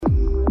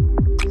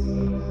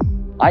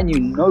I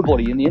knew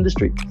nobody in the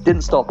industry.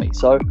 Didn't stop me.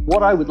 So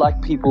what I would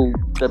like people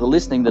that are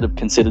listening that have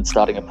considered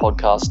starting a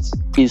podcast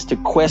is to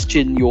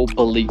question your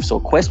beliefs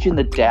or question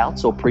the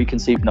doubts or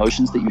preconceived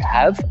notions that you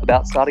have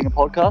about starting a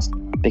podcast,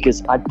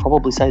 because I'd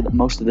probably say that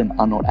most of them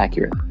are not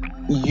accurate.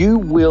 You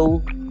will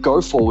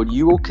go forward.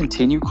 You will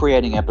continue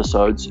creating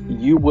episodes.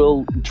 You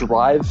will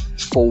drive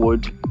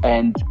forward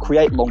and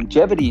create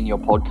longevity in your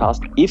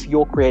podcast if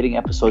you're creating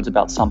episodes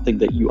about something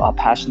that you are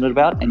passionate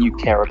about and you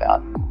care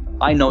about.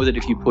 I know that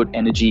if you put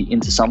energy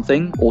into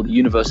something, or the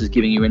universe is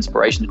giving you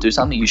inspiration to do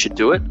something, you should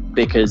do it,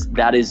 because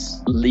that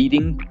is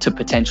leading to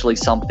potentially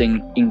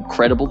something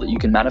incredible that you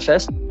can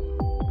manifest.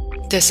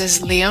 This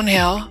is Leon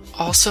Hill,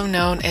 also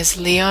known as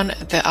Leon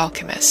the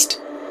Alchemist.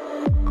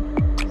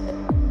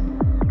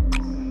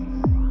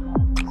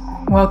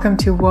 Welcome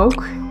to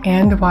Woke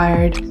and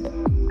Wired,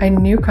 a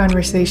new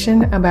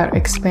conversation about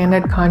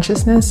expanded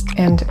consciousness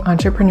and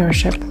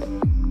entrepreneurship.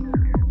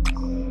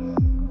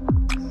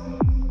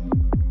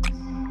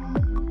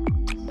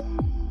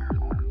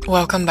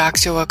 Welcome back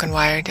to Woke and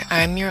Wired.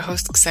 I'm your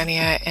host,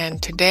 Xenia,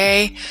 and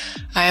today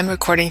I am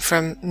recording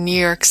from New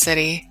York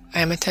City.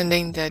 I am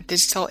attending the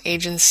Digital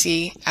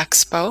Agency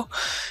Expo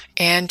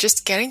and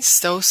just getting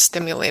so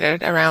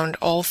stimulated around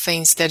all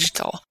things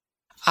digital.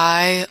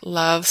 I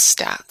love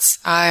stats.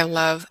 I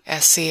love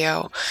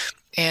SEO.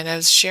 And I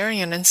was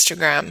sharing on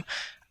Instagram,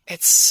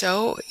 it's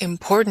so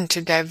important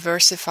to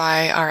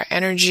diversify our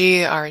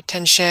energy, our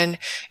attention,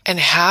 and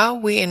how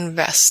we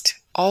invest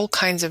all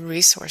kinds of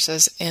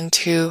resources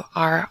into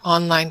our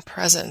online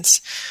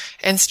presence.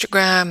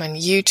 Instagram and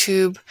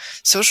YouTube,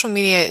 social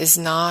media is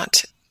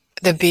not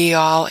the be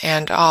all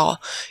and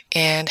all.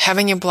 And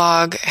having a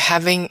blog,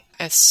 having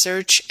a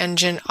search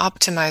engine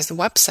optimized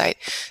website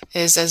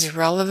is as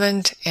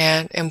relevant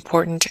and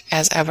important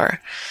as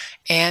ever.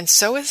 And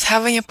so is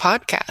having a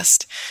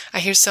podcast.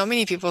 I hear so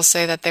many people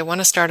say that they want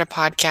to start a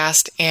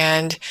podcast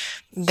and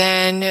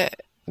then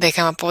they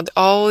come up with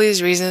all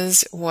these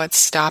reasons what's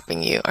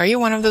stopping you. Are you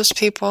one of those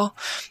people?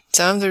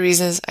 Some of the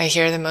reasons I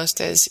hear the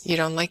most is you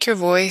don't like your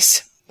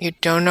voice, you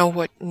don't know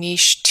what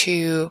niche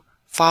to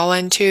fall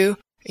into,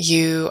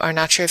 you are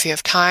not sure if you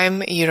have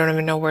time, you don't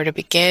even know where to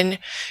begin,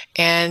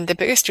 and the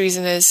biggest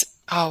reason is,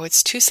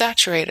 it's too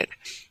saturated.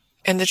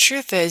 And the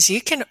truth is,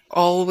 you can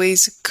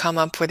always come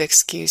up with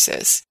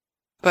excuses.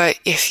 But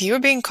if you're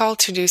being called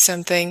to do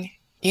something,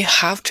 you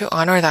have to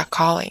honor that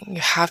calling. You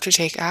have to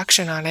take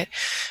action on it.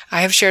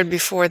 I have shared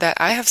before that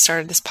I have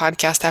started this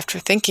podcast after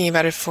thinking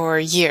about it for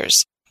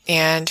years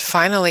and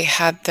finally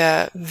had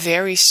the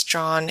very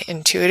strong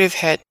intuitive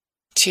hit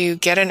to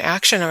get an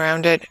action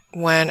around it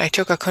when I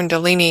took a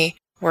Kundalini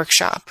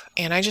workshop.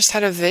 And I just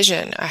had a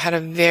vision. I had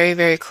a very,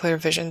 very clear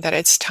vision that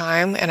it's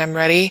time and I'm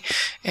ready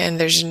and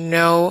there's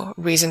no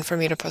reason for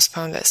me to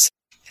postpone this.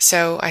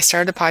 So I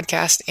started a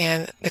podcast,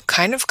 and the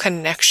kind of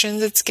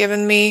connections it's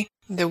given me,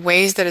 the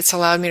ways that it's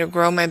allowed me to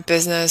grow my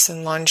business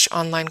and launch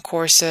online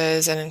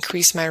courses and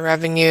increase my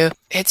revenue,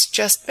 it's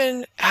just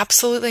been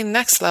absolutely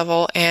next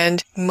level.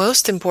 And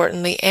most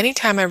importantly,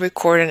 anytime I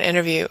record an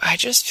interview, I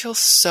just feel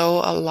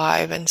so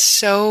alive and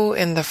so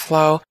in the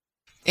flow.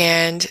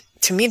 And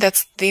to me,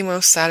 that's the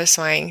most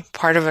satisfying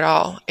part of it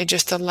all. It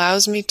just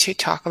allows me to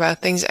talk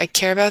about things I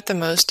care about the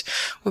most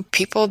with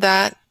people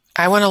that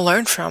I want to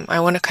learn from,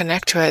 I want to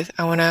connect with,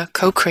 I want to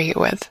co-create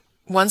with.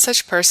 One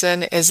such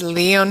person is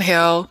Leon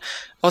Hill,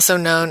 also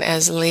known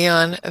as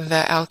Leon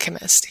the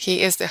Alchemist.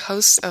 He is the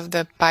host of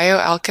the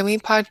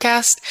Bioalchemy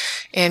podcast,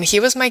 and he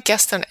was my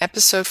guest on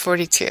episode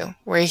 42,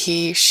 where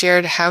he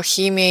shared how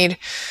he made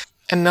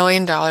 $1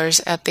 million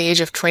at the age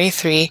of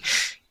 23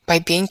 by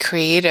being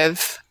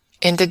creative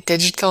in the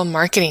digital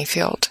marketing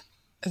field.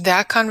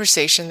 That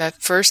conversation,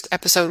 that first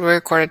episode we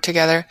recorded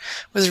together,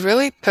 was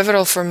really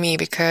pivotal for me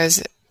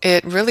because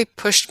it really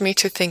pushed me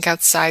to think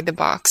outside the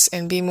box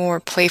and be more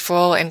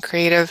playful and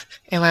creative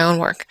in my own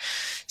work.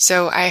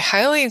 So I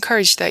highly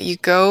encourage that you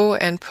go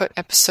and put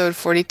episode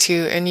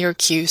 42 in your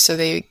queue so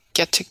that you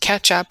get to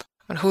catch up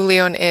on who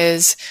Leon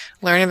is,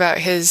 learn about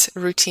his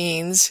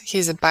routines.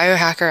 He's a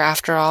biohacker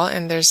after all,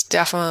 and there's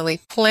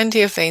definitely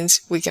plenty of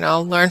things we can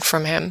all learn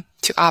from him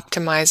to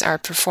optimize our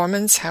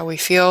performance, how we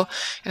feel,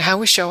 and how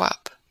we show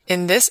up.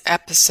 In this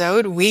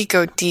episode, we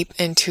go deep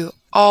into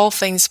all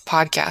things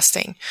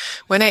podcasting.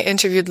 When I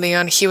interviewed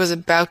Leon, he was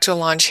about to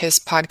launch his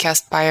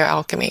podcast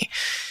Bioalchemy.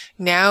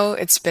 Now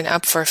it's been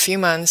up for a few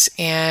months,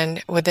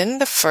 and within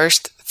the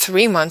first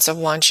 3 months of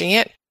launching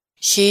it,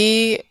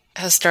 he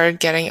has started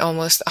getting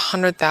almost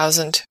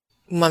 100,000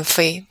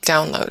 monthly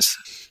downloads.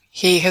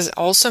 He has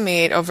also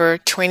made over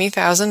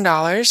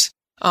 $20,000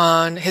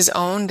 on his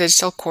own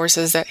digital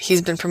courses that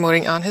he's been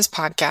promoting on his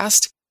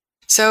podcast.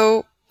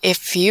 So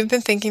if you've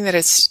been thinking that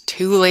it's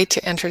too late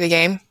to enter the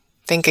game,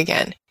 think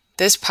again.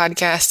 This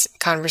podcast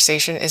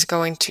conversation is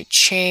going to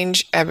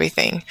change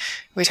everything.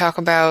 We talk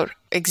about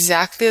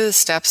exactly the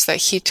steps that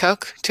he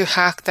took to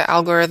hack the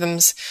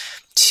algorithms,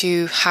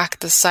 to hack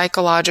the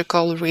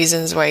psychological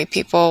reasons why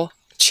people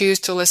choose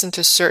to listen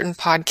to certain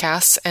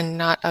podcasts and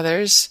not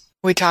others.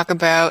 We talk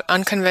about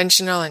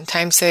unconventional and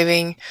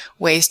time-saving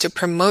ways to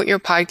promote your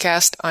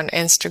podcast on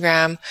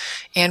Instagram.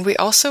 And we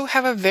also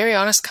have a very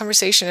honest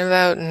conversation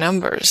about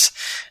numbers.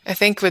 I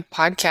think with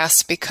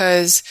podcasts,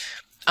 because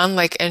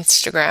unlike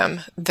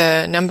Instagram,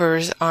 the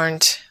numbers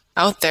aren't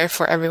out there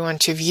for everyone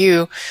to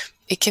view,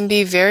 it can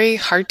be very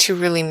hard to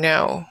really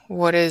know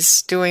what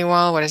is doing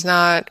well, what is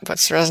not,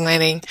 what's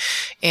resonating.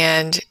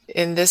 And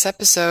in this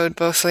episode,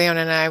 both Leon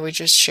and I, we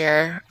just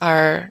share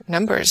our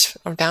numbers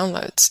of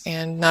downloads,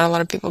 and not a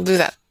lot of people do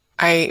that.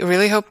 I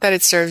really hope that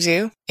it serves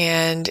you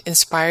and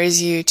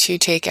inspires you to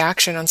take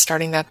action on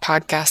starting that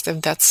podcast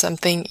if that's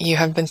something you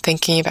have been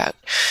thinking about.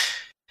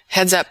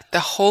 Heads up, the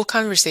whole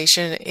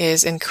conversation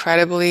is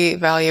incredibly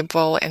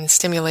valuable and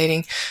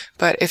stimulating,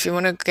 but if you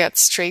want to get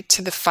straight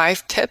to the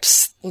 5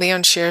 tips,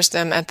 Leon shares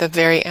them at the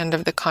very end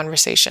of the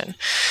conversation.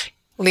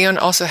 Leon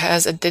also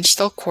has a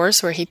digital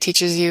course where he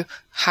teaches you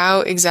how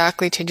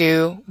exactly to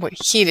do what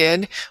he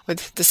did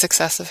with the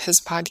success of his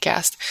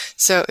podcast.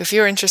 So if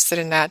you're interested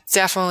in that,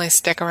 definitely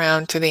stick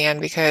around to the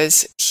end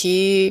because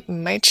he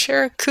might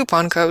share a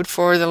coupon code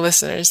for the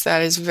listeners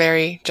that is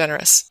very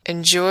generous.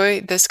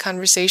 Enjoy this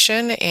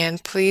conversation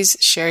and please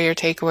share your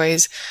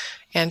takeaways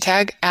and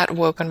tag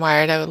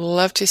 @WokenWired. I would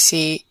love to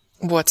see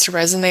what's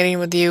resonating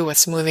with you,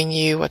 what's moving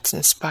you, what's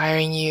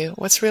inspiring you,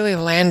 what's really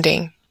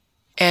landing.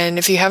 And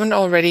if you haven't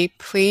already,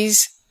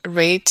 please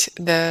rate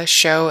the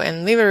show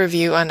and leave a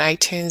review on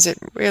iTunes. It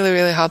really,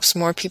 really helps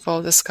more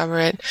people discover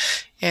it,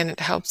 and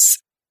it helps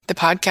the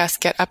podcast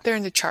get up there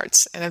in the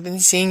charts. And I've been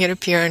seeing it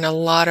appear in a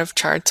lot of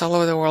charts all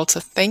over the world. So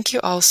thank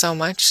you all so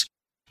much.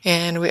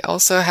 And we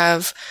also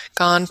have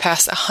gone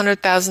past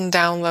 100,000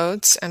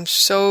 downloads. I'm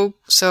so,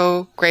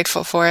 so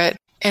grateful for it.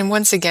 And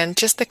once again,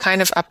 just the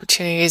kind of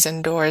opportunities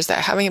and doors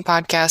that having a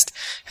podcast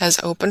has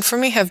opened for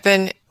me have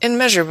been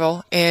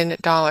immeasurable in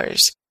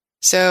dollars.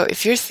 So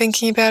if you're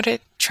thinking about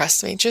it,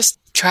 trust me, just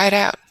try it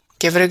out.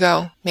 Give it a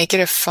go. Make it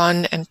a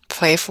fun and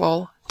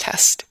playful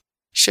test.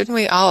 Shouldn't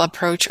we all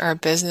approach our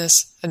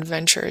business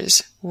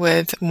adventures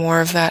with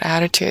more of that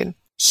attitude?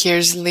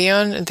 Here's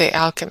Leon the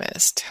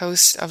Alchemist,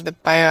 host of the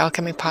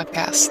Bioalchemy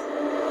podcast.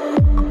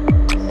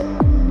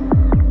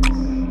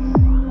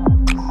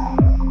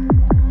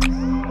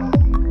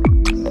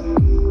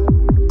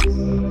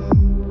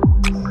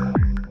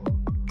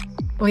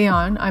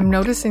 Leon, I'm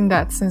noticing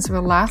that since we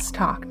last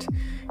talked,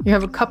 you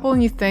have a couple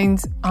new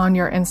things on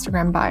your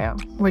Instagram bio,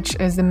 which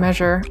is the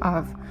measure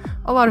of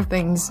a lot of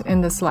things in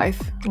this life,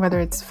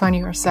 whether it's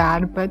funny or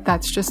sad, but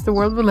that's just the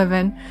world we live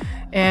in.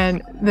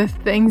 And the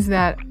things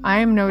that I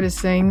am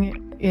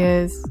noticing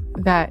is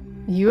that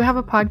you have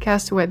a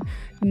podcast with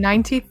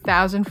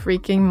 90,000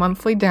 freaking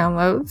monthly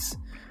downloads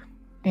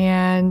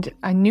and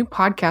a new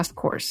podcast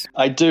course.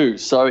 I do.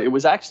 So it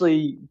was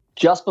actually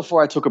just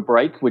before I took a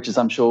break, which is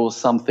I'm sure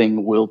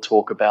something we'll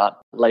talk about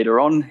later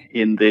on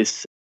in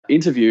this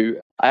interview.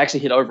 I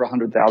actually hit over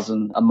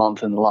 100,000 a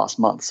month in the last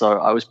month. So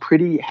I was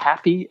pretty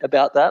happy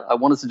about that. I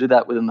wanted to do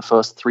that within the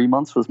first 3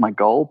 months was my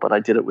goal, but I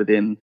did it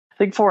within, I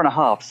think,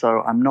 4.5.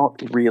 So I'm not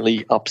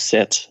really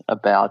upset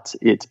about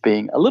it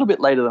being a little bit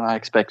later than I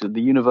expected.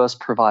 The universe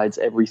provides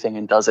everything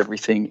and does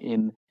everything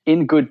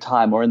in good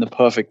time, or in the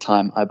perfect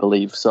time, I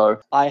believe. So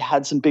I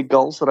had some big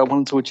goals that I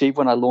wanted to achieve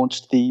when I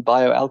launched the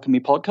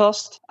Bioalchemy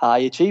podcast. I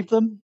achieved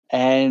them.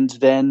 And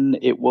then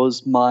it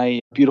was my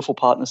beautiful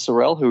partner,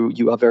 Sorel, who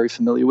you are very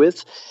familiar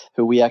with,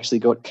 who we actually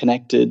got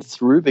connected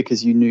through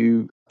because you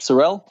knew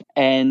Sorel.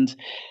 And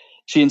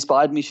she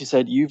inspired me. She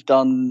said, you've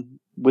done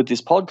with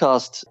this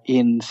podcast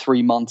in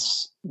 3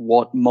 months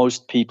what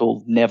most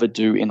people never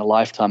do in a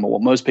lifetime, or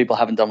what most people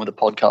haven't done with a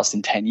podcast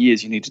in 10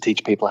 years. You need to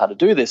teach people how to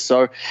do this.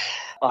 So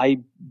I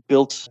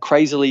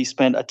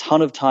spent a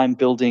ton of time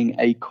building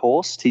a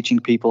course, teaching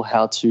people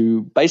how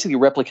to basically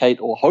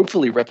replicate or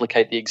hopefully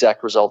replicate the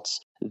exact results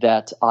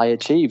that I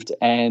achieved.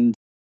 And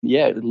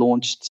yeah, it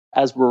launched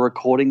as we're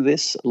recording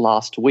this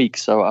last week.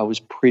 So I was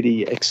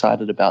pretty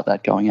excited about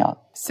that going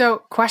out. So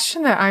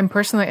question that I'm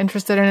personally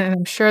interested in, and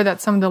I'm sure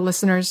that some of the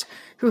listeners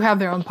who have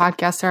their own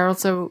podcasts are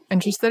also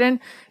interested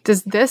in,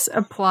 does this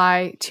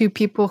apply to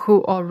people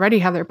who already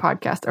have their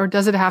podcast, or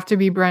does it have to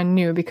be brand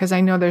new? Because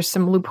I know there's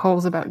some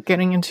loopholes about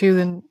getting into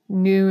the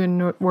new and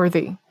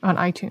noteworthy on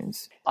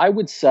iTunes. I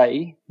would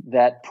say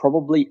that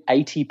probably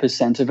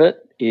 80% of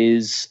it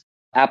is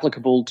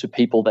applicable to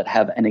people that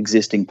have an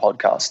existing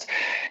podcast.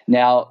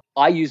 Now,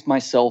 I used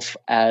myself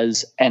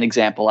as an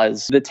example,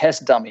 as the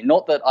test dummy.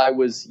 Not that I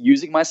was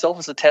using myself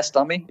as a test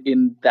dummy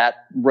in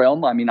that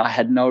realm. I mean, I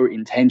had no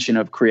intention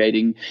of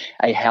creating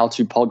a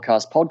how-to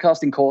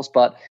podcasting course,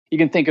 but you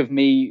can think of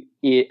me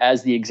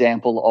as the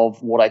example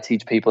of what I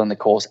teach people in the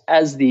course,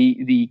 as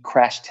the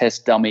crash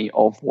test dummy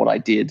of what I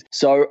did.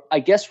 So I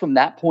guess from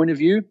that point of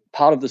view,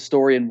 part of the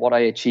story and what I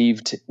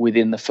achieved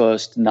within the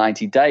first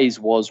 90 days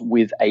was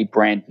with a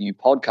brand new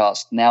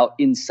podcast. Now,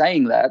 in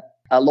saying that,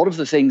 a lot of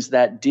the things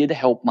that did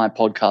help my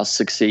podcast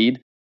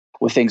succeed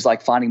were things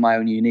like finding my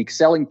own unique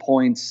selling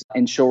points,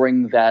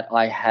 ensuring that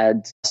I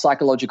had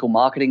psychological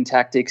marketing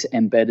tactics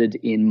embedded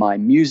in my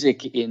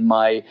music, in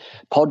my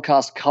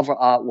podcast cover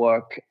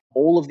artwork,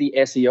 all of the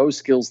SEO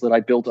skills that I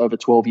built over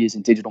 12 years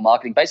in digital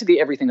marketing, basically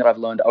everything that I've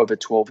learned over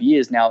 12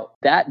 years. Now,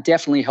 that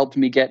definitely helped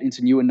me get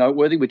into New and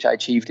Noteworthy, which I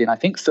achieved in, I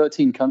think,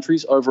 13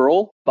 countries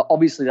overall. But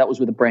obviously, that was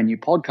with a brand new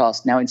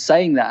podcast. Now, in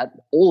saying that,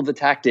 all of the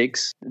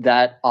tactics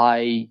that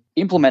I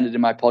implemented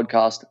in my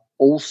podcast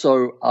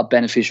also are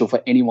beneficial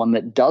for anyone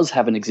that does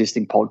have an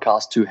existing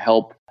podcast to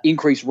help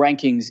increase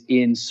rankings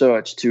in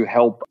search, to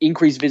help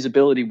increase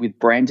visibility with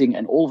branding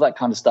and all of that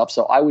kind of stuff.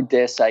 So I would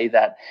dare say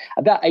that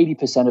about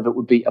 80% of it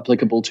would be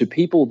applicable to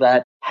people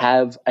that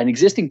have an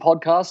existing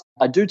podcast.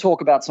 I do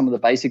talk about some of the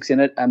basics in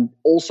it. And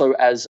also,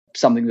 as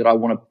something that I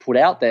want to put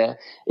out there,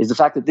 is the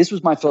fact that this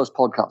was my first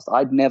podcast.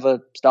 I'd never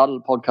started a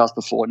podcast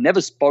before,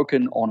 never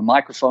spoken on a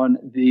microphone.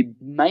 The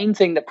main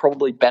thing that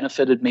probably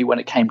benefited me when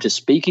it came to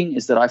speaking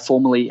is that I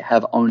formerly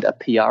have owned a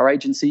PR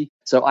agency.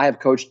 So I have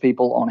coached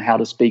people on how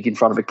to speak in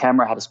front of a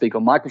camera, how to speak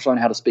on microphone,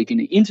 how to speak in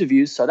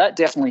interviews. So that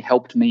definitely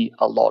helped me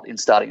a lot in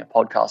starting a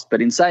podcast.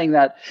 But in saying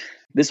that,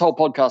 this whole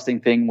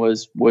podcasting thing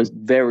was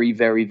very,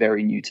 very,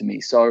 very new to me.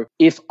 So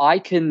if I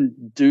can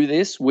do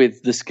this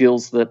with the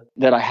skills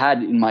that I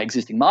had in my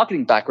existing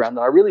marketing background,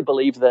 then I really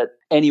believe that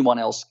anyone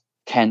else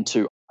can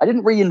too. I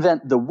didn't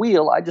reinvent the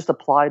wheel. I just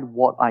applied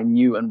what I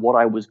knew and what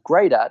I was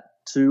great at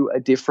to a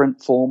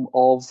different form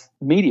of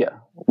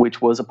media,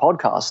 which was a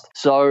podcast.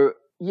 So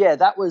yeah,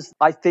 that was,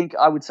 I think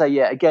I would say,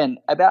 yeah, again,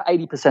 about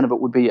 80% of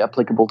it would be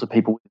applicable to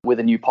people with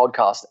a new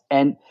podcast.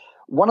 And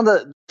one of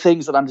the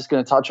things that I'm just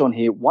going to touch on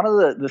here, one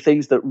of the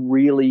things that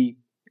really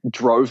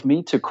drove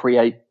me to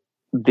create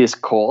this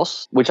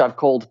course, which I've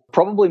called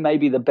probably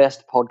maybe the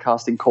best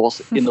podcasting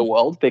course in the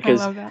world, because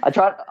I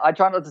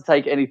try not to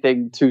take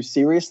anything too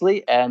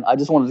seriously, and I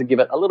just wanted to give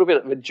it a little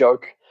bit of a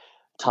joke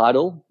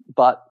title.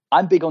 But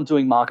I'm big on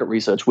doing market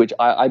research, which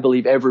I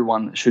believe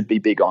everyone should be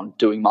big on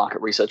doing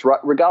market research,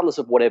 regardless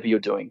of whatever you're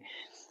doing.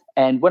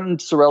 And when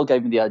Sorel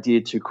gave me the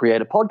idea to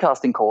create a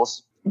podcasting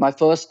course, my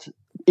first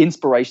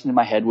inspiration in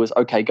my head was,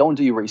 okay, go and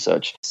do your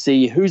research.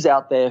 See who's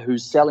out there,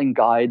 who's selling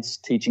guides,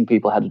 teaching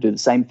people how to do the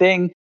same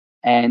thing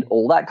and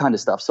all that kind of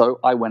stuff. So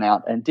I went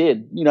out and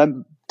did,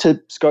 to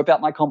scope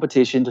out my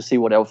competition, to see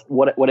what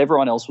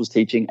everyone else was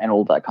teaching and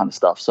all that kind of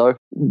stuff. So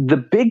the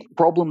big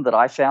problem that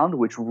I found,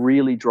 which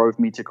really drove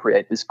me to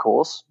create this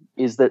course,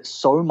 is that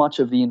so much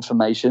of the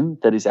information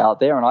that is out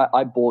there, and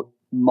I bought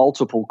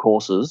multiple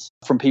courses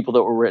from people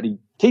that were already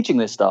teaching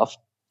this stuff,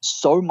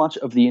 so much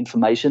of the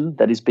information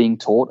that is being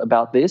taught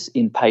about this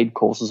in paid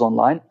courses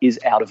online is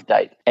out of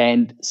date.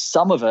 And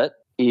some of it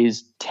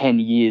is 10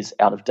 years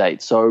out of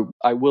date. So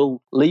I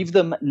will leave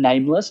them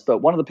nameless, but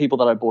one of the people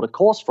that I bought a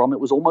course from,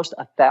 it was almost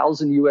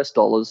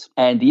 $1,000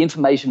 and the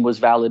information was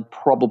valid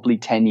probably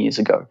 10 years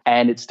ago.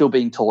 And it's still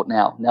being taught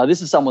now. Now,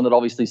 this is someone that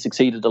obviously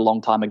succeeded a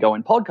long time ago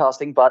in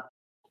podcasting, but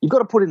you've got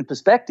to put it in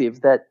perspective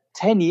that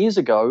 10 years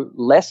ago,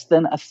 less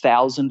than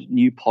 1,000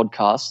 new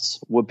podcasts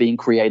were being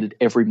created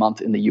every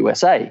month in the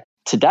USA.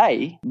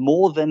 Today,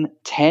 more than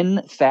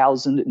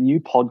 10,000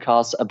 new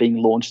podcasts are being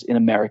launched in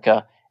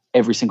America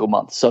every single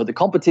month. So the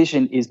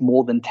competition is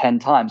more than 10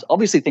 times.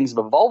 Obviously, things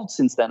have evolved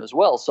since then as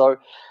well. So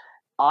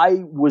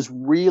I was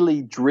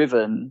really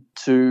driven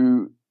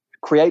to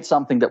create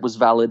something that was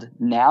valid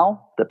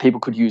now, that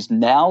people could use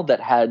now, that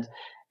had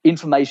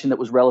information that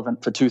was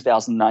relevant for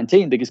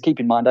 2019, because keep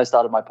in mind, I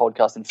started my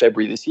podcast in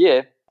February this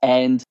year,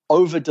 and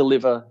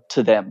over-deliver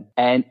to them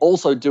and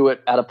also do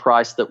it at a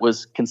price that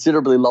was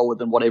considerably lower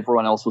than what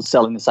everyone else was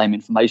selling the same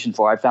information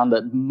for. I found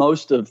that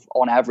most of,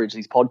 on average,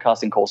 these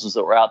podcasting courses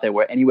that were out there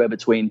were anywhere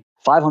between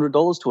 $500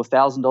 to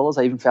 $1,000.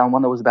 I even found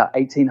one that was about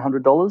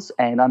 $1,800,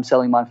 and I'm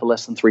selling mine for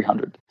less than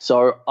 $300.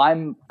 So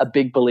I'm a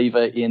big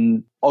believer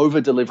in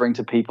over-delivering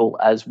to people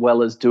as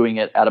well as doing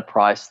it at a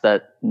price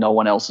that no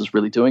one else is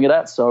really doing it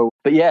at. So,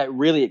 but yeah,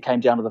 really it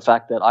came down to the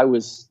fact that I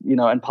was,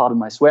 and pardon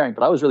my swearing,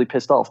 but I was really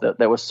pissed off that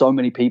there were so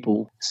many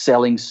people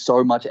selling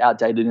so much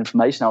outdated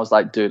information. I was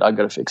like, dude, I've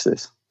got to fix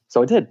this.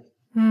 So I did.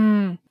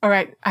 All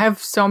right. I have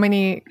so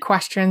many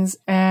questions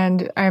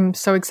and I'm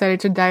so excited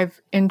to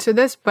dive into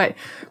this. But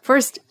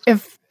first,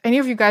 if any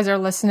of you guys are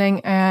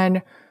listening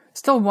and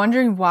still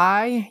wondering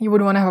why you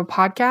would want to have a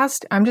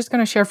podcast, I'm just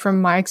going to share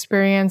from my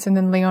experience. And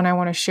then Leon, I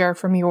want to share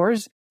from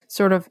yours,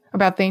 sort of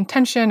about the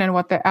intention and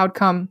what the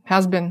outcome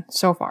has been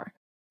so far.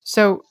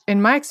 So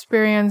in my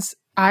experience,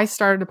 I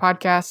started a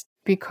podcast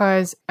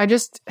because I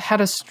just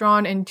had a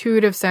strong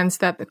intuitive sense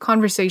that the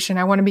conversation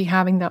I want to be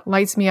having that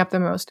lights me up the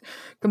most,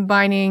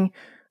 combining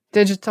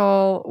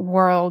digital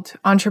world,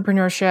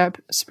 entrepreneurship,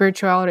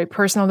 spirituality,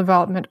 personal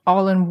development,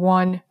 all in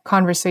one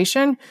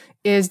conversation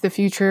is the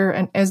future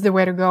and is the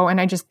way to go.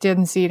 And I just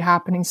didn't see it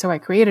happening. So I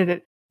created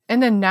it.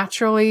 And then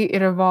naturally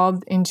it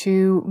evolved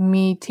into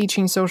me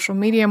teaching social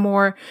media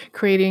more,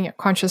 creating a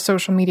conscious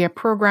social media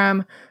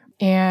program.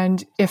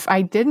 And if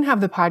I didn't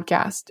have the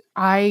podcast,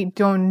 I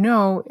don't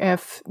know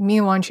if me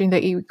launching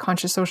the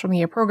Conscious Social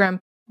Media program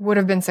would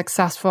have been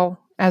successful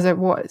as it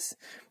was.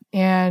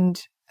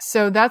 And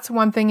so that's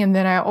one thing. And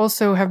then I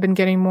also have been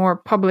getting more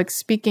public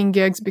speaking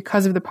gigs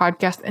because of the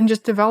podcast and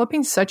just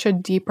developing such a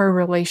deeper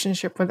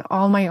relationship with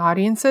all my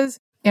audiences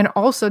and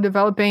also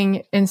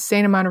developing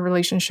insane amount of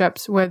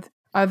relationships with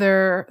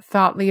other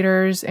thought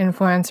leaders,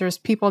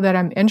 influencers, people that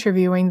I'm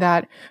interviewing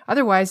that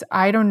otherwise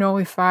I don't know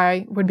if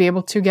I would be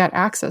able to get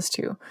access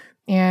to.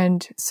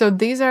 And so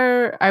these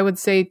are, I would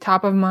say,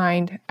 top of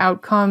mind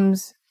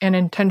outcomes and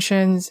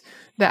intentions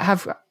that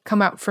have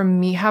come out from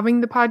me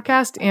having the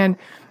podcast. And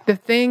the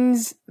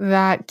things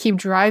that keep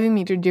driving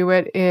me to do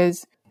it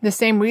is the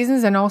same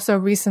reasons. And also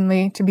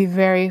recently, to be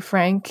very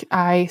frank,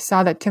 I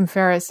saw that Tim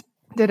Ferriss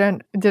did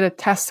a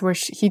test where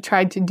he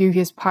tried to do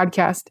his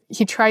podcast.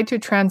 He tried to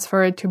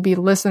transfer it to be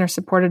listener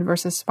supported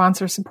versus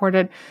sponsor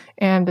supported.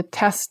 And the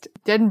test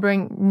didn't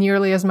bring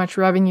nearly as much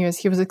revenue as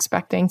he was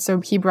expecting. So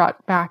he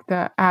brought back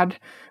the ad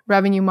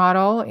revenue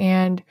model.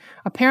 And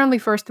apparently,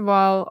 first of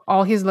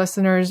all his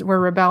listeners were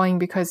rebelling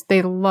because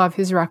they love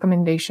his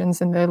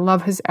recommendations and they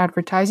love his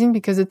advertising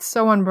because it's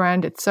so on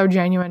brand. It's so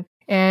genuine.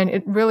 And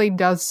it really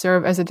does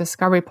serve as a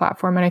discovery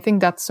platform. And I think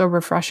that's so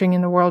refreshing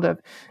in the world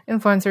of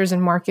influencers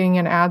and marketing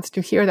and ads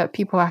to hear that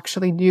people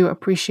actually do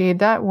appreciate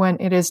that when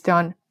it is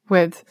done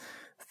with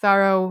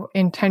thorough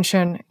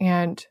intention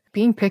and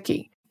being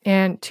picky.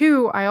 And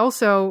two, I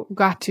also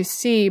got to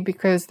see,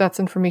 because that's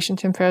information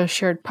Tim Ferriss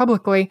shared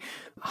publicly,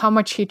 how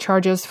much he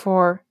charges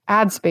for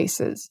ad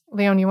spaces.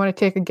 Leon, you want to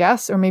take a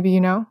guess, or maybe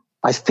you know?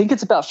 I think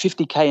it's about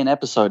 $50K an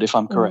episode, if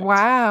I'm correct.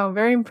 Wow,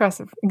 very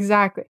impressive.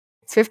 Exactly.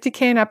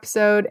 $50K an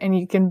episode, and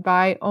you can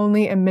buy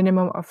only a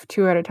minimum of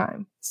 2 at a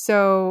time.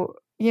 So,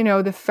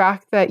 the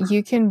fact that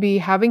you can be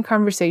having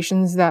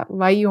conversations that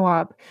light you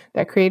up,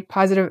 that create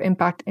positive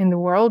impact in the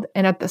world,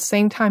 and at the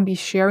same time be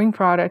sharing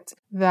products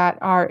that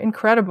are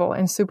incredible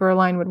and super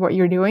aligned with what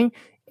you're doing,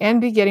 and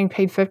be getting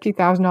paid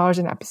 $50,000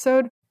 an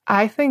episode,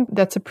 I think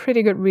that's a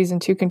pretty good reason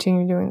to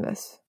continue doing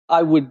this.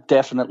 I would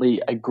definitely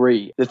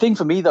agree. The thing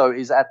for me, though,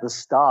 is at the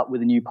start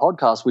with a new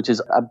podcast, which is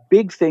a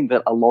big thing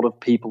that a lot of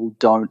people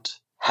don't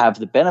have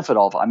the benefit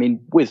of. I mean,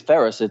 with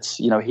Ferriss, it's,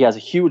 he has a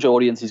huge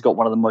audience. He's got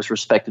one of the most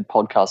respected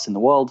podcasts in the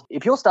world.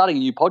 If you're starting a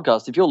new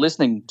podcast, if you're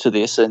listening to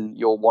this and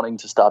you're wanting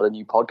to start a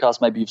new podcast,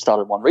 maybe you've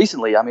started one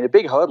recently. I mean, a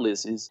big hurdle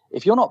is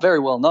if you're not very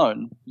well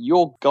known,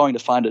 you're going to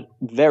find it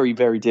very,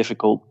 very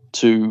difficult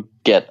to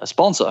get a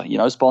sponsor.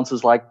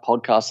 Sponsors like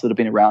podcasts that have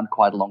been around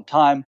quite a long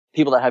time,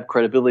 people that have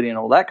credibility and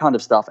all that kind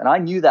of stuff. And I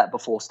knew that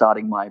before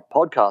starting my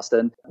podcast.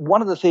 And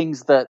one of the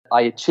things that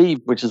I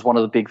achieved, which is one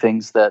of the big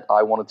things that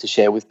I wanted to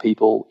share with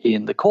people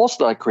in the course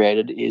that I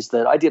created, is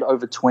that I did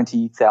over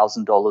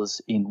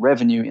 $20,000 in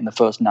revenue in the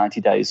first 90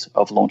 days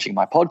of launching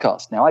my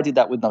podcast. Now, I did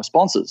that with no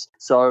sponsors.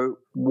 So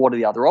what are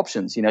the other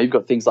options? You've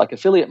got things like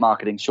affiliate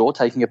marketing. Sure,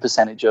 taking a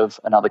percentage of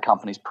another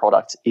company's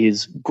product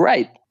is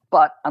great.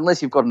 But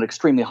unless you've got an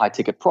extremely high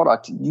ticket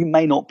product, you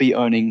may not be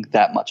earning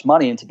that much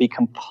money. And to be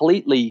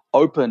completely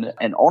open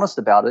and honest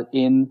about it,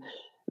 in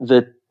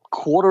the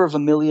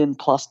 250,000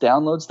 plus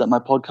downloads that my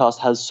podcast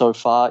has so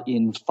far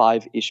in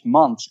 5-ish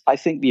months, I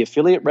think the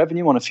affiliate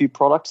revenue on a few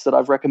products that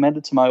I've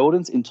recommended to my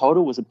audience in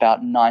total was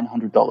about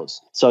 $900.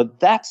 So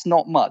that's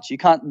not much. You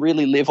can't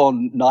really live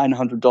on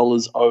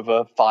 $900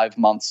 over 5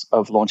 months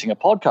of launching a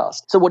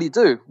podcast. So what do you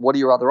do? What are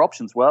your other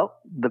options? Well,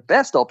 the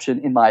best option,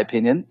 in my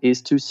opinion,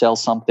 is to sell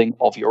something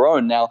of your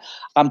own. Now,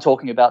 I'm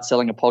talking about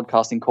selling a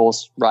podcasting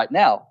course right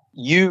now.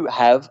 You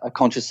have a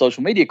conscious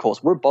social media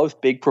course. We're both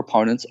big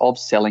proponents of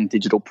selling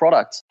digital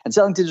products. And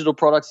selling digital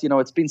products,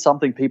 it's been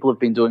something people have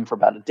been doing for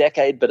about a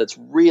decade, but it's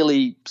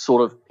really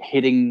sort of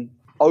hitting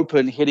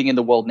in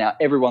the world now.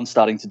 Everyone's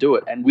starting to do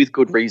it, and with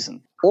good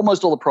reason.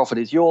 Almost all the profit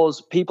is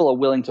yours. People are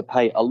willing to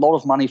pay a lot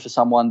of money for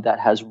someone that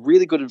has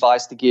really good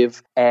advice to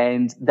give.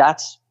 And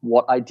that's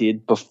what I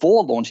did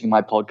before launching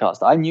my podcast.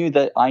 I knew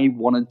that I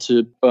wanted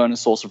to earn a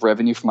source of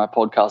revenue from my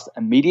podcast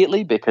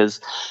immediately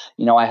because,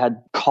 I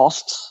had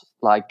costs.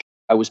 Like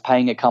I was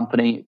paying a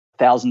company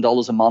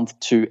 $1,000 a month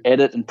to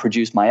edit and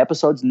produce my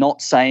episodes, not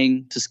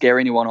saying to scare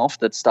anyone off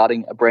that's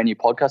starting a brand new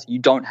podcast. You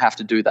don't have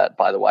to do that,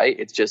 by the way.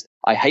 It's just,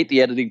 I hate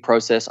the editing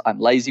process.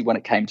 I'm lazy when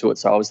it came to it.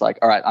 So I was like,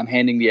 all right, I'm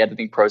handing the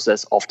editing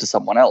process off to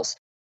someone else.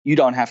 You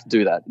don't have to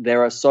do that.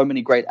 There are so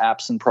many great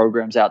apps and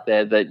programs out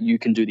there that you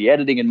can do the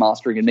editing and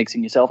mastering and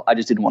mixing yourself. I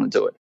just didn't want to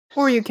do it.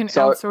 Or you can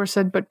outsource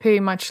it, but pay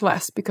much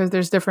less because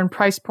there's different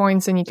price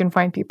points and you can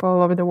find people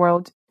all over the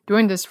world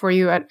doing this for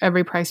you at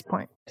every price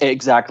point.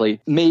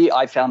 Exactly. Me,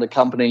 I found a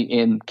company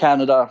in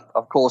Canada.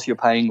 Of course, you're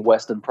paying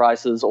Western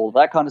prices, all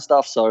that kind of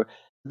stuff. So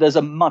there's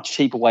a much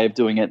cheaper way of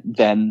doing it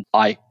than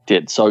I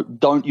did. So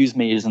don't use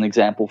me as an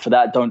example for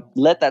that. Don't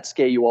let that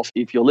scare you off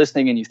if you're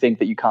listening and you think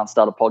that you can't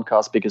start a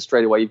podcast because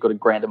straight away you've got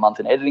 $1,000 a month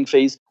in editing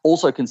fees.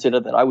 Also consider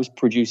that I was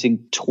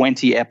producing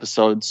 20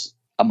 episodes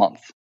a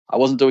month. I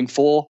wasn't doing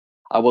 4.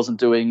 I wasn't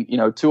doing,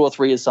 2 or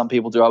 3 as some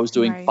people do. I was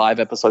doing 5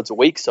 episodes a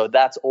week. So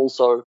that's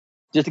also,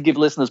 just to give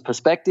listeners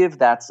perspective,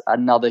 that's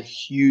another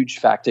huge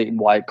factor in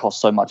why it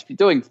costs so much. If you're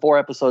doing 4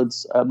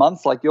 episodes a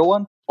month like your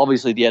one,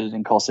 obviously the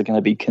editing costs are going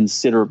to be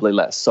considerably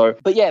less. So,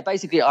 but yeah,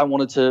 basically I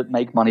wanted to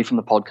make money from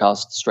the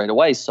podcast straight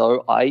away.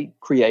 So I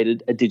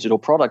created a digital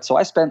product. So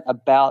I spent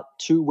about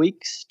 2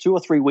 or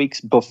 3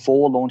 weeks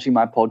before launching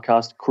my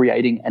podcast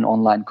creating an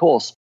online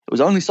course. It was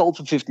only sold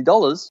for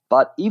 $50,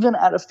 but even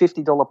at a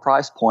 $50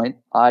 price point,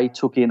 I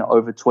took in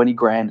over 20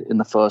 grand in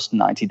the first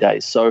 90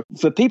 days. So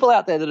for people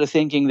out there that are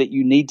thinking that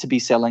you need to be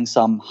selling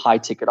some high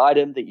ticket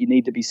item, that you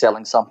need to be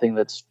selling something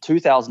that's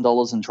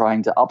 $2,000 and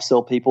trying to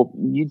upsell people,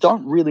 you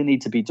don't really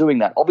need to be doing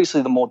that.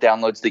 Obviously, the more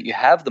downloads that you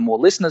have, the more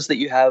listeners that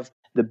you have,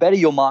 the better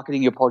you're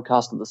marketing your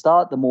podcast at the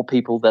start, the more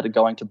people that are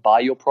going to buy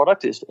your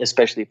product,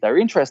 especially if they're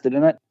interested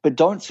in it. But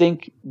don't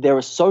think there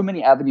are so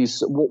many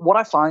avenues. What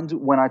I find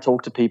when I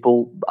talk to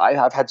people,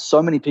 I've had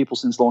so many people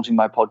since launching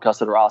my podcast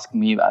that are asking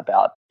me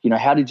about,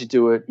 how did you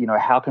do it?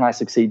 How can I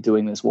succeed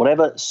doing this?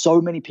 Whatever. So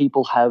many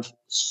people have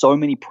so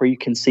many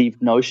preconceived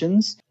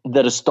notions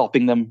that are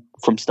stopping them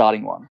from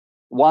starting one.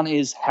 One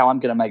is how I'm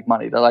going to make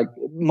money. They're like,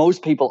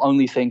 most people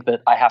only think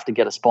that I have to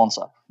get a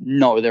sponsor.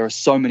 No, there are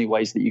so many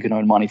ways that you can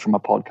earn money from a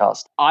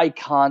podcast. I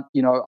can't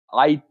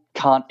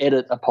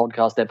edit a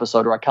podcast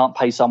episode, or I can't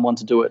pay someone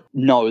to do it.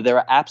 No, there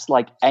are apps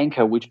like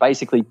Anchor, which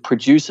basically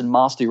produce and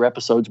master your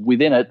episodes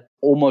within it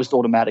almost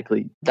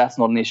automatically. That's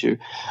not an issue.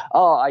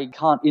 Oh, I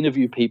can't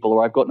interview people,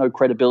 or I've got no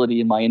credibility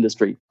in my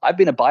industry. I've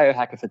been a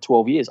biohacker for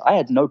 12 years. I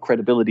had no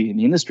credibility in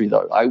the industry,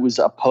 though. I was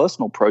a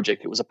personal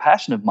project. It was a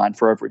passion of mine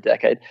for over a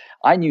decade.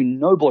 I knew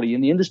nobody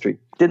in the industry.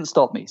 Didn't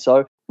stop me.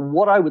 So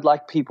what I would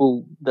like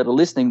people that are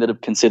listening that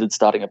have considered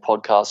starting a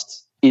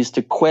podcast is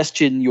to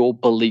question your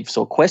beliefs,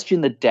 or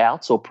question the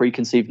doubts or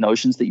preconceived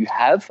notions that you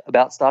have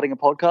about starting a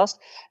podcast,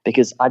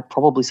 because I'd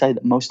probably say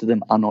that most of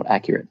them are not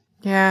accurate.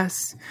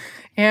 Yes.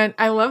 And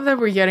I love that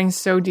we're getting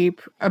so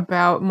deep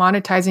about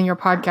monetizing your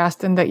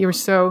podcast, and that you're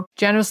so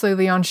generously,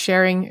 Leon,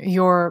 sharing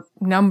your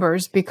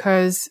numbers,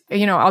 because,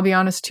 I'll be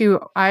honest too,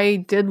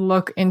 I did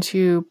look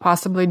into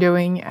possibly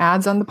doing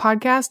ads on the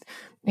podcast.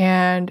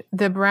 And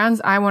the brands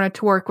I wanted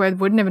to work with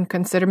wouldn't even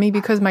consider me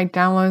because my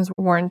downloads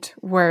weren't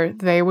where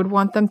they would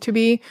want them to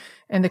be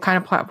and the kind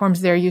of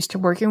platforms they're used to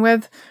working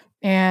with.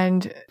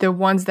 And the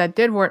ones that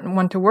did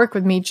want to work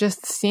with me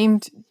just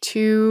seemed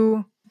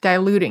too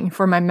diluting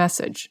for my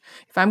message.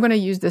 If I'm going to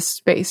use this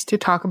space to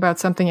talk about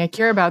something I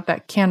care about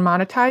that can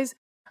monetize,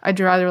 I'd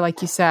rather,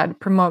 like you said,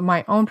 promote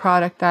my own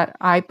product that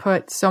I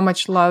put so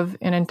much love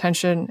and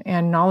intention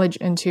and knowledge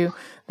into,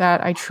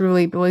 that I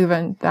truly believe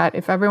in, that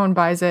if everyone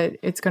buys it,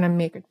 it's going to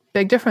make a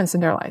big difference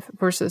in their life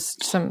versus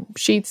some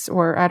sheets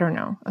or, I don't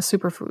know, a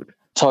superfood.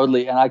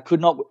 Totally. And I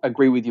could not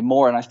agree with you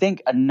more. And I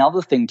think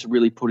another thing to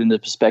really put into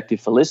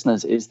perspective for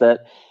listeners is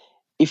that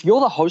if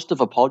you're the host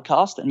of a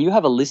podcast and you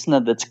have a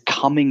listener that's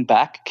coming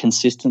back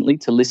consistently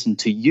to listen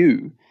to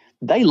you,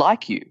 they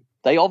like you.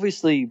 They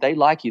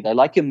like you. They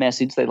like your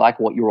message. They like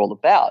what you're all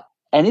about.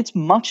 And it's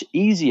much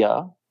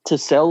easier to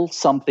sell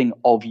something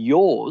of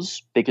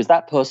yours because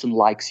that person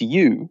likes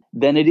you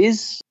than it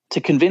is to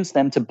convince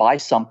them to buy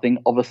something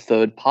of a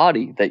third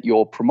party that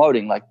you're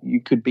promoting. Like, you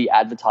could be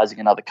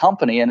advertising another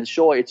company and it's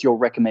your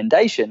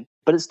recommendation,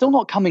 but it's still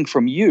not coming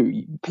from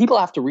you. People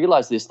have to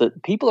realize this,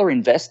 that people are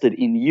invested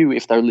in you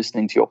if they're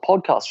listening to your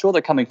podcast. Sure,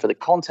 they're coming for the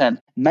content.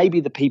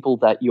 Maybe the people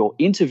that you're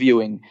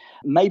interviewing,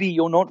 maybe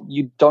you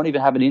don't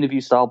even have an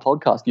interview style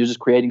podcast. You're just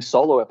creating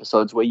solo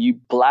episodes where you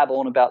blab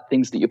on about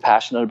things that you're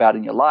passionate about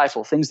in your life,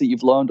 or things that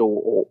you've learned,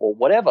 or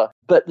whatever.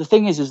 But the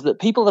thing is that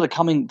people that are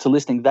coming to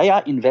listening, they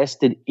are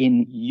invested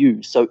in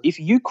you. So if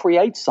you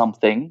create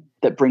something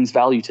that brings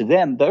value to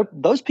them,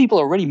 those people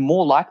are already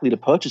more likely to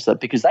purchase that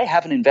because they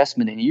have an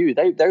investment in you.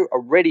 They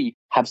already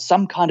have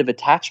some kind of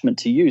attachment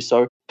to you.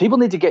 So people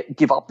need to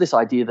give up this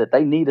idea that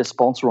they need a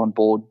sponsor on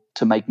board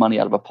to make money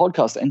out of a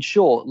podcast. And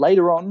sure,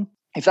 later on,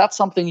 if that's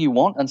something you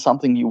want and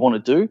something you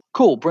want to do,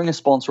 cool, bring a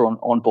sponsor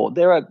on board.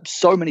 There are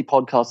so many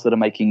podcasts that are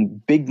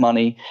making big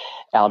money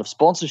out of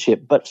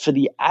sponsorship, but for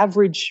the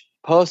average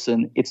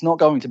person, it's not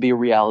going to be a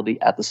reality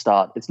at the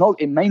start.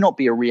 It may not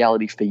be a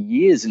reality for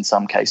years in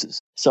some cases.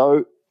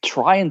 So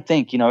try and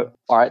think, all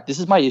right, this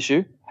is my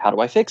issue. How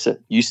do I fix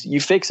it? You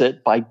fix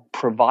it by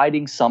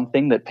providing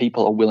something that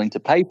people are willing to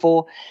pay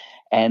for.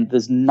 And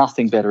there's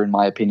nothing better, in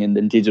my opinion,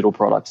 than digital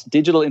products.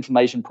 Digital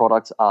information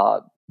products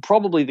are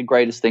probably the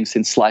greatest thing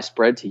since sliced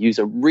bread, to use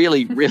a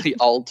really, really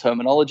old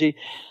terminology.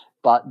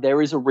 But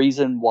there is a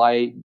reason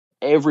why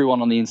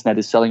everyone on the internet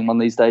is selling one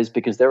these days,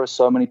 because there are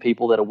so many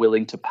people that are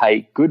willing to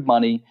pay good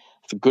money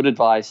for good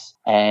advice.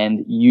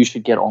 And you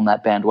should get on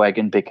that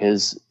bandwagon,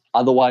 because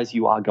otherwise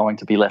you are going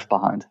to be left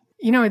behind.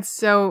 It's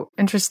so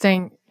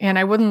interesting. And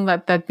I wouldn't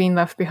let that being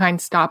left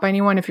behind stop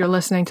anyone if you're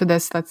listening to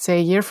this, let's say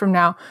a year from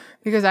now,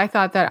 because I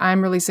thought that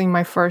I'm releasing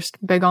my first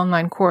big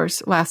online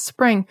course last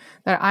spring,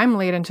 that I'm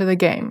late into the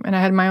game. And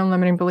I had my own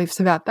limiting beliefs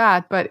about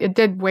that, but it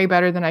did way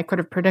better than I could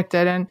have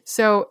predicted. And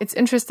so it's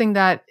interesting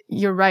that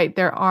you're right.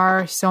 There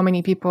are so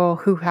many people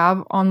who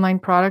have online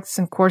products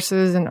and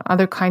courses and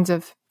other kinds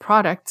of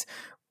products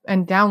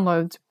and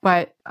downloads,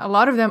 but a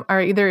lot of them are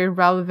either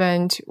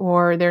irrelevant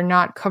or they're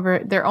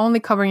only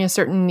covering a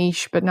certain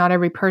niche, but not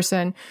every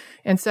person.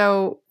 And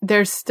so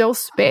there's still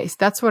space.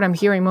 That's what I'm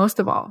hearing most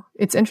of all.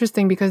 It's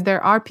interesting because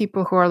there are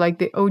people who are like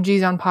the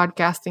OGs on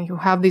podcasting who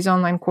have these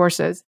online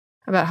courses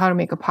about how to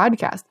make a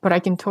podcast, but I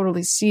can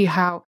totally see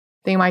how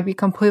they might be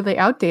completely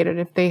outdated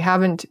if they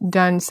haven't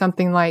done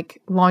something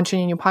like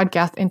launching a new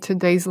podcast in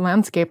today's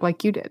landscape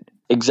like you did.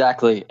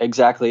 Exactly.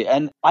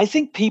 And I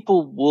think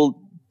people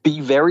will be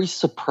very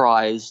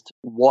surprised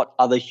what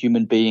other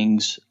human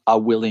beings are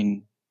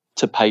willing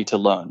to pay to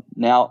learn.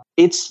 Now,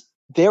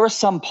 there are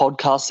some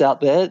podcasts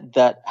out there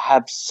that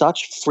have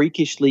such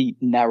freakishly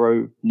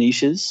narrow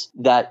niches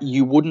that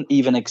you wouldn't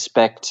even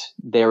expect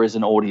there is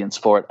an audience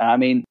for it. And I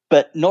mean,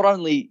 but not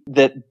only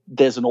that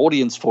there's an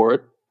audience for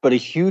it, but a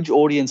huge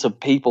audience of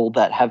people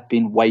that have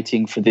been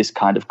waiting for this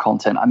kind of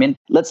content. I mean,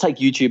 let's take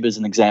YouTube as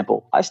an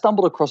example. I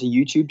stumbled across a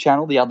YouTube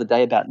channel the other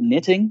day about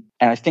knitting,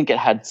 and I think it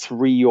had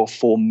 3 or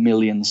 4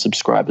 million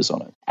subscribers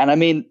on it. And I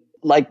mean,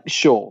 like,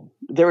 sure,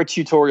 there are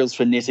tutorials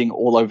for knitting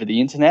all over the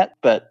internet,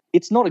 but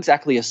it's not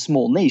exactly a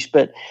small niche.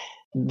 But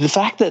the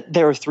fact that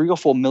there are 3 or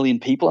 4 million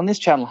people, and this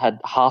channel had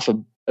half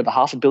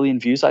a billion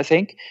views, I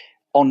think,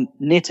 on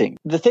knitting.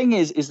 The thing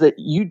is that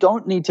you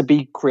don't need to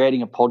be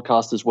creating a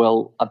podcast as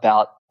well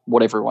about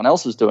what everyone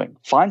else is doing.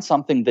 Find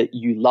something that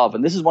you love.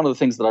 And this is one of the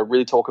things that I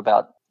really talk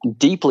about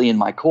deeply in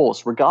my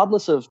course,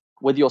 regardless of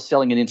whether you're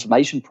selling an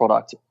information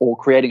product or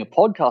creating a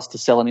podcast to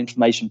sell an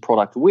information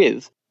product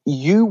with,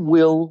 you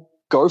will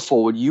go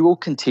forward. You will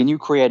continue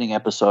creating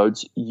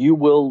episodes. You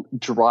will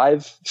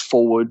drive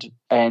forward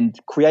and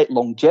create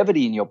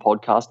longevity in your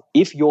podcast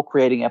if you're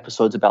creating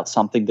episodes about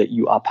something that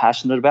you are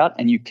passionate about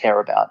and you care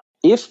about.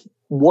 If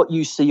what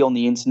you see on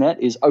the internet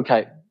is,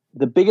 okay,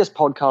 the biggest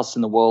podcasts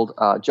in the world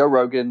are Joe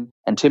Rogan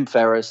and Tim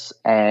Ferriss,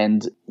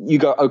 and you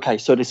go, okay,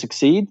 so to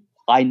succeed,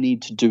 I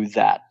need to do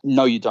that.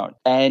 No, you don't.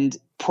 And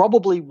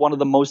probably one of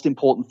the most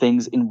important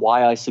things in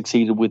why I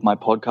succeeded with my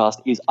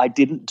podcast is I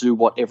didn't do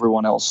what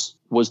everyone else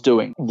was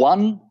doing.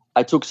 One,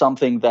 I took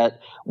something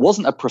that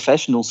wasn't a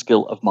professional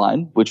skill of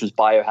mine, which was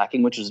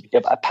biohacking, which was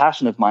a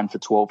passion of mine for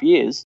 12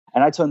 years,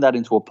 and I turned that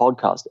into a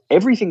podcast.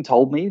 Everything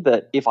told me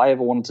that if I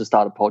ever wanted to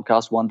start a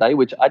podcast one day,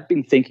 which I'd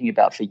been thinking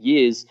about for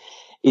years,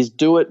 is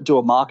do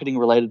a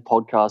marketing-related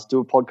podcast, do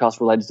a podcast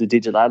related to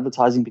digital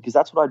advertising, because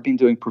that's what I'd been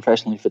doing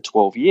professionally for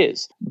 12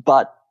 years.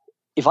 But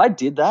if I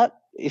did that,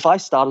 if I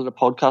started a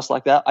podcast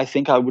like that, I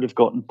think I would have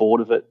gotten bored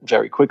of it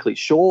very quickly.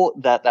 Sure,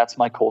 that's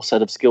my core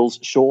set of skills.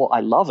 Sure, I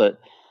love it.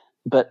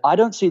 But I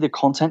don't see the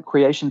content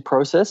creation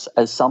process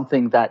as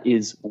something that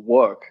is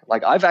work.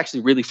 Like, I've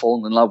actually really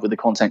fallen in love with the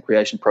content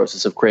creation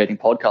process of creating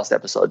podcast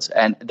episodes,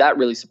 and that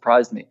really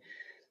surprised me.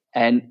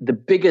 And the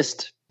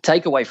biggest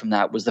takeaway from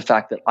that was the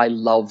fact that I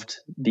loved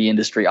the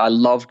industry. I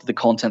loved the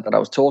content that I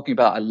was talking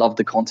about. I loved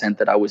the content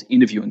that I was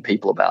interviewing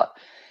people about.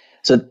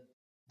 So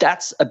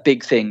that's a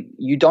big thing.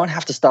 You don't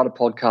have to start a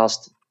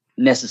podcast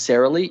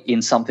necessarily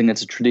in something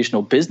that's a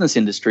traditional business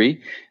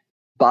industry,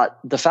 but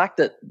the fact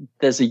that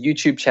there's a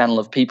YouTube channel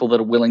of people that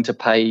are willing to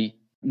pay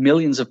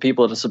millions of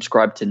people that are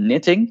subscribed to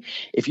knitting,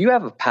 if you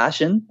have a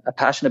passion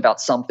about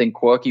something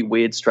quirky,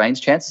 weird,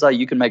 strange, chances are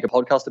you can make a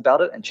podcast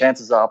about it, and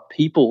chances are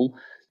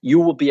you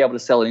will be able to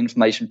sell an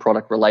information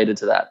product related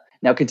to that.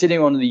 Now,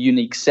 continuing on to the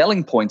unique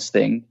selling points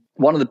thing,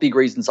 one of the big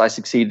reasons I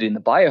succeeded in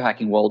the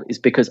biohacking world is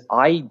because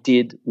I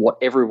did what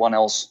everyone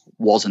else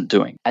wasn't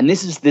doing. And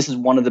this is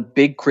one of the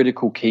big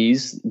critical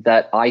keys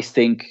that I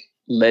think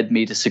led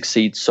me to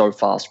succeed so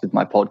fast with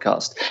my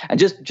podcast. And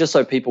just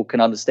so people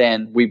can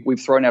understand, we've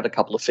thrown out a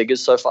couple of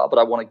figures so far, but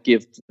I want to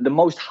give the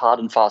most hard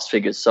and fast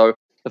figures. So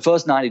the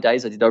first 90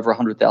 days, I did over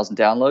 100,000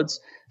 downloads.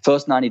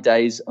 First 90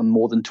 days,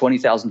 more than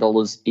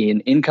 $20,000 in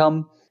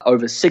income.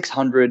 Over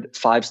 600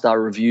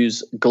 5-star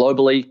reviews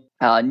globally,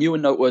 new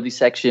and noteworthy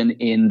section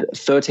in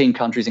 13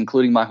 countries,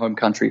 including my home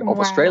country of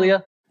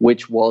Australia,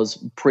 which was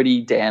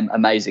pretty damn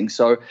amazing.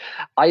 So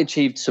I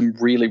achieved some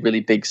really, really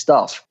big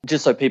stuff,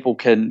 just so people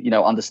can,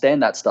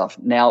 understand that stuff.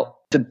 Now,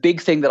 the big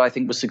thing that I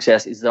think was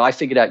success is that I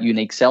figured out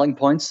unique selling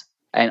points,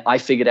 and I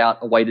figured out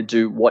a way to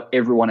do what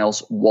everyone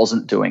else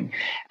wasn't doing.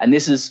 And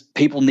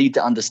people need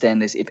to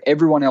understand this. If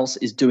everyone else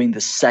is doing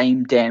the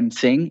same damn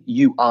thing,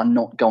 you are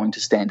not going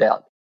to stand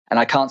out. And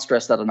I can't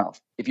stress that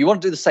enough. If you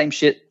want to do the same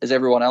shit as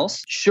everyone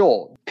else,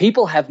 sure.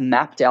 People have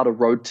mapped out a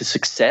road to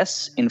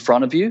success in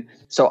front of you.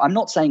 So I'm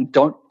not saying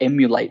don't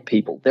emulate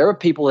people. There are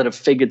people that have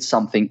figured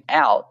something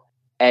out,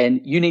 and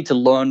you need to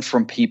learn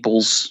from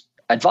people's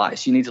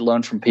advice. You need to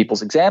learn from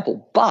people's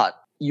example. But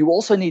you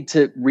also need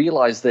to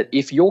realize that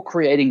if you're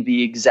creating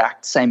the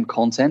exact same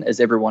content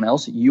as everyone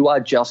else, you are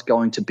just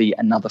going to be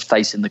another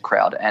face in the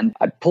crowd. And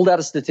I pulled out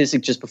a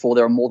statistic just before.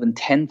 There are more than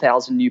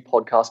 10,000 new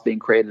podcasts being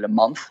created a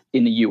month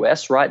in the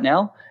US right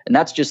now. And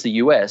that's just the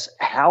US.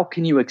 How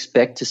can you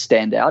expect to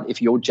stand out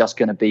if you're just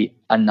going to be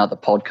another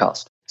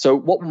podcast? So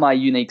what were my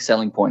unique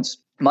selling points?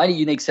 My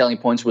unique selling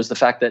points was the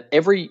fact that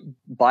every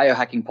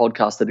biohacking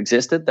podcast that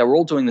existed, they were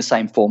all doing the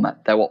same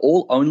format. They were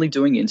all only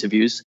doing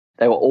interviews.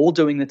 They were all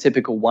doing the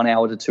typical 1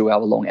 hour to 2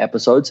 hour long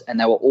episodes, and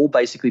they were all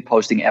basically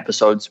posting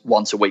episodes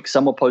once a week.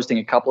 Some were posting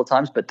a couple of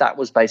times, but that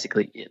was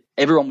basically it.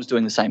 Everyone was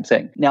doing the same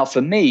thing. Now,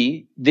 for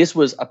me, this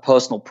was a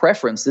personal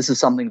preference. This is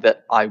something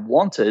that I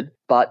wanted,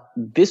 But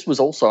this was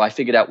also, I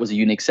figured out, was a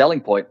unique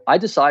selling point. I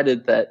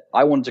decided that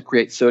I wanted to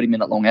create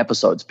 30-minute long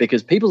episodes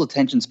because people's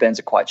attention spans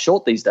are quite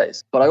short these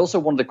days. But I also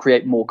wanted to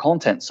create more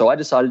content. So I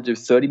decided to do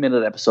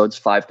 30-minute episodes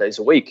 5 days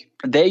a week.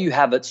 There you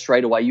have it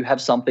straight away. You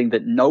have something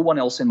that no one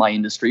else in my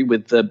industry,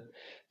 with the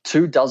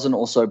 24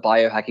 or so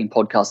biohacking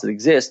podcasts that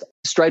exist,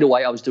 straight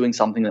away I was doing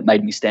something that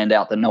made me stand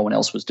out that no one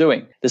else was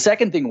doing. The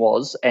second thing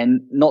was,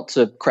 and not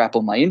to crap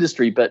on my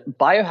industry, but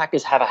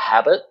biohackers have a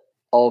habit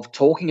of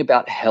talking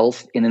about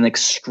health in an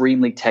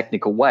extremely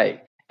technical way.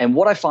 And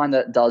what I find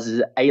that it does is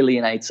it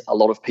alienates a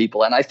lot of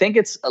people. And I think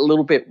it's a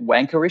little bit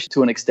wankerish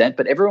to an extent,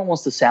 but everyone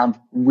wants to sound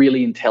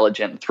really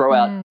intelligent, throw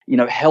out,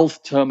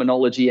 health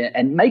terminology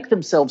and make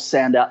themselves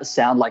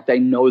sound like they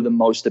know the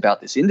most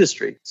about this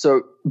industry.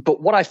 So,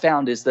 but what I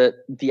found is that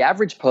the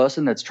average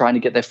person that's trying to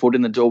get their foot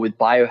in the door with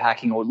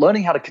biohacking or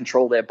learning how to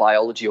control their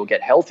biology or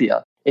get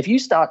healthier, if you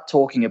start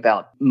talking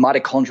about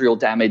mitochondrial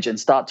damage and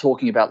start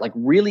talking about like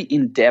really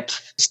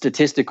in-depth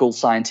statistical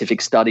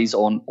scientific studies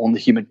on the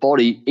human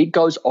body, it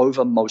goes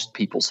over most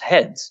people's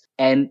heads.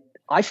 And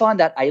I find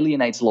that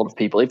alienates a lot of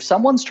people. If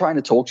someone's trying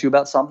to talk to you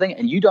about something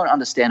and you don't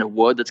understand a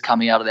word that's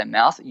coming out of their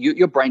mouth,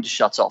 your brain just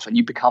shuts off and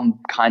you become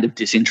kind of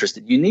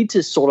disinterested. You need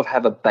to sort of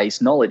have a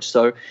base knowledge.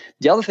 So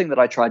the other thing that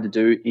I tried to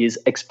do is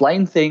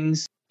explain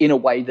things in a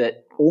way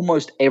that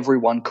almost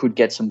everyone could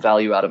get some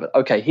value out of it.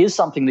 Okay, here's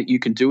something that you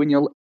can do in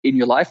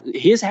your life.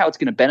 Here's how it's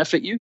going to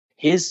benefit you.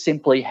 Here's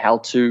simply how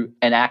to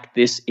enact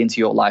this into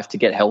your life to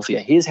get healthier.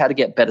 Here's how to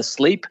get better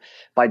sleep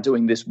by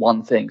doing this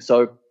one thing.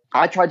 So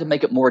I tried to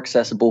make it more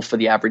accessible for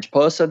the average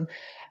person,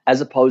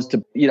 as opposed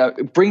to,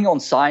 bringing on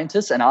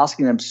scientists and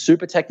asking them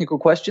super technical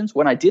questions.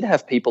 When I did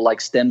have people like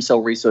stem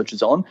cell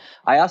researchers on,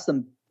 I asked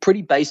them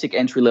pretty basic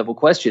entry-level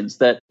questions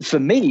that for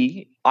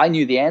me, I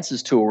knew the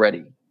answers to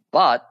already.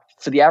 But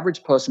for the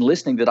average person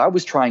listening that I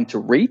was trying to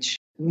reach,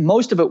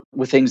 most of it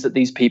were things that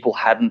these people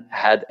hadn't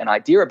had an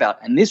idea about.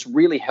 And this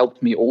really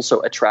helped me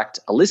also attract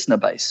a listener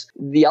base.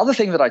 The other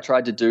thing that I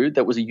tried to do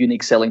that was a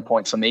unique selling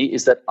point for me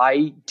is that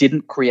I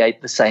didn't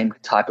create the same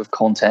type of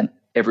content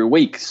every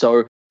week.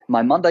 So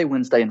my Monday,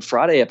 Wednesday, and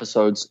Friday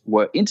episodes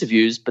were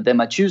interviews, but then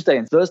my Tuesday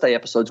and Thursday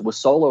episodes were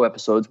solo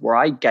episodes where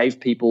I gave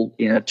people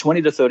in a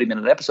 20 to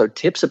 30-minute episode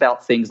tips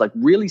about things like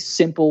really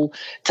simple,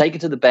 take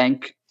it to the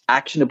bank,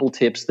 actionable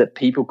tips that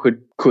people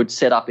could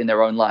set up in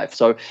their own life.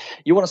 So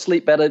you want to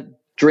sleep better,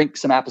 drink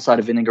some apple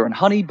cider vinegar and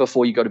honey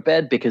before you go to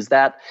bed, because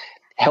that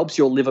helps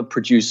your liver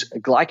produce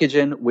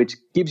glycogen, which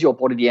gives your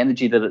body the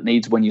energy that it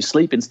needs when you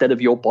sleep, instead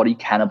of your body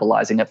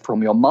cannibalizing it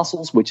from your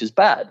muscles, which is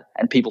bad.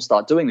 And people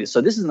start doing this.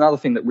 So this is another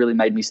thing that really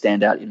made me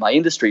stand out in my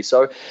industry.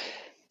 So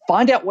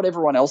find out what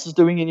everyone else is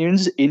doing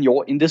in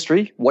your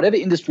industry, whatever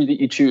industry that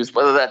you choose,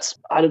 whether that's,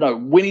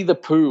 Winnie the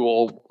Pooh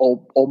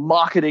or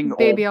marketing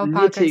baby or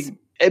alpacas. Knitting.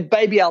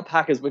 Baby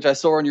alpacas, which I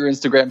saw on your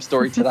Instagram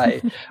story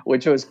today,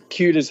 which was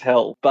cute as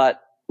hell.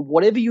 But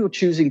whatever you're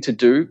choosing to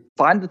do,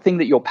 find the thing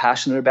that you're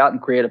passionate about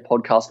and create a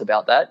podcast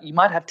about that. You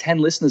might have 10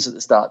 listeners at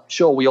the start.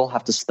 Sure, we all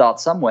have to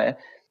start somewhere.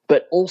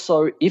 But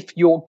also, if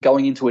you're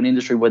going into an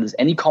industry where there's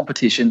any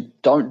competition,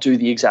 don't do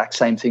the exact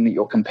same thing that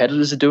your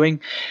competitors are doing.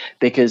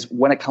 Because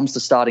when it comes to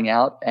starting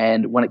out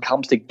and when it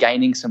comes to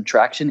gaining some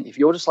traction, if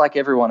you're just like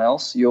everyone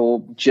else,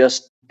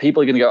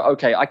 people are going to go,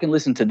 okay, I can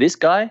listen to this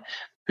guy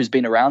who's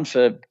been around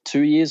for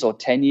 2 years or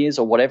 10 years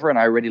or whatever, and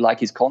I already like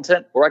his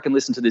content, or I can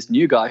listen to this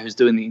new guy who's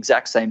doing the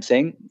exact same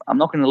thing. I'm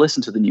not going to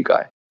listen to the new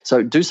guy.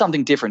 So do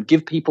something different.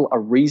 Give people a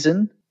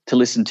reason to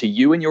listen to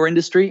you in your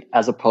industry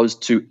as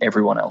opposed to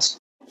everyone else.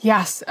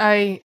 Yes,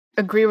 I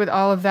agree with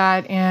all of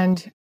that.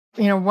 And,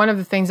 one of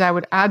the things I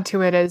would add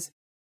to it is,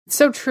 it's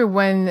so true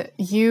when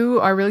you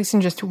are releasing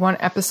just one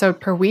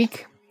episode per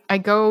week. I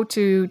go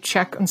to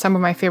check on some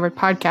of my favorite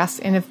podcasts,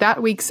 and if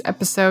that week's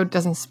episode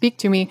doesn't speak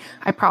to me,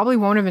 I probably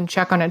won't even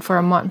check on it for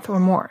a month or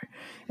more.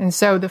 And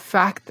so the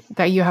fact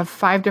that you have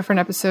 5 different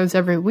episodes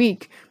every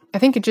week, I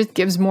think it just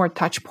gives more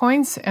touch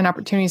points and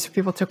opportunities for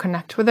people to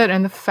connect with it.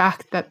 And the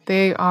fact that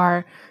they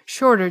are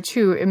shorter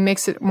too, it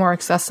makes it more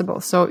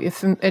accessible. So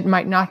if it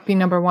might not be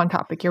number one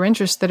topic you're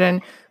interested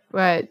in,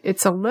 but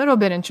it's a little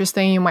bit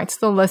interesting, you might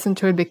still listen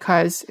to it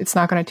because it's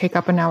not going to take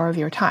up an hour of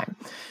your time.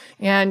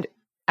 And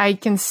I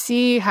can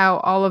see how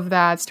all of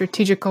that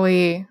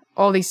strategically,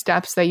 all these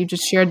steps that you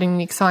just shared in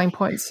unique selling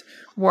points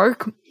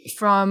work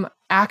from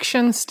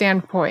action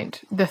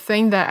standpoint. The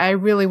thing that I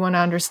really want to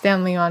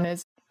understand, Leon,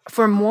 is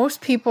for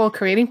most people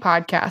creating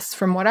podcasts,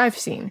 from what I've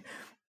seen,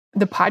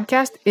 the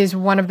podcast is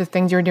one of the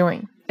things you're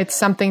doing. It's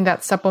something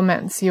that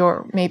supplements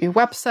your maybe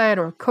website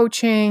or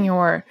coaching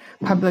or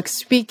public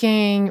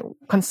speaking,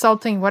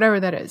 consulting, whatever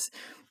that is.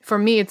 For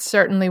me, it's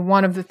certainly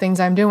one of the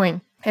things I'm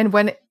doing. And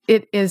when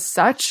it is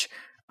such,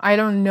 I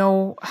don't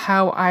know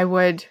how I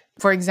would,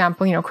 for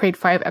example, create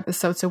 5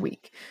 episodes a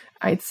week.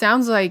 It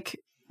sounds like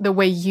the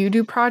way you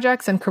do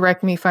projects, and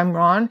correct me if I'm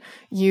wrong,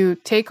 you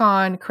take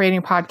on creating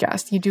a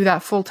podcast. You do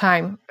that full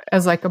time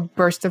as like a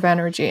burst of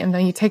energy. And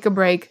then you take a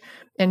break.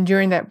 And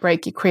during that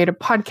break, you create a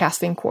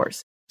podcasting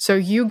course. So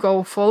you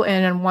go full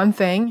in on one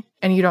thing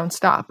and you don't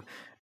stop.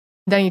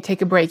 Then you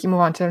take a break, you move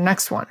on to the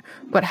next one.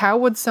 But how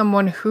would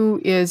someone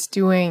who is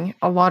doing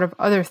a lot of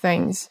other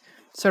things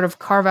sort of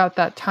carve out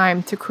that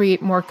time to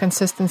create more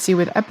consistency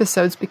with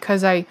episodes?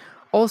 Because I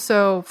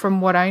also,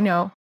 from what I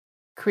know,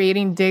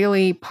 creating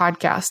daily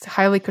podcast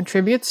highly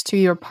contributes to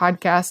your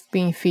podcast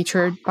being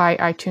featured by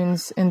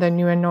iTunes in the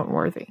New and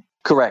Noteworthy.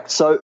 Correct.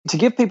 So to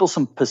give people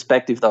some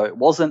perspective, though,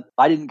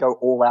 I didn't go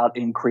all out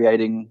in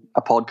creating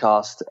a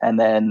podcast and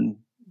then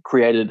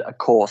created a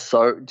course.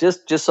 So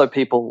just so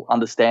people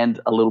understand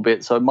a little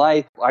bit. So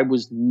I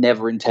was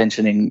never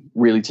intentioning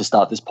really to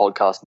start this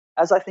podcast.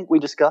 As I think we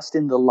discussed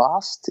in the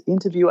last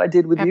interview I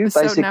did with you,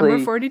 basically. Episode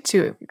number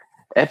 42.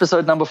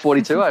 Episode number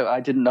 42. I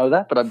didn't know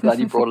that, but I'm glad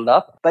you brought it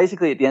up.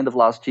 Basically, at the end of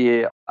last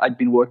year, I'd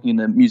been working in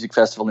the music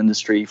festival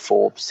industry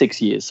for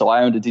 6 years. So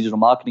I owned a digital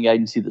marketing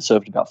agency that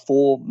served about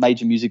 40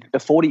 major music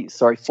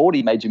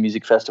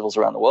festivals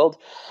around the world.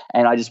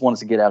 And I just wanted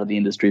to get out of the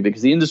industry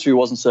because the industry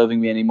wasn't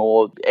serving me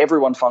anymore.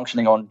 Everyone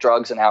functioning on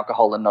drugs and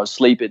alcohol and no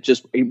sleep. It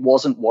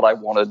wasn't what I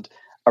wanted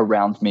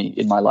around me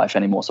in my life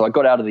anymore. So I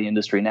got out of the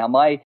industry. Now,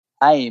 my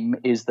aim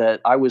is that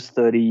I was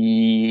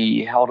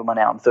 30, how old am I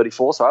now? I'm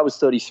 34. So I was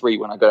 33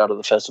 when I got out of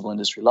the festival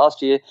industry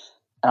last year.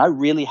 And I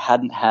really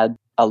hadn't had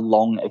a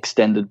long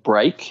extended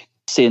break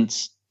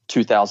since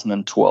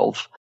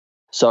 2012.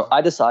 So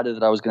I decided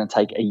that I was going to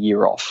take a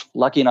year off.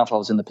 Lucky enough, I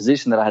was in the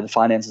position that I had the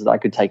finances that I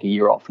could take a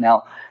year off.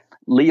 Now,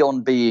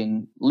 Leon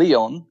being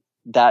Leon,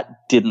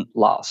 that didn't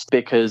last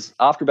because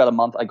after about a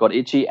month, I got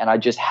itchy and I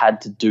just had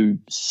to do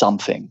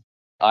something.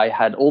 I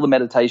had all the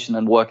meditation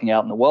and working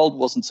out in the world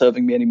wasn't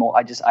serving me anymore.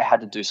 I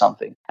had to do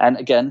something. And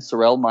again,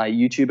 Sorel, my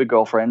YouTuber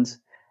girlfriend,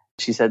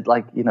 she said,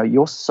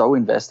 you're so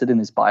invested in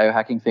this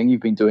biohacking thing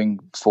you've been doing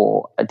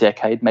for a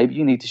decade. Maybe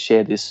you need to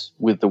share this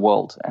with the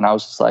world. And I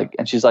was just like,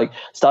 and she's like,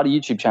 start a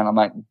YouTube channel. I'm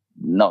like,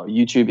 no,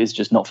 YouTube is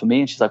just not for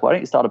me. And she's like, why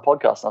don't you start a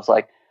podcast? And I was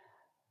like,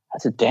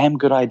 that's a damn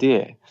good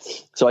idea.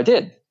 So I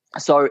did.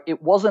 So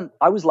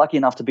I was lucky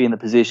enough to be in the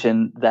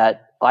position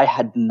that I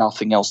had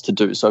nothing else to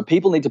do. So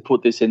people need to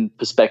put this in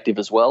perspective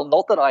as well.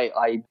 Not that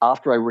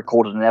after I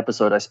recorded an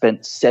episode, I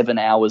spent 7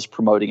 hours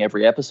promoting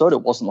every episode.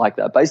 It wasn't like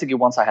that. Basically,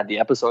 once I had the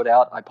episode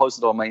out, I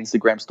posted on my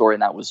Instagram story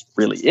and that was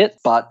really it.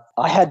 But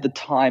I had the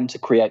time to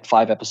create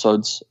 5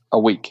 episodes a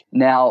week.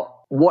 Now,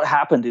 what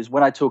happened is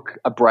when I took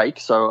a break,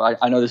 so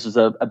I know this is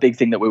a big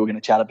thing that we were going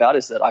to chat about,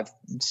 is that I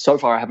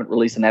haven't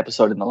released an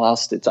episode in the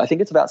last, I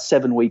think it's about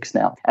 7 weeks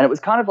now. And it was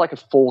kind of like a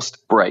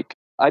forced break.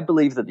 I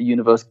believe that the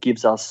universe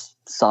gives us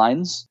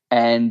signs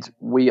and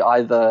we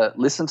either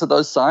listen to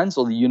those signs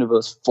or the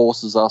universe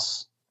forces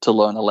us to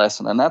learn a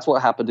lesson. And that's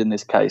what happened in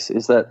this case,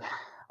 is that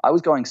I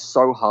was going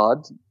so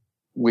hard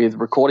with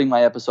recording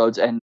my episodes.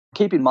 And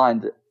keep in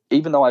mind,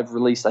 even though I've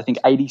released, I think,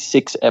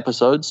 86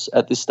 episodes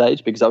at this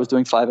stage, because I was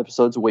doing 5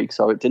 episodes a week,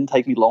 so it didn't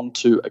take me long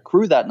to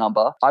accrue that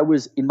number, I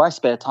was, in my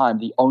spare time,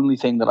 the only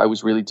thing that I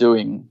was really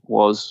doing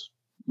was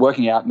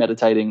working out,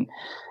 meditating,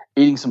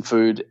 eating some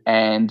food,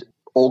 and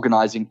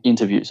organizing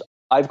interviews.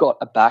 I've got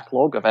a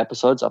backlog of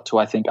episodes up to,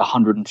 I think,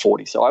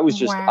 140. So I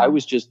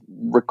was just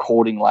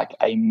recording like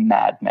a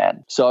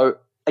madman. So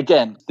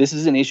again, this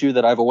is an issue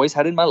that I've always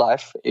had in my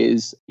life,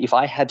 is if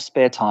I have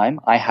spare time,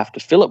 I have to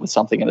fill it with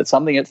something. And it's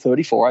something at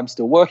 34 I'm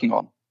still working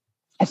on.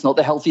 It's not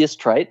the healthiest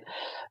trait,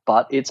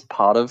 but it's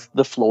part of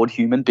the flawed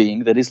human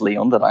being that is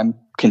Leon that I'm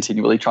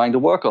continually trying to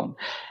work on.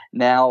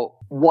 Now,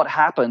 what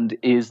happened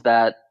is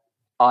that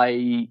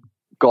I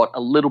got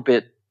a little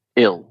bit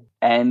ill.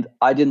 And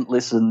I didn't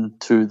listen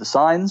to the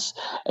signs.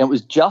 And it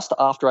was just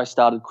after I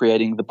started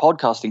creating the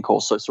podcasting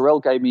course. So Sorel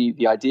gave me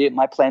the idea.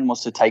 My plan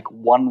was to take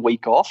 1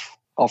 week off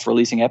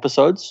releasing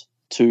episodes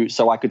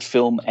so I could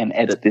film and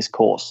edit this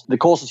course. The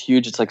course is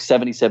huge. It's like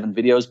 77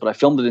 videos, but I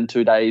filmed it in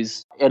 2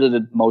 days,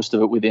 edited most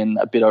of it within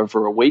a bit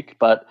over a week.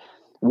 But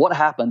what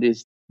happened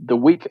is the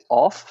week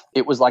off,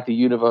 it was like the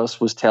universe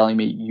was telling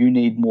me, you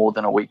need more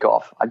than a week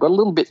off. I got a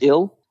little bit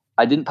ill.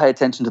 I didn't pay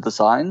attention to the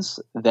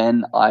signs.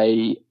 Then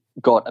I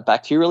got a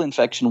bacterial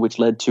infection, which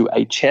led to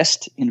a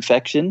chest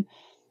infection,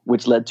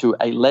 which led to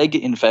a leg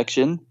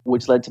infection,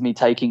 which led to me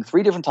taking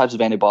 3 different types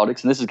of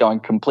antibiotics. And this is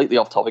going completely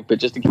off topic, but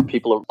just to give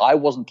people, I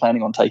wasn't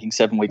planning on taking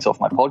 7 weeks off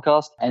my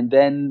podcast. And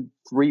then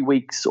 3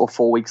 weeks or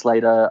 4 weeks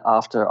later,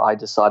 after I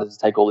decided to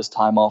take all this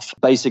time off,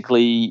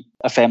 basically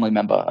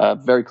a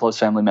very close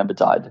family member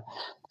died.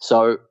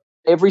 So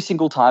every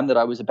single time that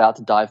I was about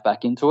to dive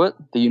back into it,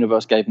 the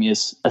universe gave me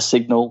a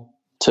signal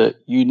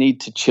you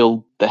need to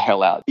chill the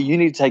hell out. You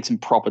need to take some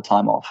proper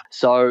time off.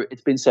 So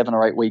it's been 7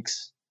 or 8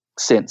 weeks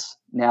since.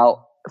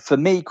 Now, for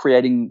me,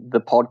 creating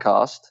the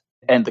podcast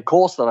and the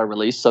course that I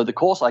released, so the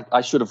course I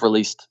should have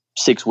released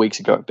 6 weeks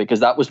ago, because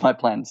that was my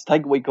plan, to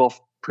take a week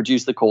off,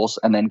 produce the course,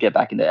 and then get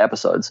back into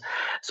episodes.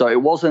 So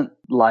it wasn't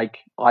like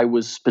I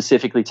was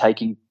specifically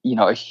taking,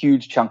 a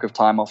huge chunk of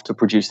time off to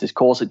produce this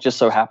course. It just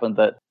so happened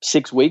that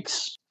 6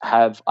 weeks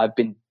I've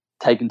been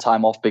taken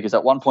time off because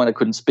at one point I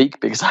couldn't speak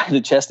because I had a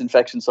chest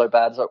infection so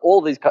bad. So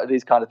all these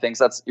kind of things,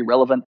 that's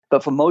irrelevant.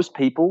 But for most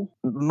people,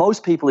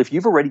 if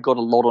you've already got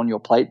a lot on your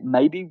plate,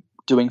 maybe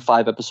doing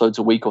 5 episodes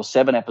a week or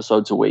 7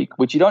 episodes a week,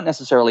 which you don't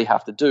necessarily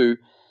have to do,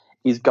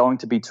 is going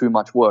to be too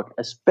much work,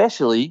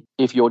 especially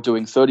if you're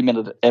doing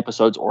 30-minute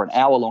episodes or an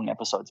hour-long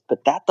episodes.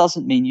 But that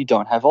doesn't mean you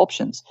don't have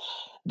options.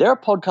 There are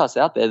podcasts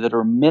out there that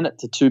are 1 minute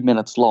to 2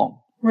 minutes long.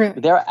 Really?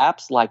 There are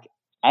apps like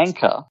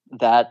Anchor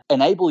that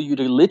enable you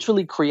to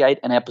literally create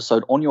an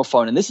episode on your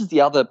phone. And this is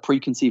the other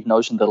preconceived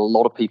notion that a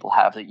lot of people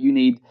have, that you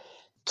need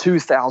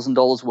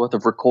 $2,000 worth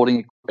of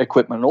recording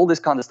equipment and all this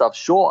kind of stuff.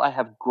 Sure, I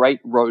have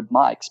great Rode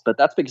mics, but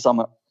that's because I'm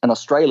an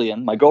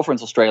Australian. My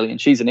girlfriend's Australian.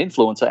 She's an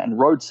influencer, and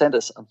Rode sent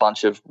us a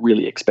bunch of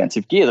really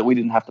expensive gear that we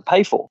didn't have to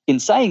pay for. In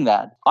saying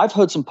that, I've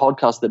heard some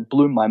podcasts that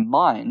blew my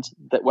mind,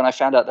 that when I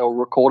found out they were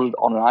recorded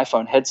on an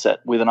iPhone headset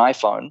with an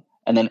iPhone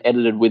and then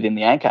edited within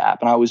the Anchor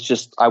app. And I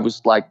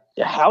was like,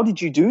 how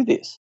did you do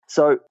this?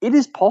 So it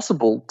is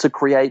possible to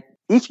create,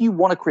 if you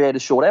want to create a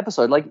short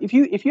episode, like if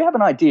you have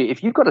an idea,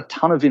 if you've got a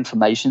ton of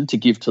information to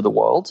give to the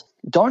world,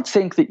 don't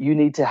think that you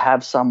need to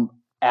have some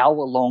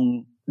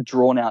hour-long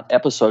drawn-out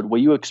episode where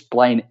you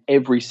explain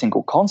every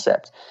single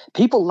concept.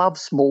 People love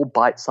small,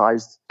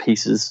 bite-sized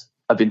pieces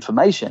of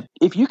information.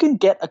 If you can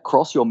get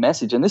across your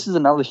message, and this is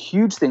another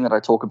huge thing that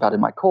I talk about in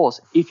my course,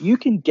 if you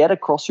can get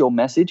across your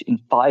message in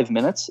 5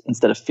 minutes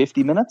instead of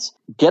 50 minutes,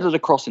 get it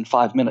across in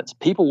 5 minutes.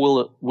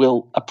 People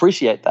will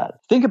appreciate that.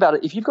 Think about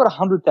it. If you've got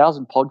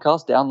 100,000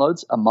 podcast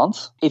downloads a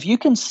month, if you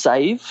can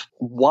save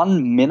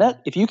 1 minute,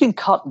 if you can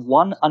cut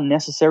one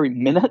unnecessary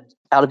minute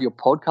out of your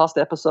podcast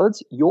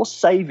episodes, you're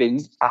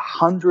saving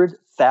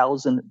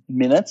 100,000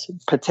 minutes,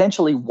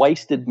 potentially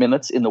wasted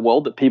minutes in the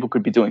world that people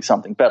could be doing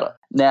something better.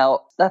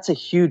 Now, that's a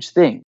huge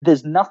thing.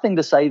 There's nothing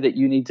to say that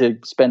you need to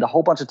spend a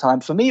whole bunch of time.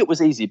 For me, it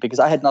was easy because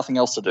I had nothing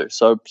else to do.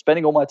 So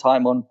spending all my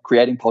time on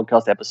creating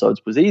podcast episodes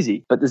was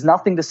easy. But there's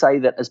nothing to say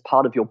that as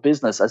part of your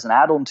business, as an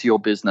add-on to your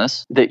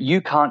business, that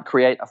you can't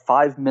create a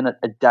 5-minute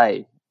a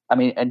day. I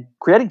mean, and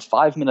creating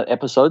 5-minute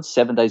episodes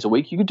 7 days a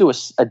week, you could do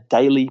a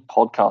daily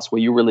podcast where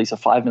you release a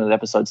 5-minute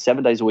episode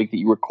 7 days a week that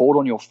you record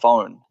on your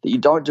phone, that you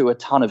don't do a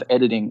ton of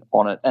editing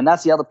on it. And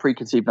that's the other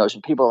preconceived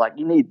notion. People are like,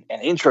 you need an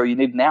intro, you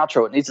need an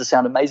outro, it needs to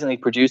sound amazingly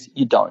produced.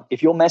 You don't.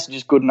 If your message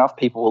is good enough,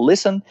 people will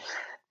listen.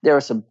 There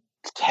are some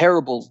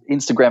terrible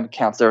Instagram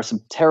accounts. There are some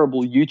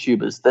terrible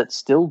YouTubers that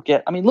still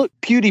get, I mean, look,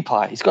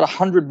 PewDiePie, he's got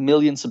 100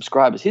 million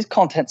subscribers. His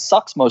content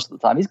sucks most of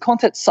the time. His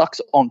content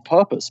sucks on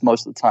purpose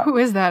most of the time. Who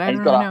is that? I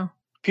don't really know.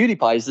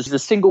 PewDiePie is the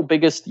single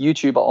biggest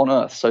YouTuber on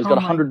earth. So he's got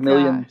 100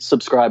 million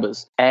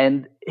subscribers.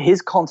 And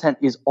his content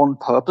is on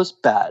purpose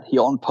bad. He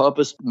on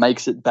purpose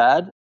makes it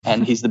bad.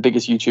 And he's the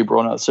biggest YouTuber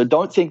on earth. So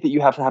don't think that you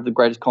have to have the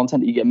greatest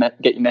content that you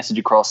get your message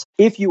across.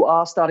 If you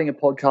are starting a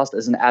podcast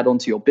as an add-on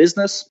to your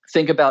business,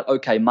 think about,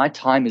 okay, my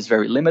time is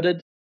very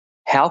limited.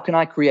 How can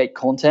I create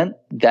content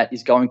that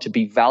is going to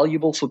be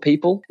valuable for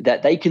people,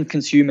 that they can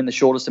consume in the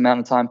shortest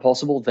amount of time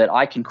possible, that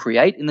I can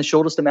create in the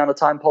shortest amount of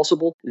time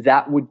possible?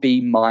 That would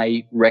be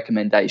my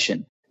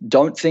recommendation.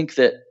 Don't think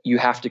that you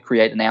have to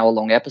create an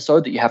hour-long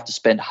episode that you have to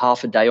spend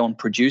half a day on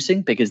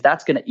producing, because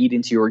that's going to eat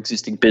into your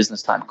existing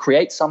business time.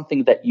 Create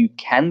something that you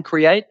can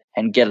create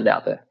and get it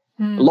out there.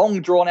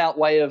 Long, drawn-out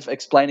way of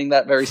explaining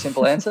that very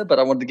simple answer, but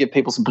I wanted to give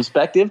people some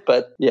perspective.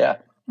 But yeah.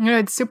 You know,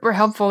 it's super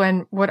helpful.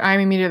 And what I'm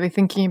immediately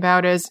thinking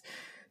about is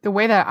the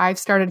way that I've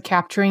started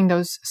capturing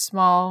those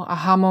small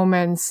aha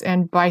moments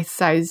and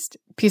bite-sized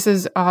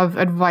pieces of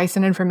advice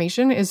and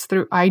information is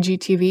through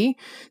IGTV.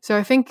 So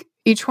I think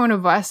each one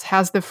of us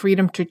has the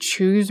freedom to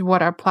choose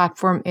what our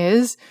platform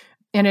is.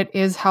 And it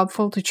is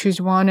helpful to choose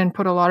one and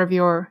put a lot of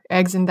your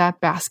eggs in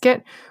that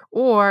basket.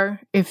 Or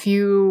if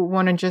you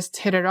want to just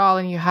hit it all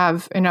and you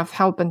have enough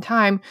help and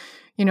time,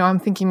 you know, I'm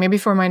thinking maybe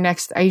for my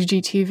next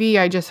IGTV,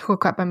 I just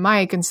hook up a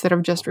mic instead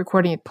of just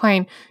recording it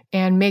plain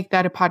and make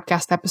that a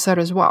podcast episode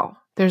as well.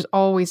 There's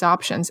always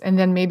options. And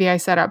then maybe I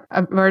set up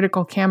a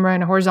vertical camera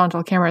and a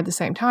horizontal camera at the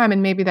same time.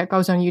 And maybe that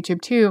goes on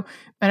YouTube too.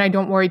 And I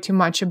don't worry too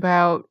much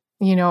about,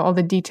 you know, all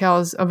the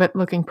details of it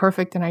looking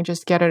perfect, and I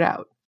just get it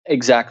out.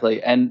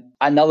 Exactly. And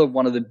another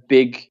one of the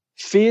big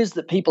fears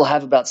that people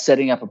have about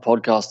setting up a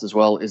podcast as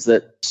well is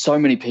that so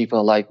many people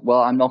are like,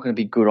 well, I'm not going to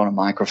be good on a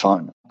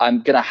microphone.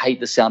 I'm going to hate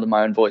the sound of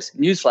my own voice.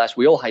 Newsflash,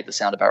 we all hate the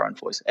sound of our own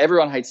voice.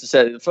 Everyone hates to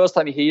say it. The first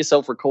time you hear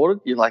yourself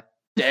recorded, you're like,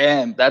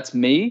 damn, that's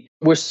me.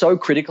 We're so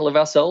critical of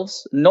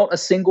ourselves. Not a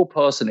single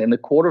person in the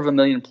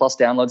 250,000 plus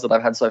downloads that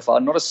I've had so far,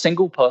 not a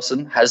single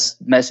person has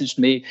messaged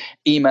me,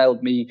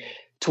 emailed me,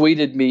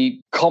 tweeted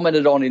me,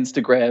 commented on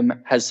Instagram,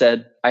 has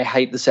said, I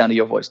hate the sound of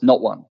your voice.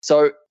 Not one.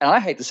 So, and I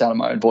hate the sound of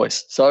my own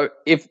voice. So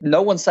if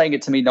no one's saying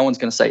it to me, no one's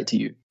going to say it to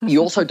you. You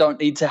also don't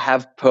need to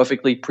have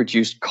perfectly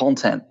produced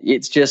content.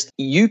 It's just,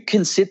 you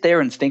can sit there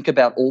and think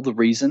about all the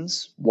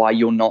reasons why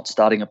you're not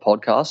starting a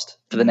podcast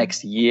for the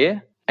next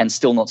year and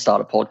still not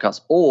start a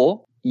podcast.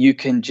 Or you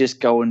can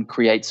just go and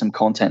create some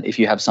content if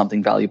you have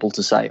something valuable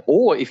to say,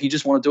 or if you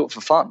just want to do it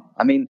for fun.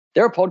 I mean,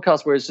 there are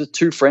podcasts where it's just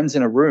two friends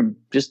in a room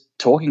just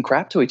talking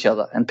crap to each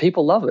other, and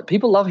people love it.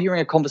 People love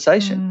hearing a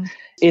conversation.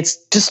 It's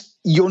just,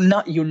 you're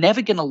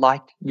never going to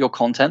like your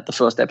content the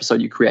first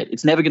episode you create.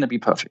 It's never going to be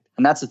perfect.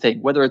 And that's the thing.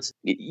 Whether it's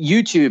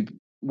YouTube,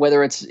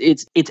 whether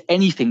it's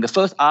anything, the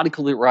first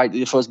article that you write,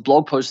 the first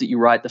blog post that you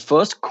write, the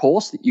first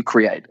course that you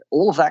create,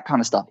 all of that kind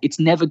of stuff, it's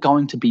never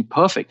going to be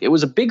perfect. It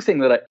was a big thing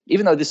that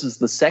even though this is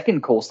the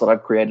second course that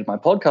I've created, my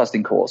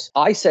podcasting course,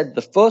 I said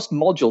the first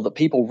module that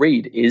people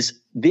read is,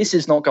 this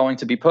is not going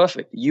to be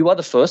perfect. You are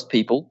the first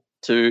people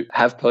to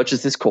have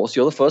purchased this course.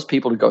 You're the first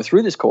people to go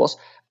through this course.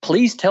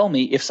 Please tell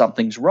me if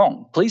something's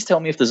wrong. Please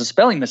tell me if there's a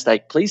spelling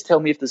mistake. Please tell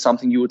me if there's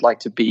something you would like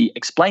to be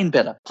explained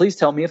better. Please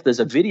tell me if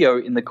there's a video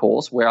in the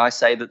course where I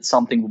say that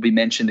something will be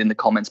mentioned in the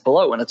comments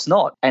below and it's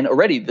not. And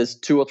already there's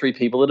 2 or 3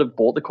 people that have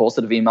bought the course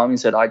that have emailed me and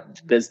said,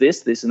 there's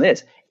this, and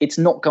this. It's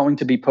not going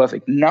to be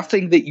perfect.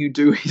 Nothing that you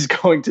do is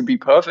going to be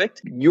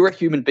perfect. You're a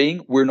human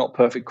being. We're not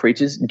perfect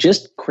creatures.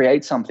 Just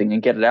create something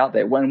and get it out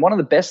there. When one of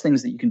the best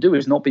things that you can do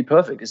is not be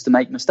perfect, is to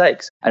make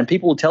mistakes. And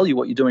people will tell you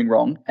what you're doing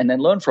wrong and then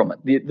learn from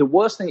it. The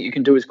worst thing that you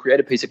can do is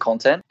create a piece of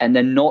content and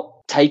then not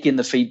take in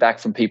the feedback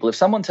from people. If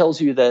someone tells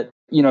you that,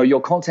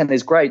 your content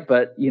is great,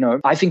 but,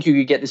 I think you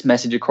could get this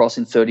message across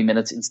in 30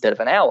 minutes instead of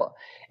an hour.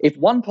 If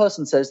one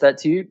person says that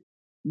to you,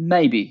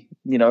 maybe,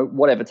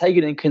 whatever, take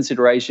it in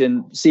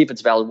consideration, see if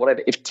it's valid,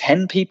 whatever. If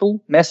 10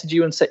 people message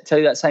you and tell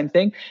you that same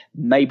thing,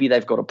 maybe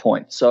they've got a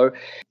point. So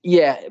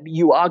yeah,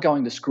 you are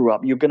going to screw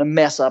up. You're going to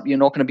mess up. You're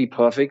not going to be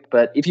perfect.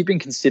 But if you've been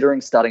considering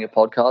starting a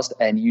podcast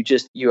and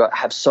you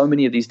have so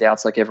many of these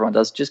doubts like everyone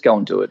does, just go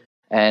and do it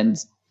and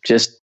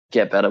just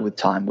get better with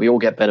time. We all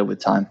get better with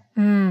time.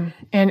 And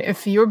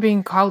if you're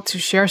being called to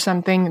share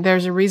something,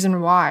 there's a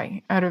reason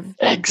why. Out of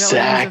billions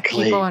of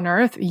people on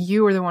earth,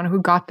 you are the one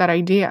who got that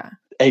idea.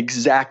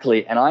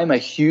 Exactly. And I'm a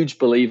huge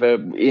believer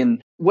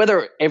in,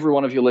 whether every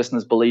one of your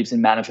listeners believes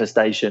in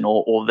manifestation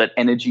or that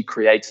energy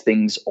creates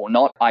things or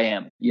not, I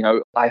am.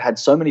 I've had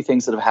so many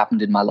things that have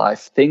happened in my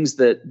life, things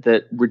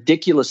that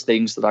ridiculous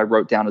things that I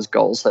wrote down as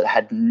goals that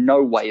had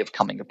no way of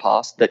coming to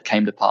pass, that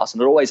came to pass.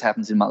 And it always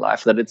happens in my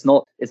life, that it's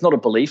not a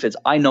belief.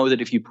 I know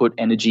that if you put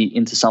energy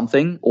into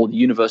something, or the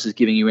universe is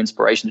giving you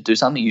inspiration to do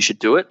something, you should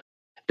do it.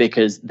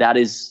 Because that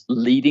is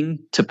leading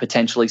to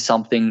potentially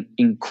something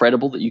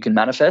incredible that you can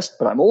manifest.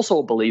 But I'm also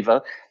a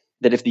believer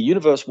that if the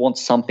universe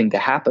wants something to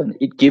happen,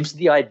 it gives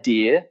the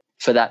idea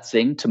for that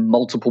thing to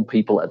multiple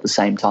people at the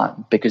same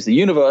time. Because the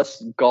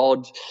universe,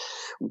 God,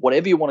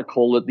 whatever you want to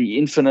call it, the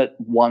infinite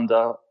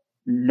wonder,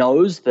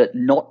 knows that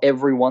not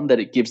everyone that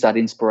it gives that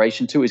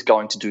inspiration to is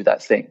going to do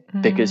that thing.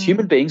 Because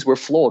human beings, we're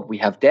flawed. We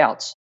have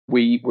doubts.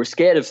 We're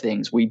scared of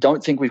things. We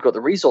don't think we've got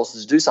the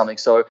resources to do something.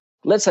 So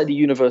let's say the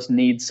universe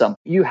needs something.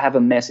 You have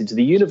a message.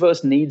 The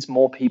universe needs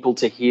more people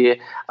to hear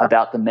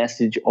about the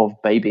message of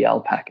baby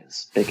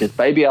alpacas, because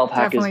baby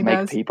alpacas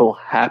make people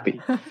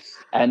happy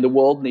and the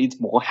world needs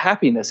more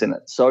happiness in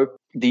it. So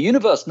the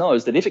universe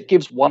knows that if it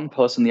gives one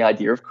person the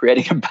idea of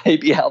creating a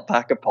baby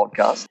alpaca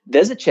podcast,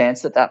 there's a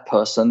chance that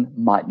person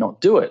might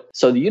not do it.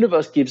 So the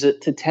universe gives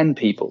it to 10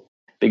 people.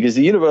 Because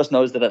the universe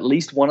knows that at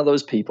least one of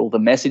those people, the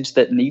message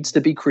that needs to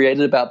be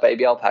created about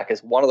baby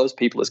alpacas, one of those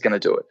people is going to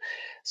do it.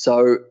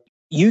 So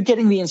you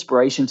getting the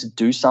inspiration to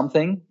do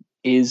something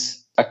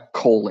is a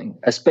calling,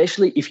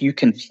 especially if you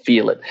can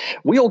feel it.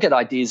 We all get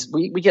ideas.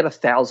 We get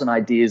 1,000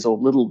 ideas or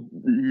little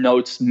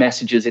notes,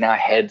 messages in our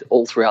head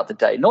all throughout the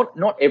day. Not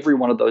every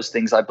one of those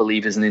things, I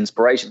believe, is an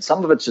inspiration.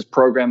 Some of it's just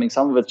programming.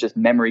 Some of it's just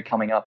memory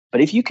coming up.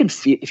 But if you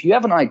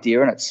have an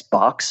idea and it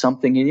sparks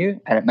something in you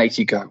and it makes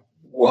you go,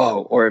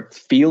 whoa, or it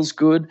feels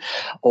good,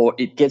 or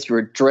it gets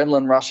your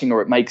adrenaline rushing,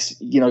 or it makes,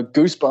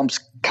 goosebumps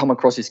come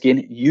across your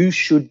skin, you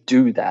should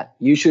do that.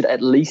 You should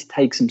at least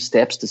take some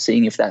steps to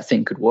seeing if that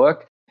thing could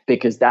work,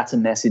 because that's a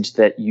message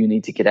that you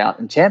need to get out.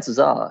 And chances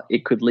are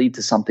it could lead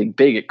to something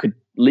big. It could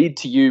lead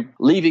to you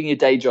leaving your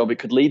day job. It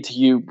could lead to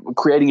you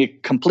creating a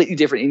completely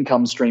different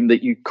income stream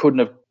that you couldn't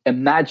have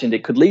imagined.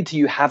 It could lead to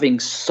you having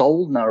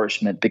soul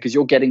nourishment because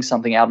you're getting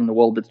something out in the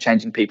world that's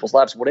changing people's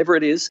lives. Whatever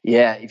it is,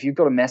 yeah, if you've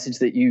got a message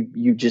that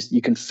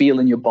you can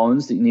feel in your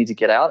bones that you need to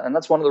get out. And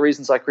that's one of the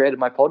reasons I created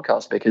my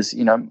podcast, because,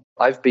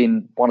 I've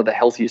been one of the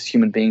healthiest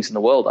human beings in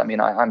the world. I mean,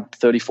 I'm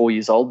 34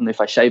 years old, and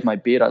if I shave my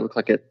beard, I look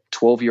like a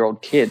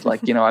 12-year-old kid.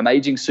 Like, I'm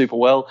aging super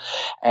well.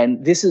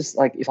 And this is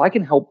like, if I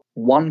can help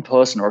one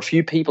person or a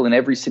few people in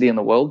every city in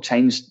the world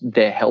change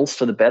their health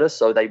for the better,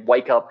 so they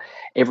wake up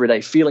every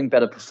day feeling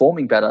better,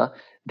 performing better,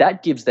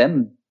 that gives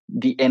them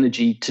the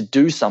energy to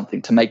do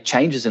something, to make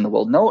changes in the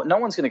world. No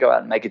one's going to go out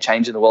and make a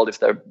change in the world if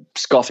they're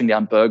scoffing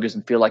down burgers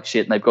and feel like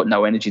shit and they've got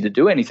no energy to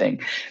do anything.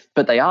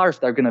 But they are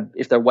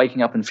if they're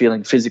waking up and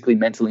feeling physically,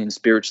 mentally, and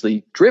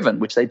spiritually driven,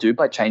 which they do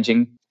by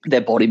changing their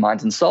body,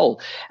 mind, and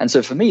soul. And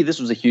so for me, this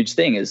was a huge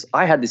thing. Is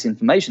I had this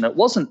information. It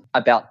wasn't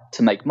about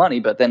to make money,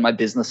 but then my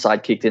business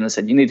side kicked in and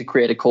said, you need to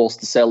create a course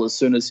to sell as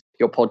soon as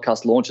your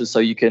podcast launches so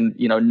you can,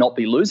 not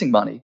be losing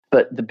money.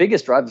 But the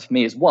biggest driver for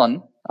me is,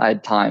 one, I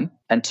had time.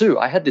 And two,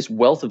 I had this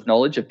wealth of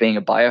knowledge of being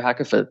a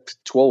biohacker for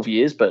 12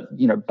 years, but,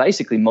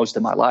 basically most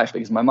of my life,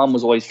 because my mum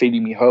was always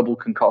feeding me herbal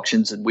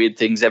concoctions and weird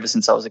things ever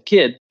since I was a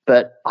kid.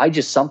 But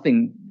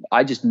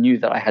I just knew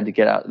that I had to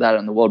get out that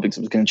in the world because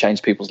it was going to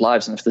change people's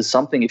lives. And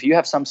if you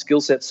have some skill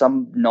set,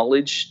 some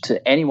knowledge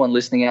to anyone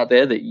listening out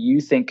there that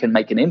you think can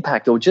make an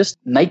impact or just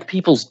make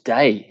people's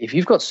day, if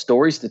you've got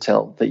stories to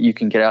tell that you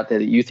can get out there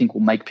that you think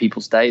will make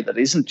people's day, that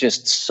isn't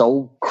just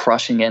soul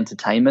crushing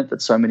entertainment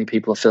that so many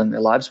people are filling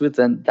their lives with,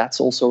 then that's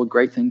also a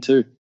great thing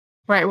too.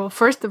 Right. Well,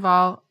 first of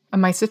all,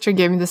 my sister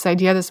gave me this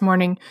idea this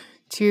morning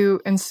to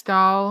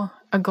install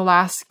a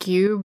glass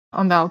cube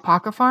on the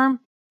alpaca farm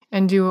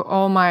and do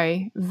all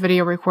my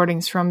video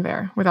recordings from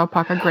there with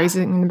alpaca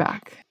grazing in the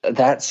back.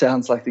 That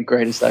sounds like the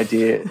greatest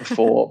idea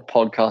for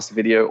podcast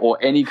video or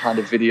any kind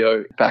of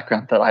video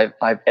background that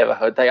I've ever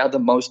heard. They are the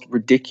most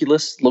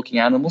ridiculous looking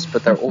animals,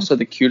 but they're also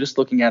the cutest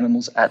looking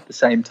animals at the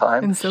same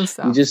time. And so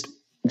soft.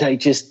 I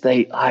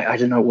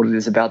don't know what it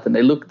is about them.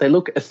 They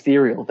look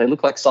ethereal. They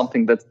look like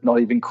something that's not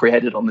even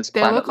created on this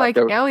planet. They look like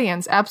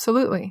aliens,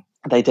 absolutely.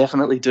 They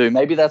definitely do.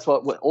 Maybe that's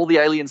what all the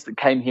aliens that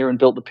came here and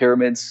built the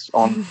pyramids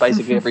on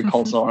basically every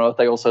continent on Earth,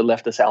 they also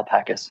left us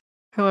alpacas.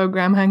 Hello,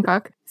 Graham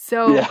Hancock.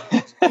 So,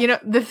 yeah.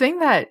 The thing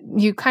that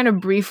you kind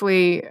of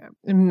briefly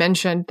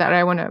mentioned that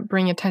I want to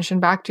bring attention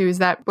back to is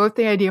that both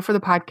the idea for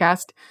the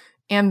podcast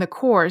and the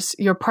course,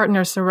 your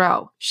partner,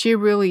 Sorelle, she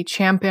really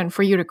championed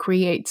for you to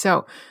create.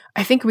 So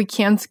I think we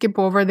can't skip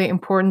over the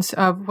importance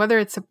of whether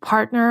it's a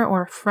partner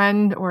or a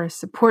friend or a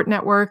support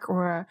network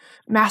or a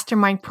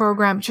mastermind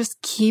program,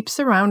 just keep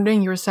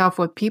surrounding yourself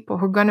with people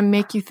who are going to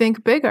make you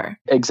think bigger.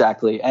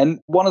 Exactly. And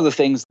one of the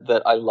things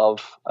that I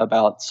love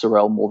about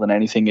Sorelle more than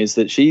anything is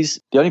that she's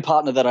the only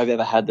partner that I've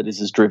ever had that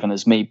is as driven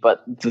as me.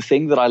 But the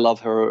thing that I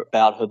love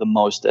about her the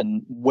most,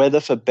 and whether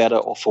for better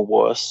or for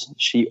worse,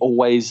 she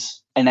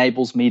always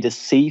enables me to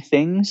see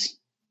things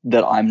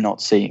that I'm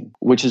not seeing,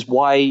 which is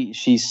why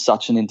she's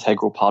such an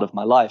integral part of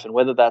my life. And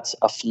whether that's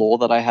a flaw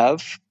that I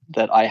have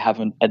that I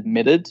haven't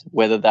admitted,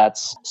 whether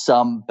that's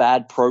some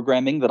bad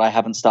programming that I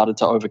haven't started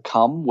to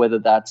overcome, whether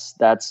that's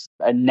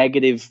a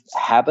negative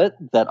habit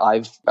that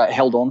I've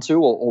held on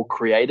to or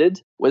created,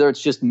 whether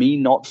it's just me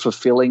not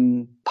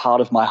fulfilling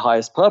part of my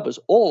highest purpose,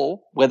 or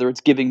whether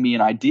it's giving me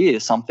an idea,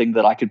 something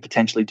that I could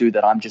potentially do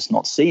that I'm just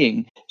not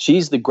seeing.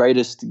 She's the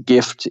greatest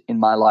gift in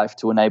my life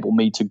to enable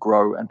me to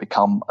grow and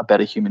become a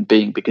better human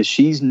being, because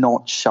she's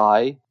not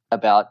shy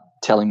about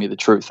telling me the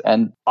truth.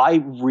 And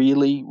I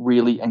really,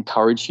 really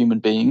encourage human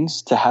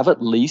beings to have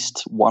at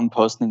least one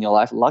person in your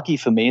life. Lucky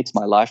for me, it's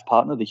my life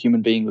partner, the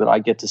human being that I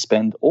get to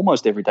spend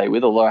almost every day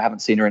with, although I haven't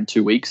seen her in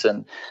 2 weeks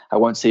and I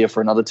won't see her for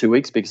another 2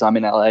 weeks because I'm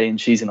in LA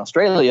and she's in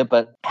Australia.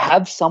 But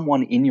have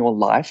someone in your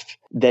life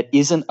that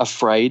isn't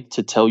afraid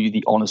to tell you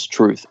the honest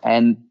truth.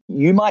 And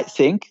you might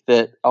think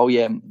that, oh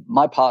yeah,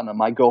 my partner,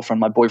 my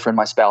girlfriend, my boyfriend,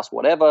 my spouse,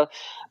 whatever,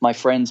 my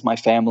friends, my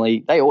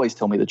family, they always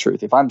tell me the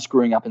truth if I'm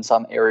screwing up in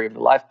some area of the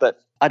life.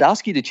 But I'd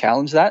ask you to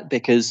challenge that,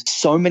 because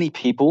so many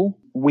people,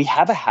 we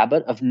have a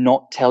habit of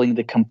not telling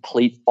the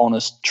complete,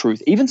 honest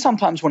truth, even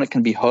sometimes when it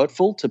can be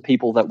hurtful to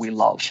people that we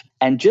love.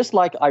 And just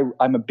like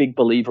I'm a big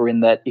believer in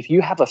that, if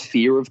you have a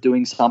fear of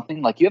doing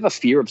something, like you have a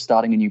fear of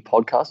starting a new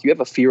podcast, you have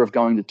a fear of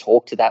going to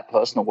talk to that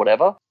person or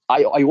whatever,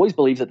 I always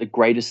believe that the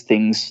greatest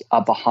things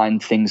are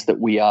behind things that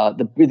we are,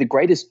 the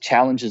greatest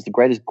challenges, the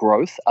greatest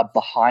growth are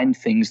behind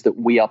things that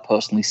we are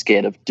personally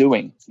scared of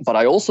doing. But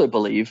I also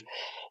believe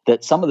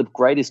that some of the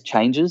greatest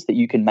changes that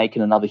you can make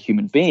in another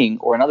human being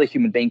or another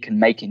human being can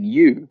make in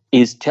you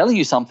is telling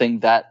you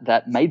something that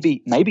may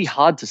be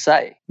hard to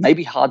say,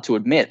 maybe hard to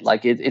admit.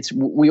 Like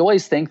we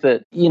always think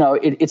that,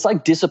 it's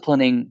like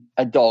disciplining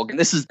a dog. And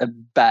this is a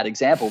bad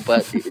example,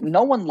 but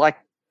no one likes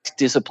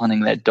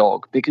disciplining their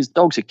dog, because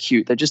dogs are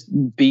cute. They're just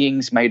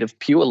beings made of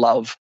pure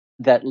love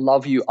that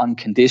love you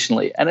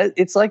unconditionally. And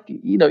it's like,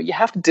 you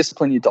have to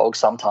discipline your dog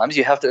sometimes.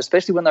 You have to,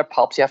 especially when they're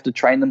pups, you have to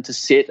train them to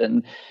sit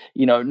and,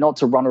 not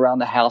to run around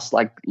the house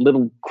like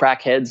little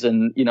crackheads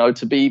and,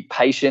 to be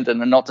patient and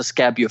not to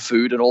scab your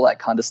food and all that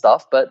kind of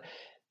stuff. But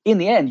in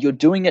the end, you're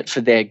doing it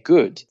for their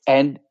good.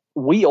 And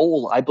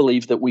I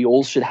believe that we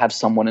all should have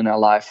someone in our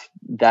life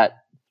that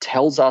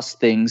tells us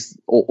things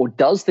or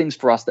does things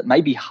for us that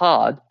may be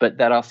hard, but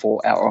that are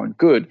for our own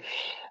good.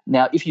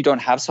 Now, if you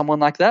don't have someone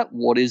like that,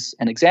 what is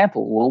an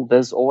example? Well,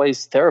 there's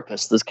always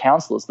therapists, there's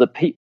counselors.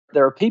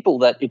 There are people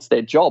that it's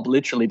their job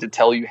literally to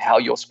tell you how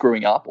you're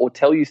screwing up or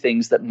tell you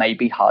things that may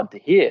be hard to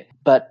hear.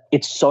 But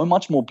it's so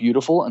much more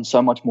beautiful and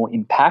so much more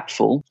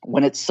impactful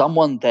when it's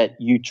someone that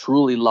you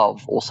truly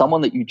love or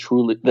someone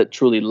that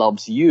truly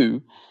loves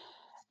you.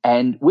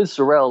 And with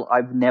Sorelle,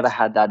 I've never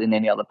had that in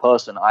any other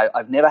person.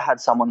 I've never had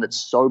someone that's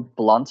so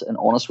blunt and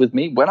honest with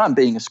me when I'm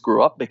being a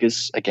screw up,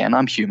 because again,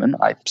 I'm human.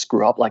 I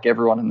screw up like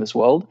everyone in this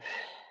world.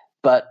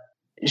 But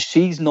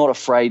she's not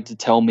afraid to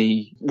tell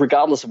me,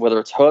 regardless of whether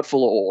it's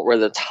hurtful or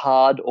whether it's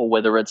hard or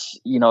whether it's,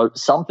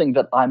 something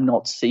that I'm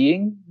not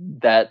seeing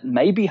that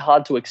may be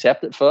hard to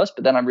accept at first,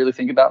 but then I really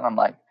think about it and I'm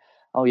like,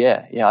 oh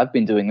yeah, I've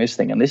been doing this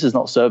thing and this is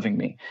not serving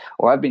me,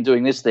 or I've been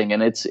doing this thing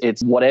and it's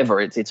whatever,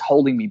 it's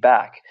holding me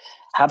back.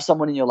 Have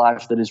someone in your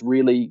life that is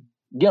really,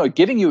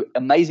 giving you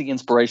amazing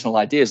inspirational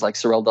ideas like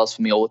Sorelle does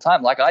for me all the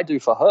time, like I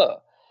do for her.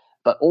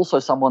 but also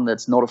someone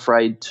that's not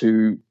afraid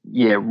to,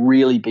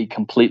 really be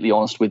completely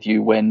honest with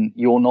you when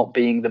you're not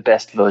being the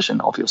best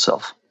version of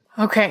yourself.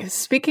 Okay,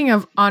 speaking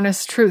of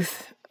honest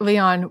truth,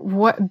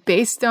 Leon,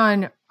 based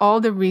on all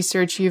the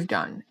research you've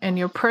done and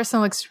your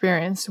personal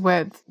experience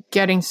with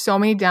getting so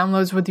many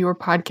downloads with your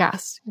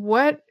podcast,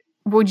 what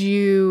would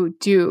you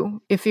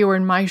do if you were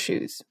in my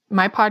shoes?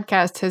 My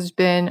podcast has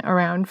been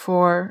around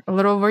for a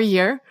little over a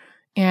year,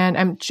 and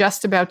I'm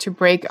just about to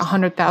break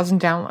 100,000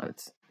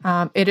 downloads.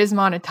 It is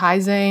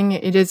monetizing.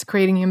 It is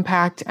creating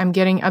impact. I'm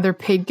getting other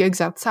paid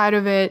gigs outside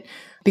of it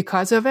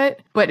because of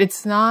it, but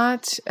it's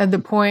not at the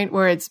point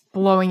where it's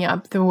blowing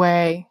up the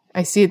way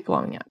I see it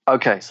blowing up.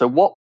 Okay, so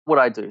what would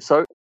I do?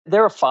 So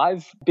there are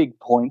 5 big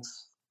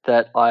points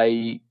that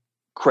I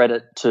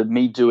credit to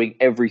me doing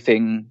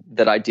everything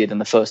that I did in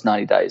the first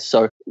 90 days.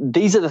 So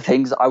these are the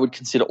things I would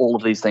consider all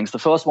of these things. The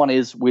first one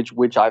is,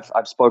 which I've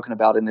spoken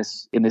about in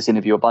this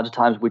interview a bunch of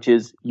times, which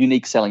is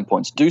unique selling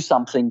points. Do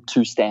something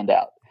to stand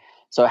out.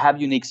 So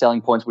have unique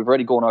selling points. We've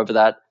already gone over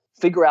that.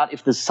 Figure out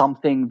if there's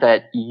something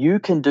that you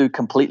can do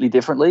completely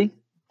differently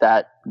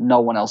that no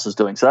one else is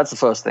doing. So that's the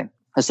first thing.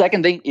 The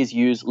second thing is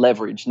use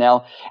leverage.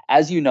 Now,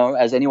 as you know,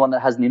 as anyone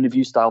that has an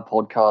interview style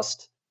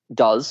podcast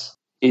does,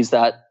 is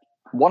that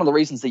one of the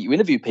reasons that you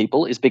interview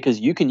people is because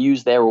you can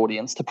use their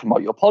audience to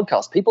promote your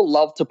podcast. People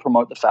love to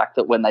promote the fact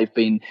that when they've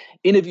been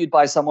interviewed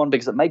by someone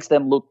because it makes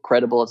them look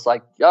credible. It's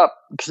like,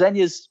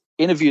 Ksenia's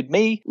interviewed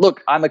me.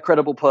 Look, I'm a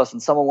credible person.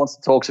 Someone wants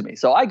to talk to me.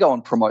 So I go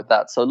and promote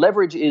that. So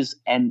leverage is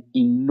an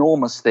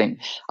enormous thing.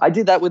 I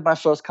did that with my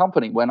first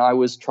company when I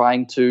was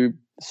trying to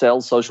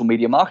sell social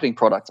media marketing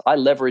products. I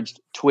leveraged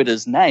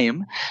Twitter's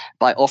name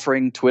by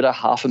offering Twitter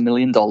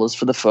 $500,000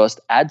 for the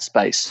first ad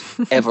space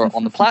ever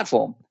on the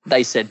platform.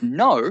 They said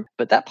no,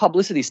 but that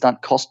publicity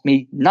stunt cost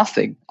me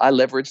nothing. I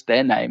leveraged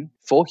their name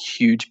for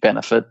huge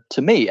benefit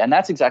to me. And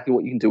that's exactly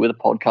what you can do with a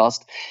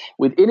podcast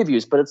with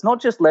interviews. But it's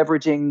not just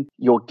leveraging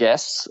your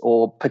guests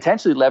or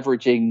potentially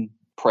leveraging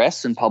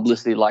press and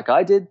publicity like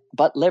I did,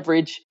 but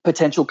leverage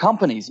potential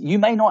companies. You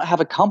may not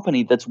have a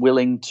company that's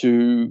willing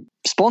to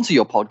sponsor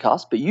your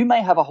podcast, but you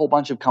may have a whole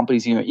bunch of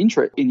companies in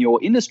your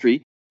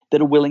industry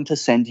that are willing to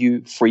send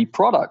you free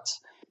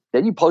products.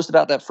 Then you post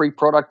about that free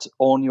product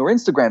on your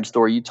Instagram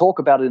story. You talk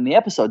about it in the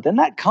episode. Then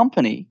that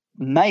company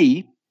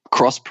may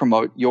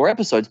cross-promote your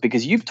episodes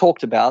because you've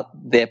talked about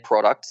their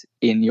product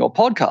in your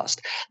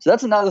podcast. So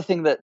that's another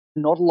thing that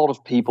not a lot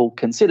of people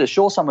consider.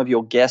 Sure, some of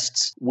your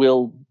guests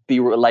will be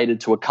related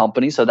to a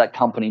company, so that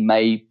company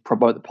may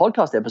promote the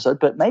podcast episode,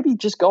 but maybe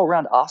just go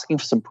around asking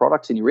for some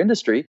products in your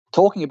industry,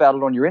 talking about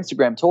it on your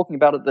Instagram, talking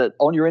about it that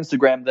on your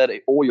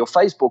Instagram or your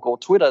Facebook or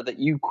Twitter that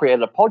you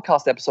created a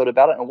podcast episode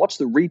about it, and watch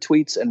the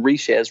retweets and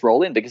reshares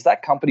roll in because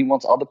that company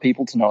wants other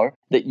people to know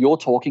that you're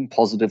talking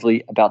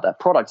positively about that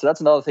product. So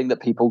that's another thing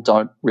that people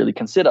don't really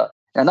consider.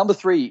 Now, number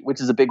 3,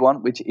 which is a big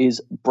one, which is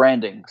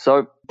branding.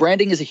 So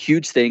branding is a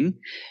huge thing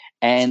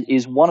and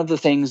is one of the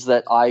things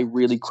that I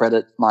really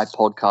credit my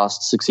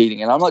podcast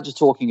succeeding. And I'm not just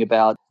talking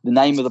about the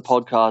name of the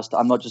podcast.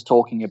 I'm not just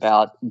talking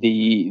about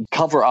the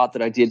cover art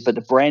that I did, but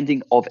the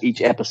branding of each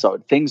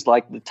episode. Things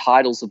like the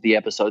titles of the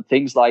episode,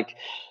 things like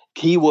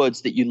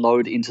keywords that you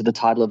load into the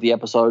title of the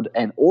episode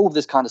and all of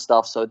this kind of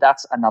stuff. So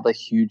that's another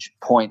huge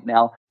point.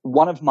 Now,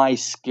 one of my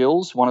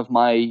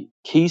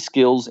key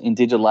skills in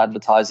digital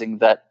advertising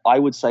that I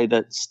would say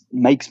that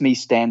makes me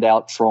stand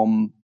out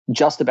from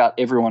just about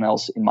everyone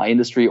else in my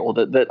industry, or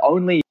that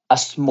only a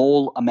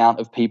small amount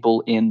of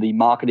people in the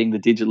marketing, the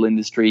digital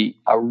industry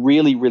are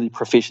really, really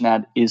proficient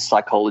at, is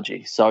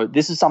psychology. So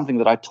this is something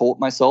that I taught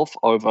myself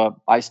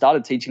I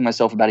started teaching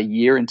myself about a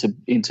year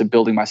into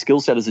building my skill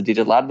set as a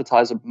digital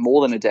advertiser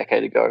more than a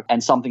decade ago,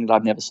 and something that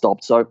I've never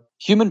stopped. So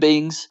human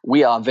beings,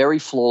 we are very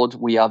flawed.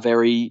 We are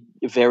very,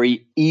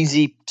 very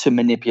easy to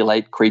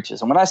manipulate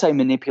creatures. And when I say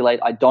manipulate,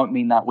 I don't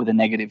mean that with a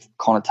negative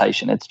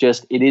connotation.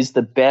 It is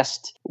the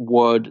best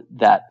word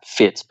that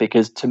fits,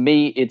 because to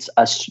me, it's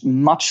a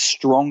much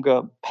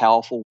stronger,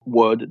 powerful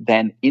word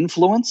than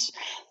influence.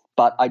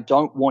 But I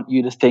don't want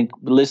you to think,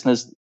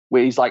 listeners,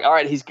 where he's like, all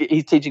right, he's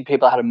teaching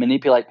people how to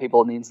manipulate people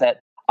on the internet.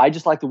 I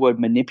just like the word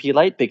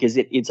manipulate because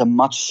it's a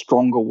much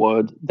stronger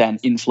word than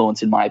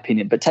influence, in my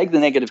opinion. But take the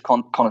negative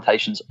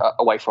connotations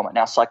away from it.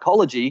 Now,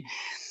 psychology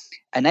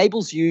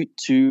enables you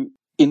to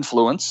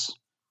influence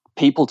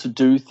people to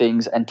do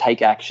things and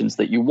take actions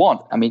that you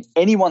want. I mean,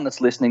 anyone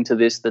that's listening to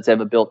this that's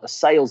ever built a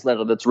sales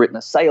letter, that's written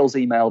a sales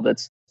email,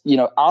 that's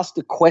asked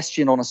a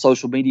question on a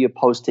social media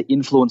post to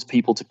influence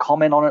people to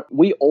comment on it,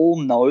 we all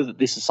know that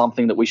this is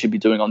something that we should be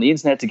doing on the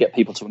internet to get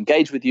people to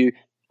engage with you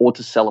or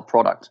to sell a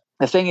product.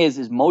 The thing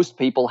is most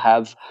people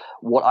have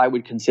what I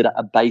would consider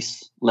a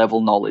base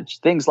level knowledge.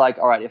 Things like,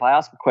 all right, if I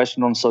ask a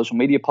question on a social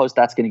media post,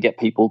 that's going to get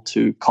people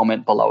to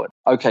comment below it.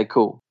 Okay,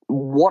 cool.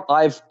 What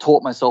I've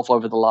taught myself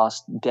over the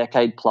last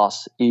decade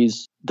plus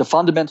is the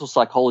fundamental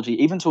psychology,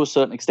 even to a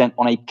certain extent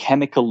on a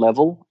chemical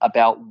level,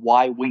 about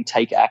why we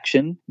take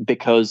action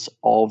because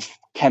of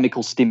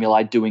chemical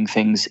stimuli doing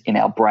things in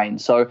our brain.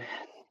 So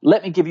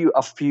let me give you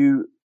a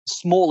few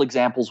small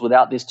examples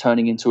without this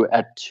turning into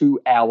a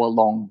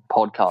 2-hour-long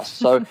podcast.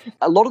 So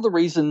a lot of the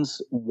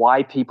reasons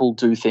why people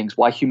do things,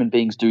 why human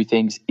beings do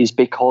things, is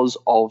because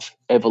of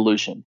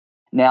evolution.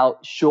 Now,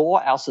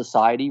 sure, our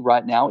society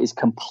right now is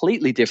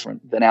completely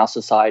different than our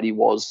society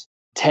was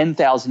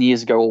 10,000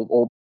 years ago,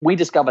 or we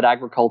discovered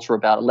agriculture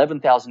about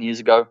 11,000 years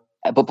ago.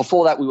 But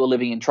before that, we were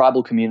living in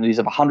tribal communities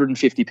of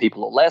 150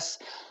 people or less.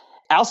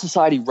 Our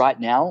society right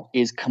now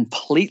is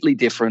completely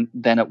different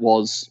than it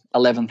was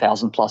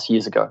 11,000 plus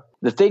years ago.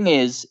 The thing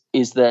is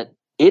that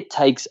it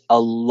takes a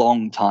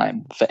long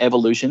time for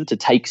evolution to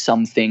take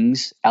some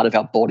things out of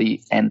our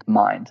body and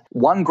mind.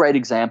 One great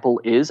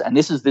example is, and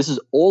this is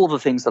all of the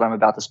things that I'm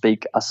about to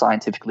speak are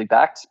scientifically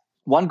backed.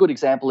 One good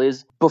example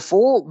is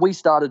before we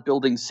started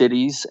building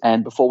cities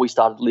and before we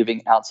started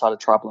living outside a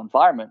tribal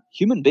environment,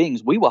 human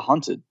beings, we were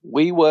hunted.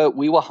 We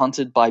were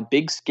hunted by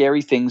big,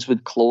 scary things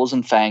with claws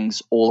and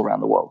fangs all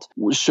around the world.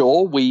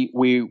 Sure,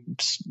 we're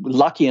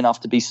lucky enough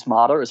to be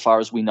smarter, as far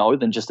as we know,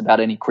 than just about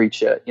any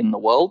creature in the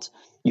world.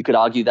 You could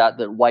argue that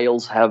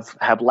whales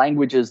have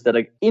languages that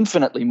are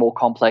infinitely more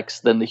complex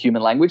than the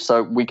human language.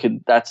 So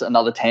that's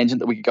another tangent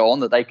that we could go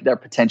on, that they're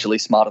potentially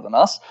smarter than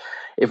us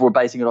if we're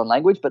basing it on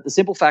language. But the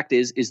simple fact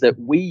is that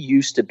we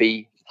used to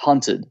be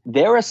hunted.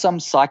 There are some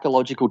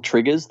psychological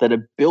triggers that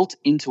are built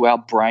into our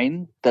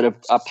brain that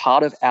are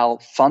part of our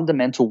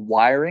fundamental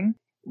wiring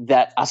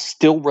that are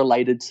still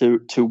related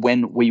to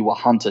when we were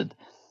hunted.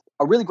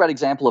 A really great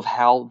example of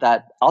how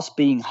that us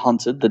being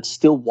hunted, that's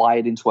still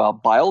wired into our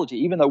biology,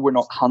 even though we're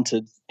not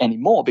hunted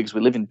anymore because we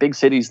live in big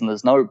cities and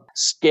there's no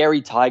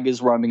scary tigers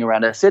roaming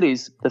around our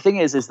cities. The thing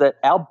is that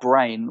our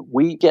brain,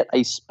 we get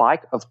a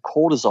spike of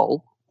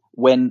cortisol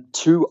when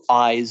two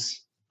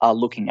eyes are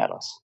looking at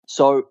us.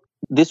 So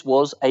this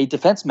was a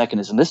defense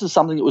mechanism. This is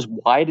something that was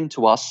wired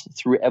into us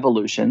through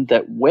evolution,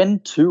 that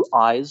when two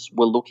eyes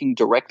were looking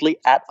directly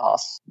at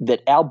us,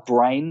 that our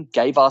brain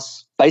gave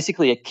us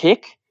basically a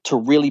kick to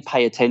really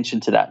pay attention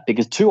to that,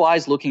 because two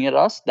eyes looking at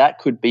us, that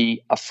could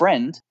be a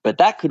friend, but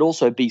that could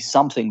also be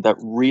something that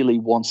really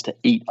wants to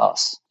eat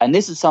us. And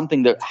this is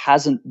something that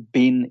hasn't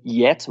been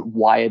yet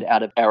wired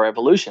out of our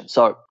evolution.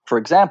 So, for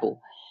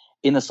example,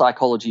 in the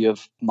psychology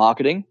of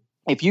marketing,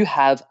 if you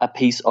have a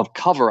piece of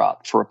cover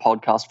art for a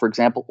podcast, for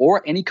example,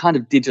 or any kind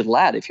of digital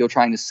ad, if you're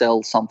trying to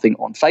sell something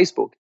on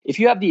Facebook, if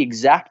you have the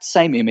exact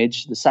same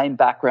image, the same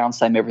background,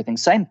 same everything,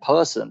 same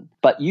person,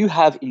 but you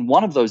have in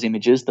one of those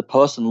images the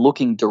person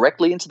looking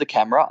directly into the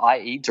camera,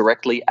 i.e.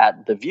 directly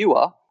at the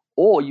viewer,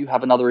 or you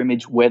have another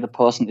image where the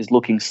person is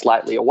looking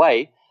slightly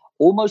away,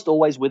 almost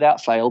always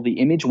without fail, the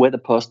image where the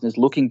person is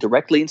looking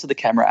directly into the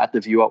camera at the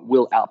viewer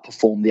will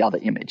outperform the other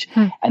image.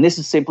 And this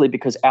is simply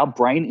because our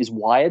brain is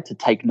wired to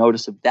take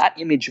notice of that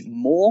image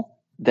more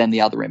than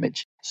the other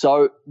image.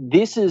 So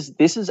this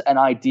is an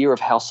idea of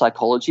how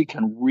psychology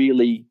can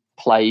really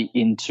play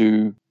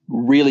into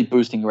really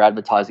boosting your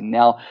advertising.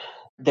 Now,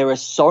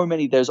 there's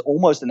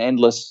almost an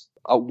endless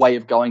way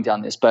of going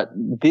down this, but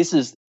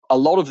a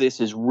lot of this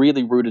is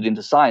really rooted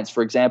into science.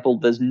 For example,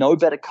 there's no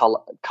better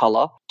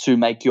color to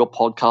make your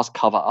podcast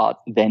cover art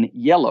than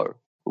yellow.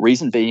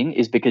 Reason being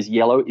is because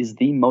yellow is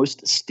the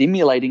most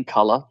stimulating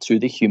color to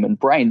the human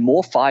brain.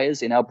 More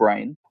fires in our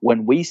brain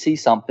when we see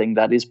something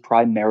that is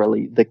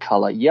primarily the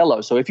color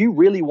yellow. So if you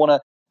really want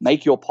to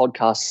make your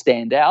podcast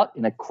stand out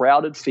in a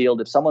crowded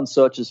field, if someone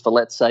searches for,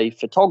 let's say,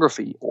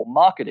 photography or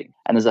marketing,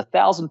 and there's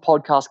 1,000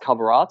 podcast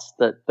cover arts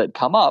that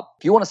come up,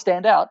 if you want to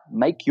stand out,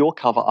 make your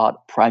cover art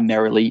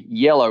primarily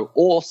yellow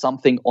or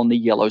something on the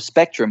yellow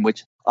spectrum,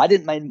 which I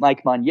didn't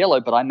make mine yellow,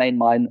 but I made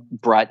mine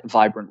bright,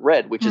 vibrant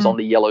red, which is on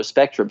the yellow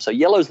spectrum. So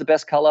yellow is the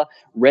best color,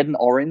 red and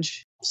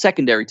orange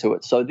secondary to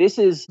it. So this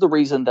is the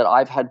reason that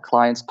I've had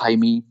clients pay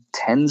me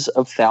tens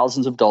of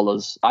thousands of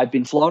dollars. I've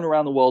been flown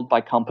around the world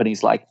by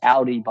companies like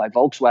Audi, by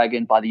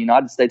Volkswagen, by the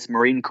United States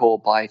Marine Corps,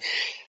 by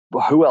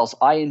who else?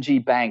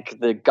 ING Bank,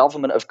 the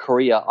government of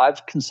Korea.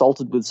 I've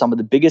consulted with some of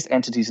the biggest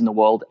entities in the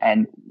world.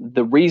 And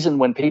the reason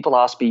when people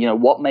ask me,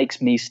 what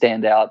makes me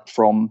stand out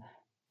from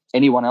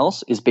anyone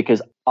else is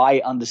because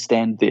I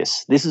understand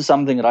this. This is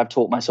something that I've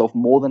taught myself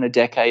more than a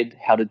decade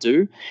how to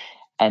do.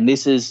 And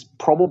this is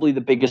probably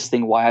the biggest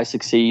thing why I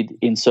succeed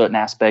in certain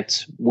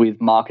aspects with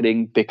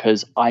marketing,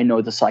 because I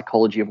know the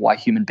psychology of why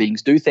human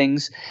beings do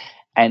things,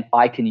 and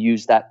I can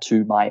use that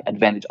to my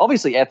advantage.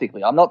 Obviously,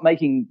 ethically, I'm not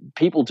making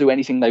people do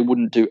anything they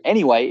wouldn't do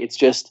anyway. It's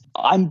just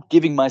I'm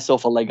giving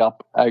myself a leg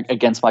up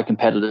against my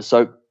competitors.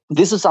 So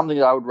this is something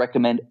that I would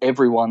recommend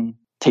everyone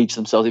teach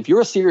themselves. If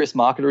you're a serious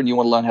marketer and you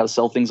want to learn how to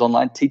sell things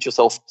online, teach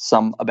yourself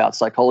some about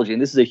psychology.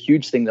 And this is a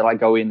huge thing that I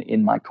go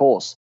in my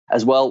course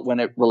as well when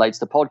it relates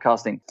to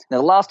podcasting. Now,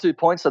 the last 2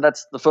 points, so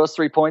that's the first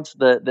 3 points.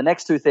 The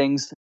next two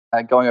things,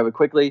 going over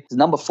quickly, the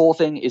number 4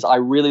 thing is I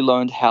really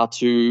learned how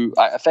to,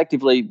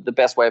 effectively, the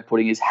best way of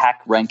putting it is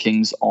hack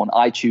rankings on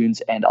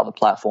iTunes and other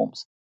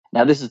platforms.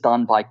 Now, this is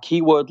done by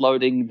keyword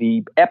loading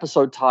the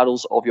episode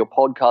titles of your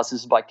podcast. This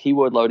is by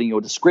keyword loading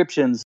your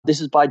descriptions. This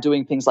is by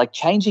doing things like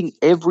changing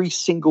every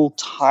single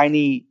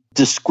tiny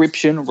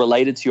description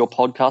related to your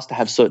podcast to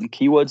have certain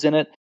keywords in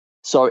it.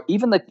 So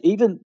even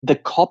the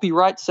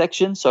copyright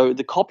section, so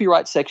the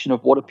copyright section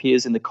of what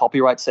appears in the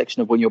copyright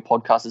section of when your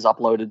podcast is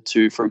uploaded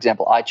to, for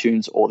example,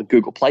 iTunes or the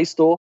Google Play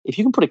Store, if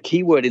you can put a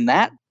keyword in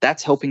that,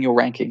 that's helping your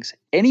rankings.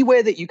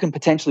 Anywhere that you can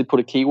potentially put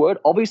a keyword,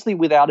 obviously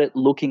without it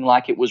looking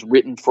like it was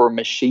written for a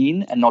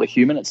machine and not a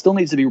human, it still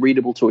needs to be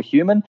readable to a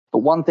human. But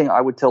one thing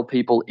I would tell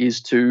people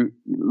is to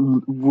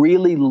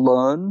really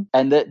learn,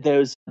 and that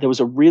there was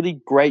a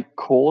really great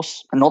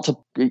course, and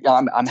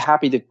I'm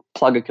happy to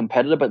plug a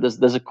competitor, but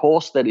there's a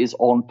course that is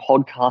on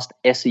podcast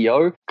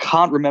SEO.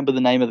 Can't remember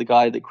the name of the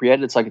guy that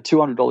created it. It's like a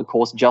 $200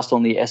 course just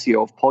on the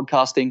SEO of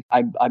podcasting.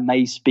 I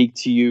may speak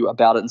to you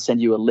about it and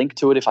send you a link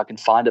to it if I can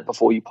find it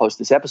before you post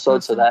this episode.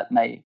 Awesome. So that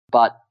may,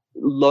 but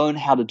learn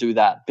how to do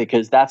that,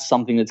 because that's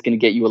something that's going to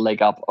get you a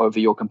leg up over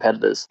your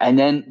competitors. And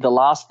then the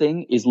last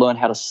thing is learn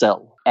how to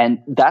sell. And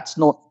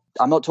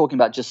I'm not talking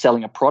about just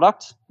selling a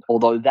product,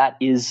 although that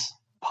is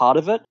part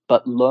of it,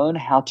 but learn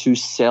how to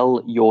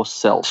sell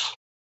yourself.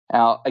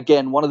 Now,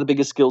 again, one of the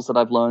biggest skills that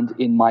I've learned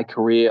in my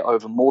career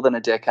over more than a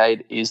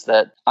decade is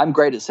that I'm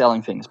great at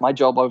selling things. My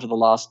job over the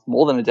last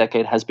more than a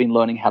decade has been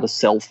learning how to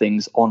sell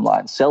things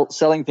online,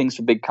 selling things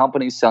for big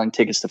companies, selling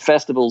tickets to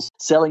festivals,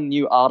 selling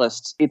new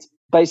artists. It's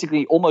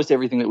basically almost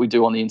everything that we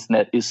do on the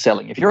internet is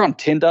selling. If you're on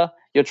Tinder,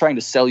 you're trying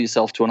to sell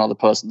yourself to another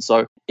person.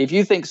 So if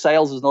you think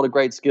sales is not a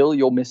great skill,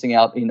 you're missing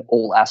out in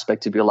all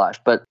aspects of your life.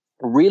 But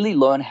really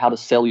learn how to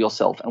sell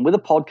yourself. And with a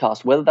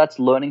podcast, whether that's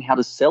learning how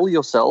to sell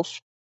yourself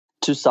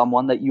to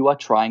someone that you are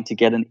trying to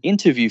get an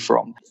interview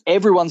from.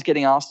 Everyone's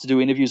getting asked to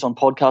do interviews on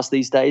podcasts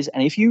these days.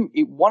 And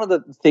one of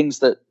the things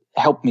that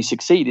helped me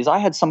succeed is I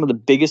had some of the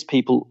biggest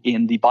people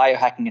in the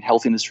biohacking and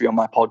health industry on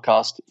my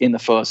podcast in the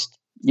first,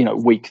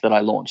 week that I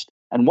launched.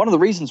 And one of the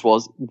reasons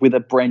was with a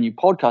brand new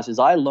podcast is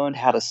I learned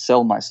how to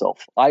sell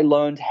myself. I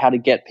learned how to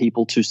get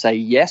people to say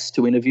yes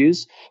to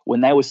interviews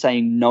when they were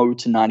saying no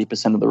to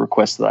 90% of the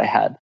requests that I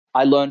had.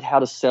 I learned how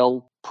to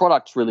sell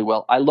products really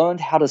well. I learned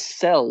how to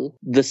sell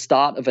the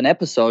start of an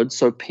episode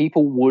so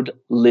people would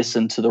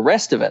listen to the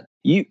rest of it.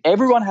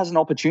 Everyone has an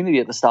opportunity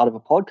at the start of a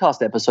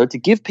podcast episode to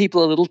give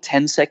people a little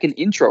 10-second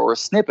intro or a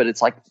snippet.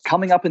 It's like,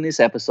 coming up in this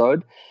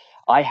episode,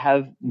 I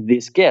have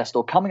this guest,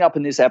 or coming up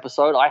in this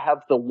episode, I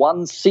have the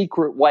one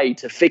secret way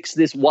to fix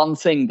this one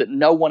thing that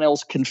no one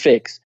else can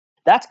fix.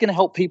 That's going to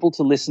help people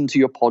to listen to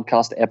your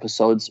podcast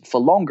episodes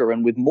for longer.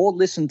 And with more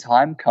listen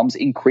time comes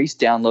increased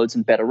downloads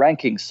and better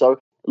rankings. So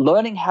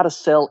learning how to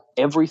sell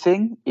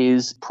everything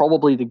is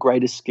probably the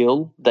greatest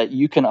skill that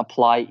you can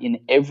apply in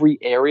every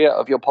area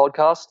of your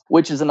podcast,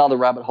 which is another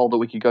rabbit hole that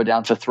we could go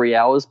down for 3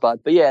 hours. But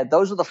yeah,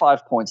 those are the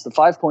 5 points. The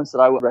 5 points that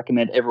I would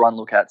recommend everyone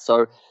look at.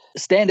 So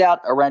stand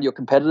out around your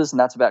competitors, and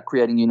that's about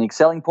creating unique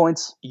selling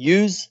points.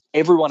 Use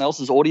everyone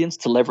else's audience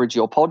to leverage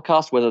your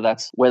podcast, whether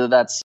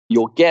that's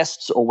your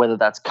guests or whether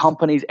that's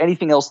companies,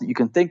 anything else that you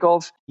can think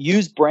of.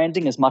 Use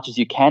branding as much as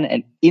you can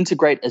and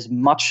integrate as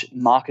much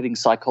marketing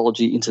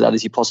psychology into that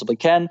as you possibly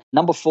can.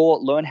 Number 4,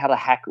 learn how to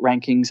hack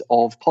rankings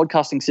of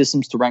podcasting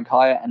systems to rank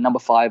higher. And number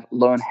 5,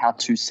 learn how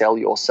to sell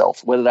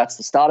yourself, whether that's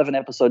the start of an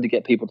episode to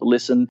get people to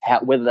listen,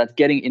 whether that's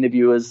getting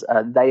interviewers.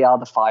 They are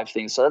the 5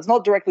 things. So that's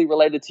not directly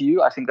related to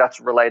you. I think that's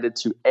related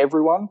to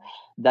everyone.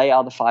 They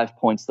are the 5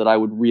 points that I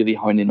would really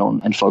hone in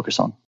on and focus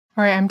on.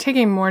 All right, I'm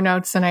taking more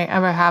notes than I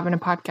ever have in a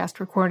podcast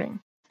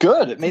recording.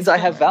 Good. It means I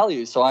have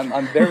value. So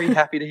I'm very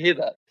happy to hear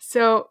that.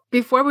 So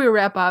before we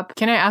wrap up,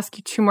 can I ask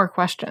you 2 more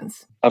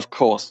questions? Of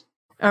course.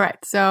 All right.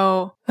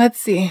 So let's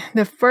see.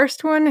 The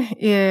first one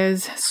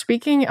is,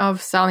 speaking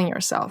of selling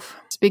yourself,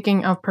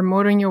 speaking of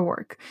promoting your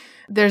work,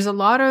 there's a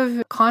lot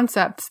of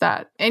concepts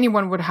that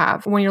anyone would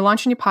have when you're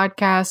launching a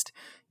podcast.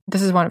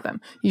 This is one of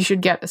them. You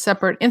should get a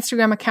separate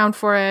Instagram account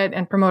for it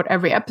and promote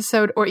every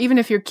episode. Or even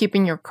if you're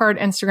keeping your current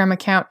Instagram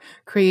account,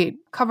 create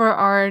cover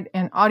art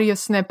and audio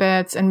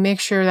snippets and make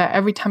sure that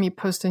every time you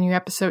post a new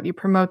episode, you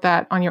promote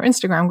that on your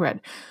Instagram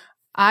grid.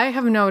 I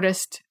have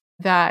noticed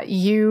that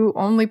you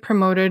only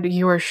promoted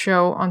your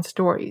show on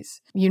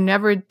stories. You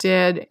never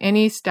did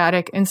any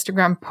static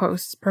Instagram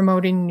posts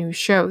promoting new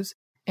shows.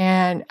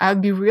 And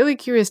I'd be really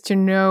curious to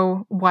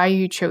know why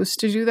you chose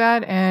to do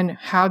that and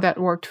how that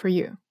worked for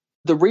you.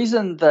 The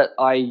reason that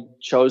I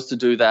chose to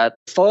do that,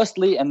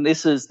 firstly, and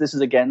this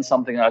is again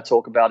something that I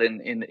talk about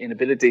in a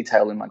bit of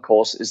detail in my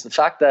course, is the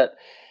fact that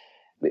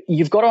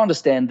you've got to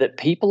understand that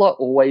people are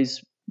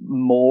always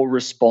more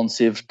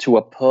responsive to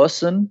a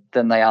person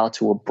than they are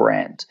to a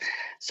brand.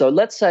 So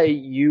let's say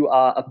you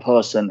are a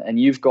person and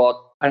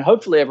and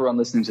hopefully everyone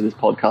listening to this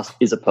podcast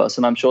is a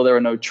person. I'm sure there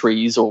are no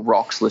trees or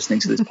rocks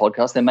listening to this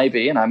podcast. There may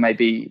be, and I may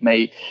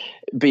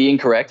be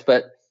incorrect,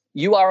 but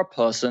you are a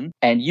person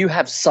and you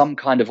have some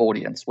kind of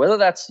audience, whether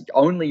that's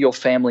only your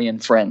family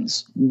and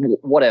friends,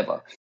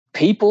 whatever.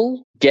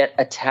 People get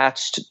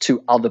attached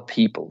to other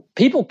people.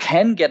 People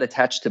can get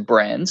attached to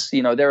brands.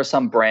 There are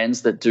some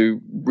brands that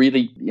do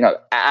really,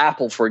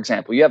 Apple, for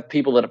example. You have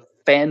people that are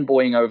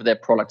fanboying over their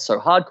product so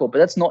hardcore, but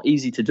that's not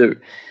easy to do.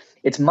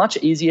 It's much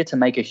easier to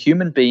make a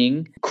human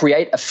being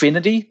create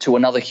affinity to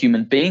another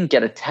human being,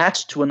 get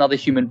attached to another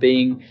human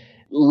being,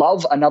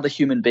 love another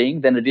human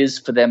being than it is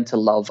for them to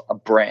love a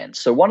brand.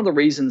 So one of the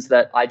reasons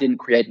that I didn't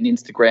create a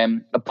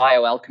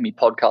Bioalchemy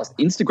podcast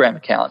Instagram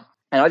account,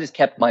 and I just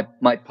kept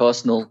my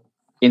personal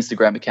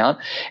Instagram account,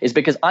 is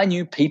because I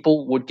knew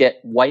people would get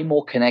way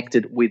more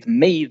connected with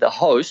me, the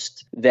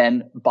host,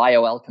 than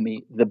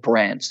Bioalchemy, the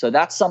brand. So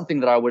that's something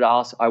that I would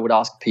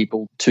ask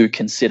people to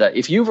consider.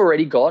 If you've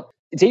already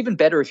it's even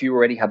better if you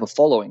already have a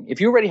following.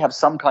 If you already have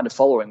some kind of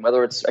following,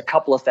 whether it's a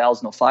couple of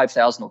thousand or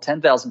 5,000 or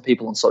 10,000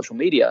 people on social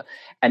media,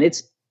 and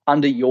it's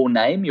under your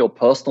name, your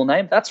personal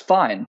name, that's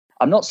fine.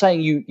 I'm not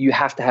saying you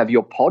have to have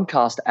your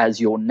podcast as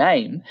your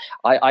name.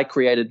 I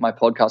created my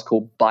podcast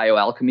called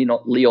Bioalchemy,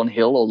 not Leon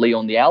Hill or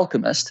Leon the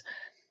Alchemist.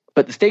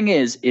 But the thing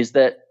is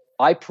that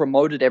I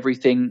promoted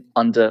everything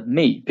under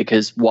me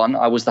because, one,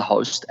 I was the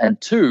host,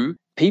 and two,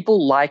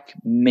 people like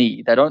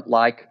me. They don't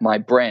like my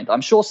brand.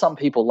 I'm sure some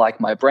people like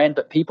my brand,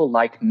 but people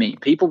like me.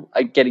 People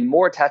are getting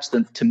more attached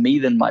to me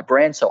than my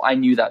brand, so I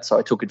knew that, so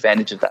I took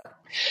advantage of that.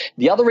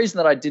 The other reason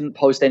that I didn't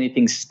post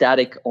anything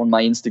static on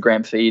my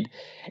Instagram feed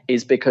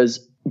is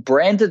because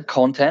branded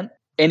content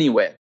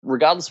anywhere,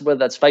 regardless of whether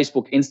that's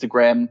Facebook,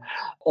 Instagram,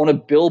 on a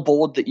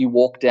billboard that you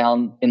walk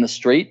down in the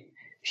street,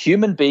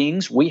 human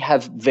beings, we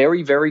have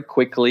very, very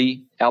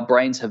quickly, our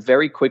brains have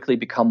very quickly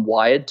become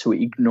wired to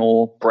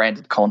ignore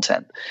branded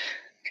content.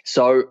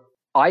 So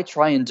I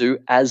try and do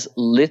as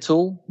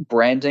little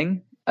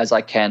branding as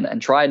I can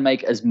and try and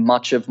make as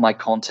much of my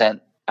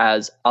content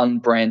as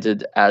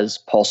unbranded as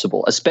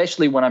possible,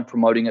 especially when I'm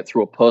promoting it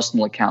through a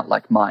personal account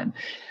like mine.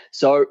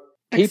 So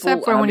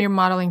except for when you're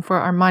modeling for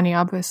Armani,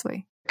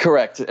 obviously.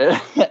 Correct.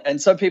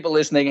 And so people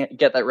listening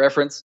get that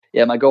reference.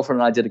 Yeah, my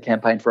girlfriend and I did a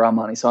campaign for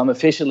Armani, so I'm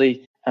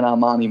officially an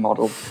Armani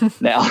model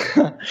now.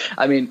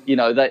 I mean,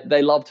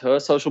 they loved her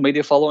social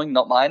media following,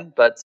 not mine,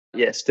 but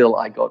yeah, still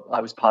I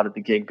was part of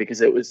the gig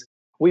because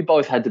we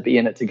both had to be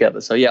in it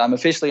together. So yeah, I'm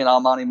officially an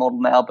Armani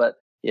model now, but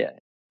yeah,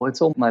 well,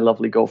 it's all my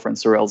lovely girlfriend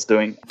Sorel's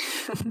doing.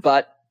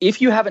 But if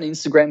you have an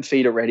Instagram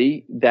feed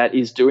already that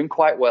is doing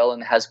quite well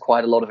and has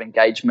quite a lot of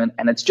engagement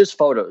and it's just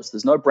photos,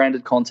 there's no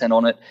branded content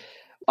on it,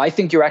 I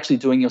think you're actually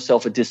doing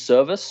yourself a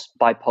disservice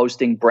by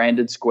posting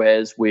branded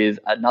squares with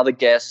another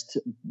guest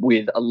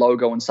with a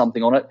logo and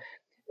something on it.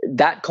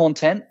 That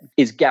content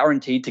is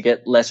guaranteed to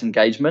get less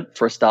engagement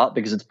for a start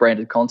because it's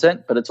branded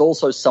content, but it's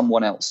also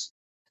someone else.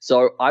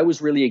 So I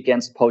was really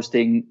against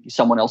posting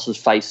someone else's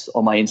face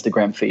on my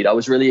Instagram feed. I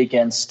was really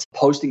against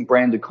posting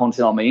branded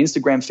content on my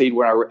Instagram feed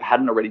where I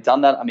hadn't already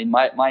done that. I mean,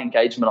 my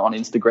engagement on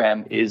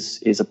Instagram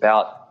is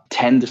about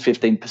 10 to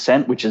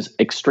 15%, which is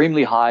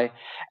extremely high,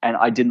 and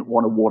I didn't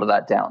want to water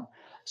that down.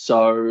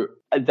 So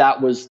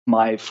that was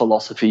my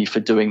philosophy for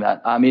doing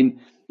that. I mean,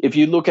 if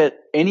you look at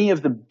any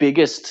of the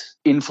biggest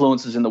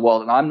influencers in the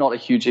world, and I'm not a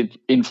huge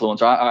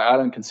influencer, I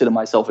don't consider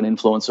myself an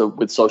influencer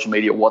with social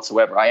media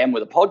whatsoever. I am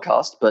with a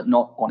podcast, but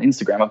not on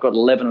Instagram. I've got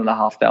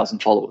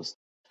 11,500 followers.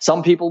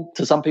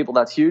 To some people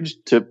that's huge,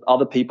 to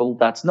other people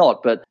that's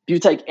not. But if you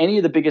take any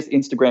of the biggest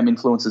Instagram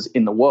influencers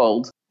in the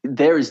world,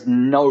 there is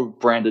no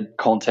branded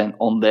content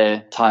on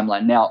their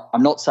timeline. Now,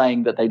 I'm not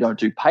saying that they don't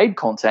do paid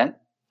content.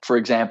 For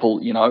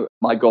example,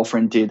 my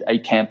girlfriend did a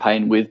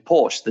campaign with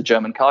Porsche, the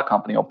German car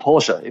company, or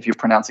Porsche, if you're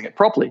pronouncing it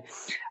properly.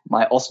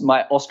 My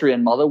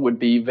Austrian mother would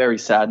be very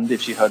saddened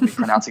if she heard me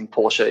pronouncing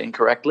Porsche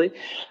incorrectly.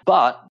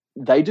 But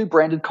they do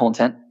branded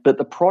content, but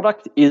the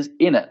product is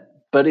in it.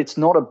 But it's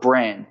not a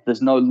brand.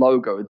 There's no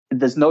logo.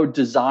 There's no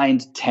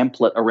designed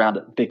template around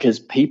it because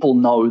people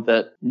know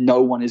that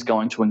no one is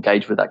going to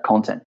engage with that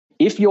content.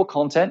 If your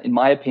content, in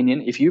my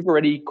opinion, if you've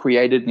already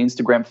created an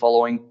Instagram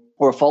following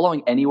or a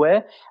following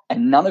anywhere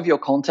and none of your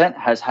content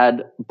has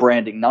had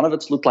branding, none of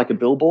it's looked like a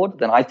billboard,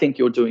 then I think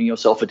you're doing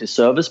yourself a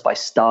disservice by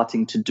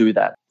starting to do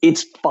that.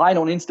 It's fine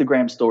on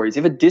Instagram stories.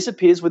 If it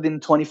disappears within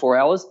 24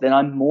 hours, then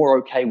I'm more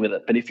okay with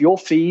it. But if your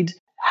feed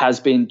has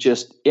been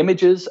just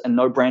images and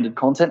no branded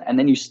content, and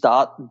then you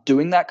start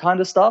doing that kind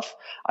of stuff,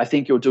 I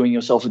think you're doing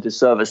yourself a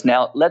disservice.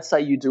 Now, let's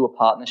say you do a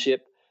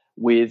partnership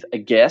with a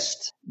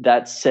guest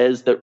that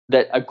says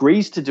that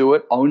agrees to do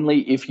it only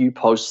if you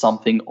post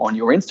something on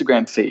your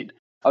Instagram feed.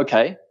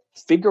 Okay,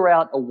 figure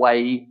out a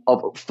way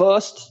of,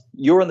 first,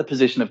 you're in the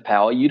position of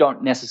power. You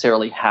don't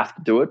necessarily have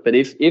to do it, but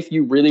if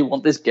you really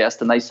want this guest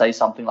and they say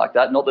something like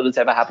that, not that it's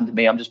ever happened to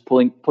me, I'm just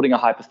putting a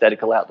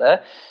hypothetical out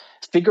there,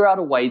 figure out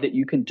a way that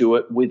you can do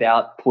it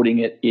without putting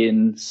it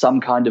in some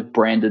kind of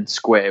branded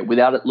square,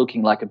 without it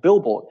looking like a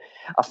billboard.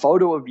 A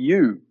photo of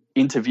you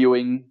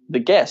interviewing the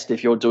guest,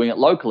 if you're doing it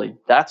locally,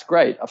 that's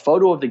great. A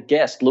photo of the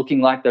guest looking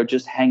like they're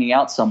just hanging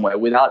out somewhere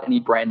without any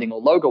branding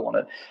or logo on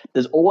it.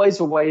 There's always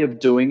a way of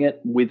doing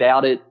it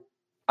without it,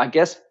 I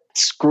guess,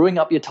 screwing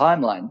up your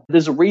timeline.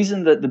 There's a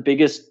reason that the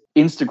biggest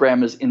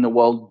Instagrammers in the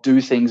world do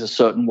things a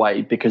certain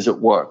way because it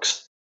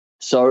works.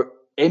 So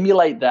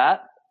emulate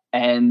that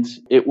and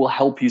it will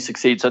help you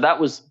succeed. So that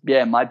was,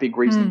 my big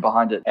reasoning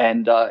behind it.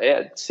 And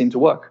it seemed to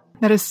work.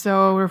 That is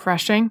so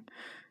refreshing.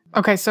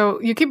 Okay, so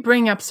you keep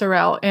bringing up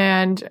Sorel,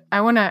 and I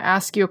want to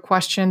ask you a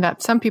question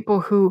that some people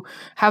who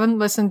haven't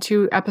listened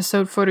to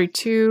episode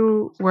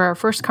 42, where our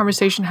first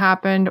conversation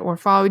happened, or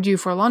followed you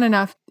for long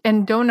enough,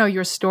 and don't know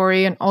your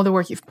story and all the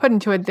work you've put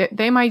into it,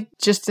 they might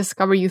just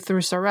discover you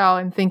through Sorel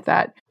and think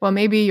that, well,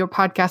 maybe your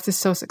podcast is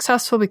so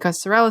successful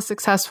because Sorel is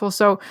successful.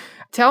 So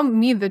tell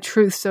me the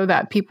truth so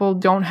that people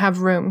don't have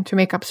room to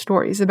make up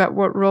stories about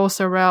what role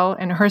Sorel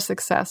and her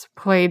success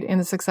played in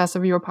the success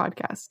of your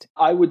podcast.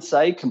 I would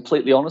say,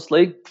 completely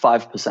honestly,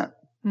 5%.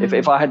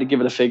 If I had to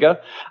give it a figure,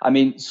 I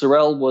mean,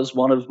 Sorel was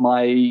one of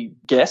my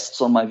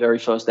guests on my very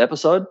first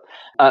episode.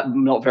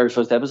 Not very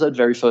first episode,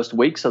 very first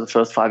week. So the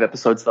first 5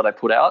 episodes that I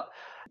put out.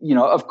 You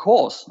know, of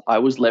course, I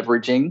was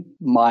leveraging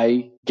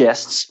my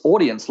guest's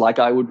audience like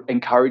I would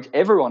encourage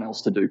everyone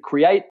else to do.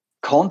 Create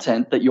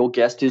content that your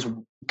guest is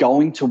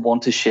going to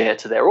want to share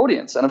to their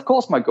audience. And of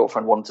course, my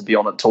girlfriend wanted to be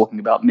on it talking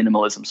about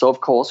minimalism. So of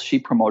course, she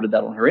promoted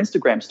that on her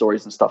Instagram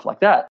stories and stuff like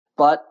that.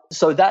 But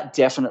so that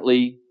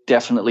definitely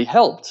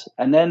helped.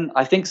 And then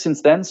I think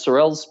since then,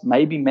 Sorel's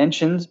maybe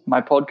mentioned my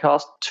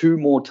podcast 2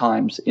 more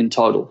times in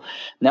total.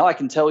 Now I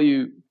can tell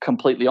you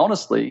completely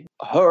honestly,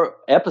 her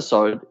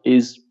episode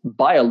is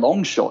by a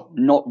long shot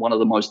not one of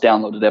the most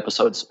downloaded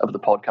episodes of the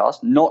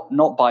podcast,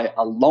 not by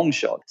a long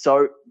shot.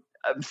 So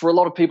for a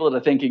lot of people that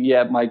are thinking,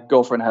 yeah, my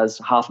girlfriend has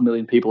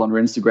 500,000 people on her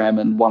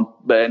Instagram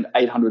and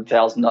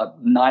 800,000,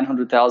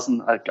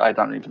 900,000, I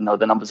don't even know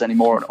the numbers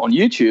anymore on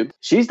YouTube.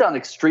 She's done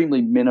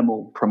extremely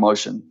minimal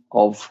promotion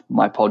of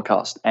my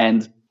podcast.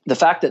 And the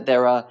fact that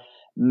there are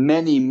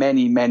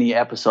many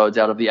episodes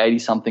out of the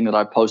 80-something that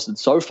I've posted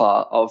so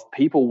far of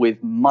people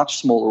with much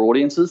smaller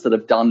audiences that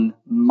have done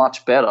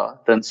much better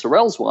than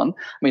Sorel's one.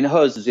 I mean,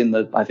 hers is in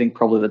I think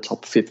probably the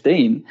top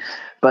 15.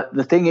 But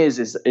the thing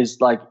is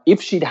like, if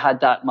she'd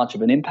had that much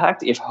of an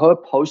impact, if her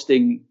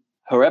posting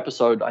her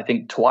episode, I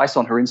think twice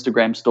on her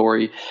Instagram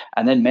story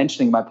and then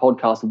mentioning my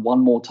podcast 1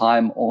 more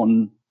time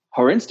on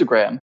her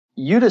Instagram,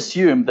 you'd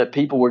assume that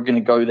people were going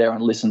to go there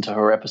and listen to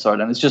her episode.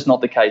 And it's just not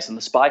the case. And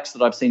the spikes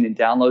that I've seen in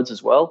downloads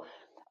as well,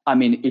 I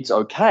mean, it's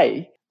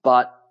okay.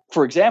 But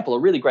for example, a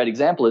really great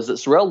example is that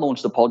Sorel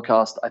launched a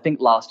podcast, I think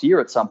last year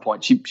at some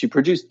point. She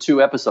produced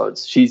 2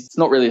 episodes. It's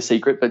not really a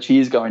secret, but she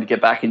is going to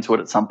get back into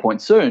it at some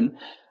point soon.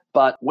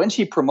 But when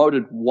she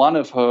promoted one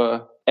of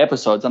her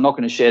episodes, I'm not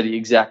going to share the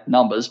exact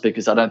numbers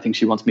because I don't think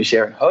she wants me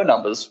sharing her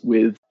numbers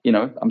with,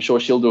 I'm sure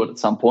she'll do it at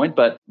some point.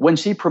 But when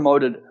she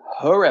promoted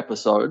her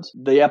episodes,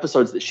 the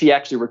episodes that she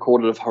actually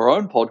recorded of her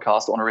own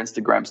podcast on her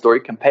Instagram story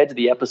compared to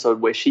the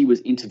episode where she was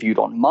interviewed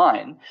on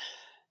mine,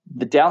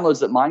 the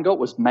downloads that mine got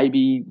was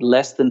maybe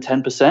less than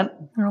 10%.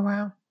 Oh,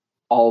 wow.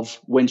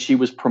 Of when she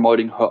was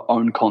promoting her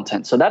own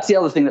content. So that's the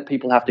other thing that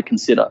people have to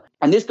consider.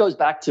 And this goes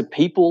back to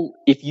people,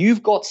 if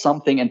you've got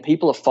something and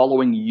people are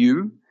following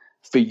you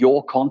for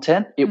your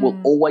content, it will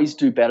always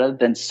do better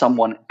than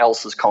someone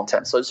else's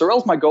content. So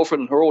Sorel's my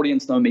girlfriend and her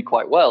audience know me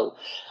quite well,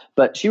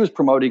 but she was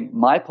promoting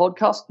my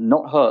podcast,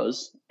 not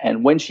hers.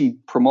 And when she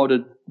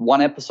promoted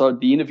one episode,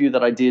 the interview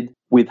that I did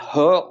with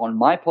her on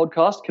my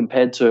podcast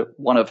compared to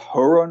one of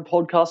her own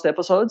podcast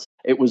episodes,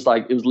 it was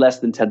less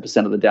than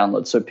 10% of the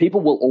downloads. So people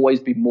will always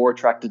be more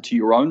attracted to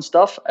your own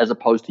stuff as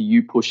opposed to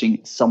you pushing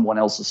someone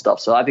else's stuff.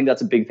 So I think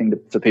that's a big thing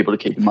for people to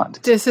keep in mind.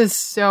 This is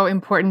so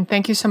important.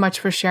 Thank you so much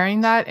for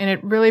sharing that. And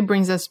it really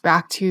brings us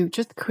back to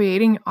just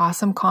creating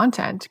awesome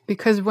content.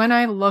 Because when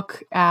I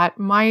look at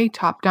my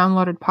top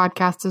downloaded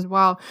podcasts as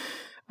well,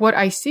 what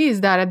I see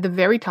is that at the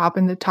very top,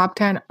 in the top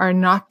 10, are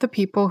not the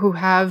people who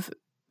have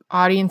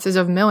audiences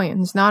of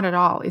millions. Not at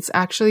all. It's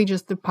actually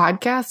just the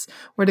podcasts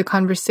where the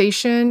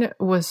conversation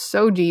was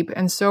so deep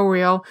and so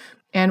real,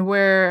 and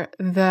where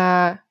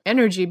the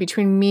energy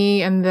between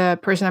me and the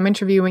person I'm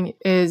interviewing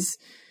is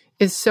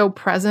so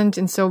present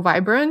and so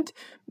vibrant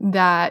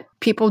that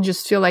people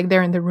just feel like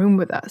they're in the room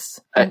with us.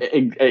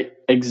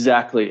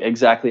 Exactly.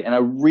 And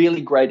a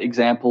really great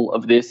example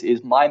of this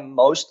is my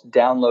most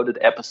downloaded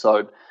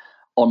episode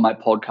on my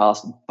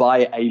podcast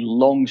by a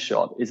long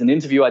shot is an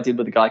interview I did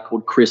with a guy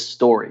called Chris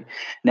Story.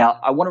 Now,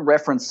 I want to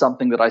reference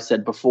something that I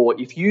said before.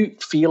 If you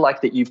feel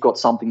like that you've got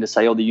something to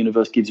say, or the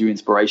universe gives you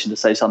inspiration to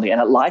say something and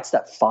it lights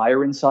that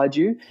fire inside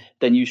you,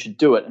 then you should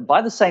do it. And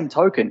by the same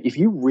token, if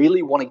you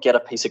really want to get a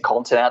piece of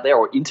content out there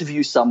or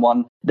interview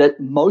someone that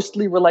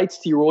mostly relates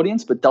to your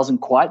audience but doesn't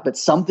quite, but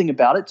something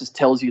about it just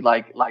tells you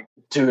like,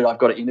 dude, I've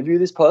got to interview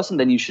this person,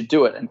 then you should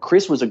do it. And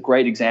Chris was a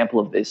great example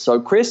of this. So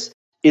Chris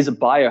is a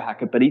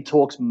biohacker, but he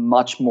talks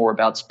much more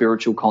about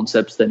spiritual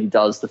concepts than he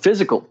does the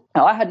physical.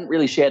 Now, I hadn't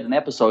really shared an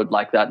episode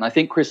like that, and I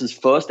think Chris's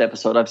first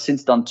episode, I've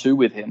since done 2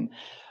 with him,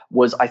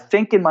 was I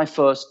think in my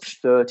first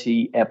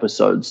 30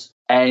 episodes.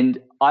 And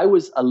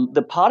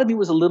the part of me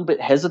was a little bit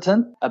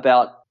hesitant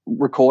about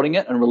recording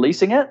it and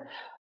releasing it,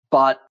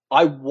 but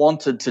I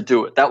wanted to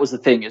do it. That was the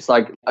thing. It's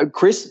like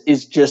Chris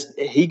is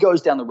he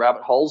goes down the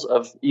rabbit holes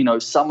of,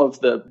 some of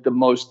the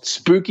most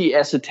spooky,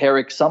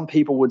 esoteric, some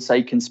people would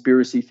say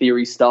conspiracy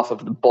theory stuff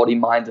of the body,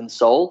 mind, and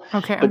soul.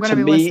 Okay, I'm going to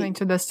be listening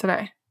to this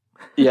today.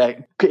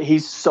 Yeah,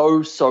 he's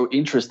so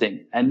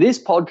interesting. And this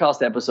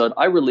podcast episode,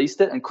 I released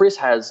it, and Chris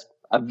has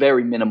a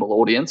very minimal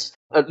audience.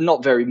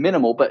 Not very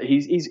minimal, but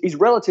he's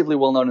relatively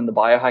well known in the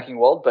biohacking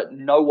world, but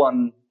no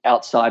one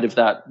outside of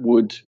that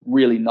would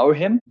really know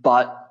him.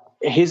 But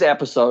his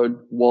episode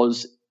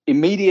was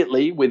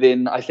immediately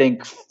within, I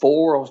think,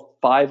 4 or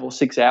 5 or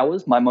 6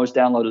 hours, my most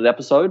downloaded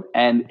episode,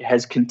 and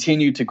has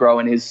continued to grow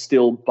and is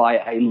still by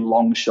a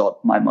long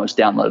shot my most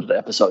downloaded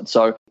episode.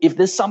 So if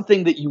there's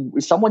something that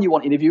someone you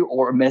want to interview,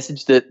 or a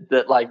message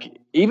that like,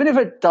 even if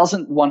it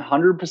doesn't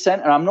 100%,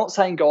 and I'm not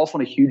saying go off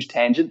on a huge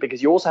tangent,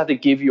 because you also have to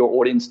give your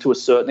audience to a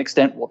certain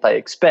extent what they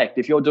expect.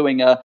 If you're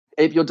doing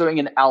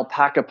an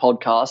alpaca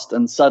podcast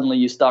and suddenly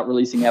you start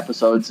releasing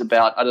episodes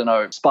about, I don't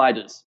know,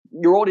 spiders,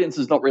 your audience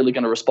is not really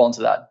going to respond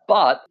to that.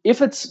 But if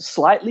it's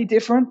slightly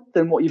different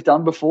than what you've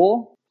done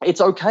before,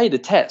 it's okay to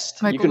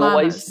test. Like you can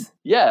llamas.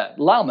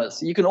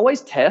 llamas. You can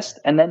always test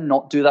and then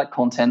not do that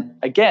content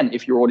again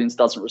if your audience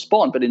doesn't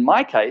respond. But in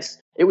my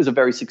case, it was a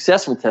very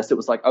successful test. It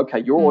was like, okay,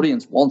 your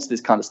audience wants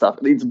this kind of stuff.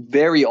 It's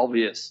very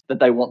obvious that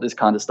they want this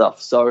kind of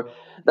stuff. So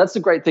that's the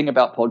great thing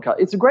about podcast.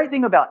 It's a great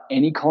thing about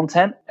any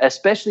content,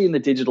 especially in the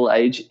digital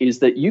age, is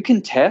that you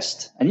can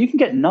test and you can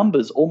get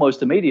numbers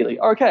almost immediately.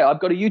 Okay, I've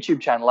got a YouTube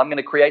channel. I'm going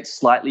to create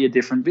slightly a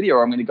different video,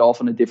 or I'm going to go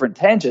off on a different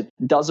tangent.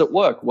 Does it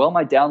work? Well,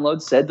 my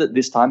download said that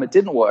this time it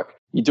didn't work.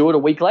 You do it a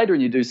week later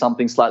and you do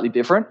something slightly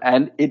different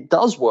and it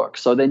does work.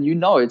 So then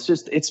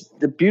it's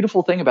the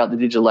beautiful thing about the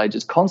digital age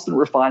is constant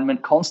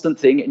refinement, constant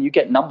thing, and you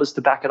get numbers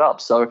to back it up.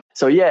 So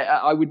yeah,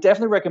 I would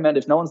definitely recommend,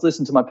 if no one's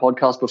listened to my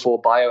podcast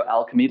before,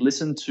 Bioalchemy,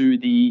 listen to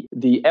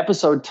the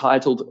episode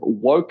titled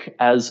Woke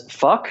as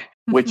Fuck,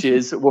 which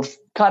is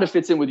kind of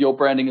fits in with your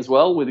branding as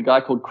well, with a guy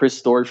called Chris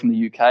Story from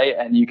the UK,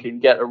 and you can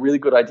get a really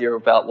good idea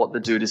about what the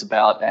dude is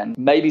about and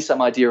maybe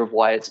some idea of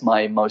why it's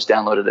my most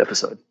downloaded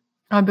episode.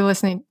 I'll be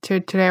listening to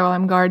it today while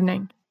I'm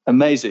gardening.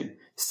 Amazing.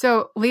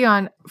 So,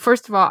 Leon,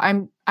 first of all,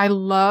 I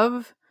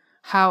love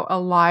how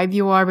alive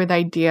you are with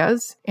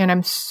ideas, and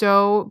I'm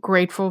so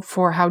grateful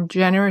for how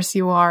generous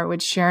you are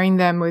with sharing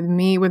them with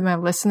me, with my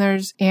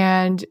listeners,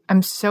 and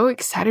I'm so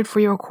excited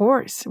for your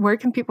course. Where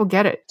can people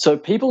get it? So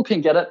people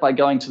can get it by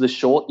going to the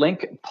short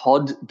link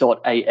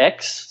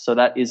pod.ax. So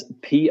that is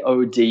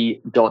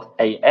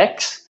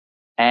pod.ax.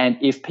 And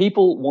if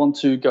people want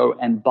to go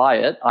and buy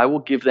it, I will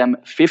give them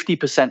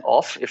 50%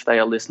 off if they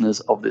are listeners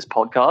of this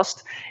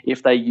podcast,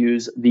 if they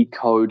use the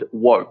code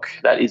WOKE.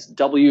 That is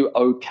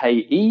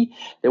WOKE.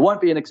 There won't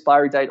be an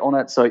expiry date on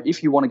it. So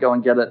if you want to go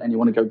and get it and you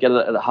want to go get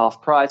it at a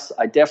half price,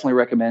 I definitely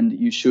recommend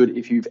you should,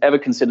 if you've ever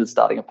considered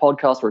starting a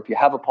podcast, or if you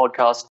have a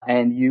podcast,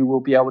 and you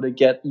will be able to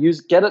get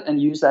it and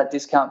use that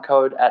discount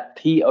code at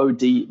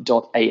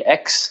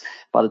pod.ax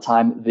by the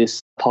time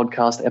this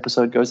podcast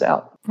episode goes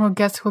out. Well,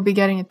 guess who'll be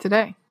getting it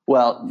today?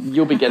 Well,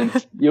 you'll be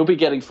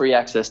getting free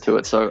access to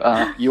it,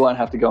 so you won't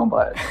have to go and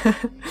buy it.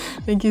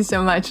 Thank you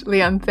so much,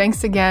 Leon.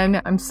 Thanks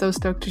again. I'm so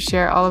stoked to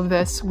share all of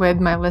this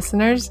with my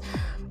listeners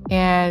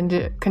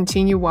and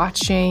continue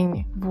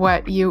watching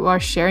what you are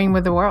sharing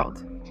with the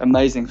world.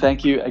 Amazing.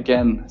 Thank you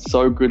again.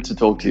 So good to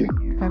talk to you.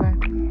 Bye-bye.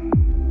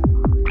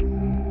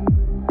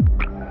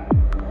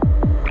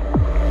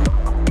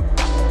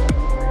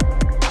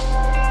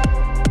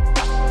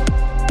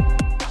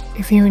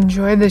 If you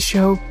enjoyed the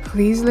show,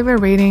 please leave a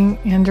rating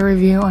and a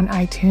review on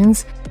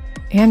iTunes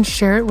and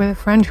share it with a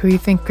friend who you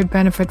think could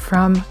benefit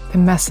from the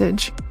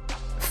message.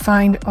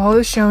 Find all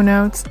the show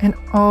notes and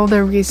all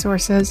the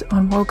resources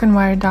on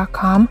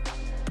wokeandwired.com,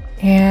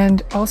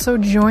 and also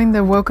join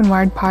the Woke and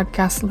Wired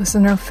Podcast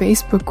Listener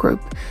Facebook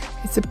group.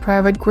 It's a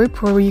private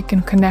group where you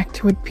can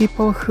connect with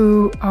people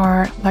who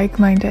are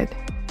like-minded.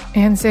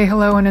 And say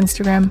hello on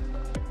Instagram.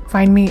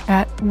 Find me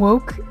at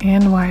Woke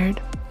and Wired.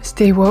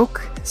 Stay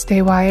woke,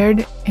 stay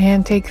wired,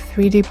 and take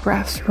 3 deep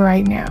breaths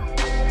right now.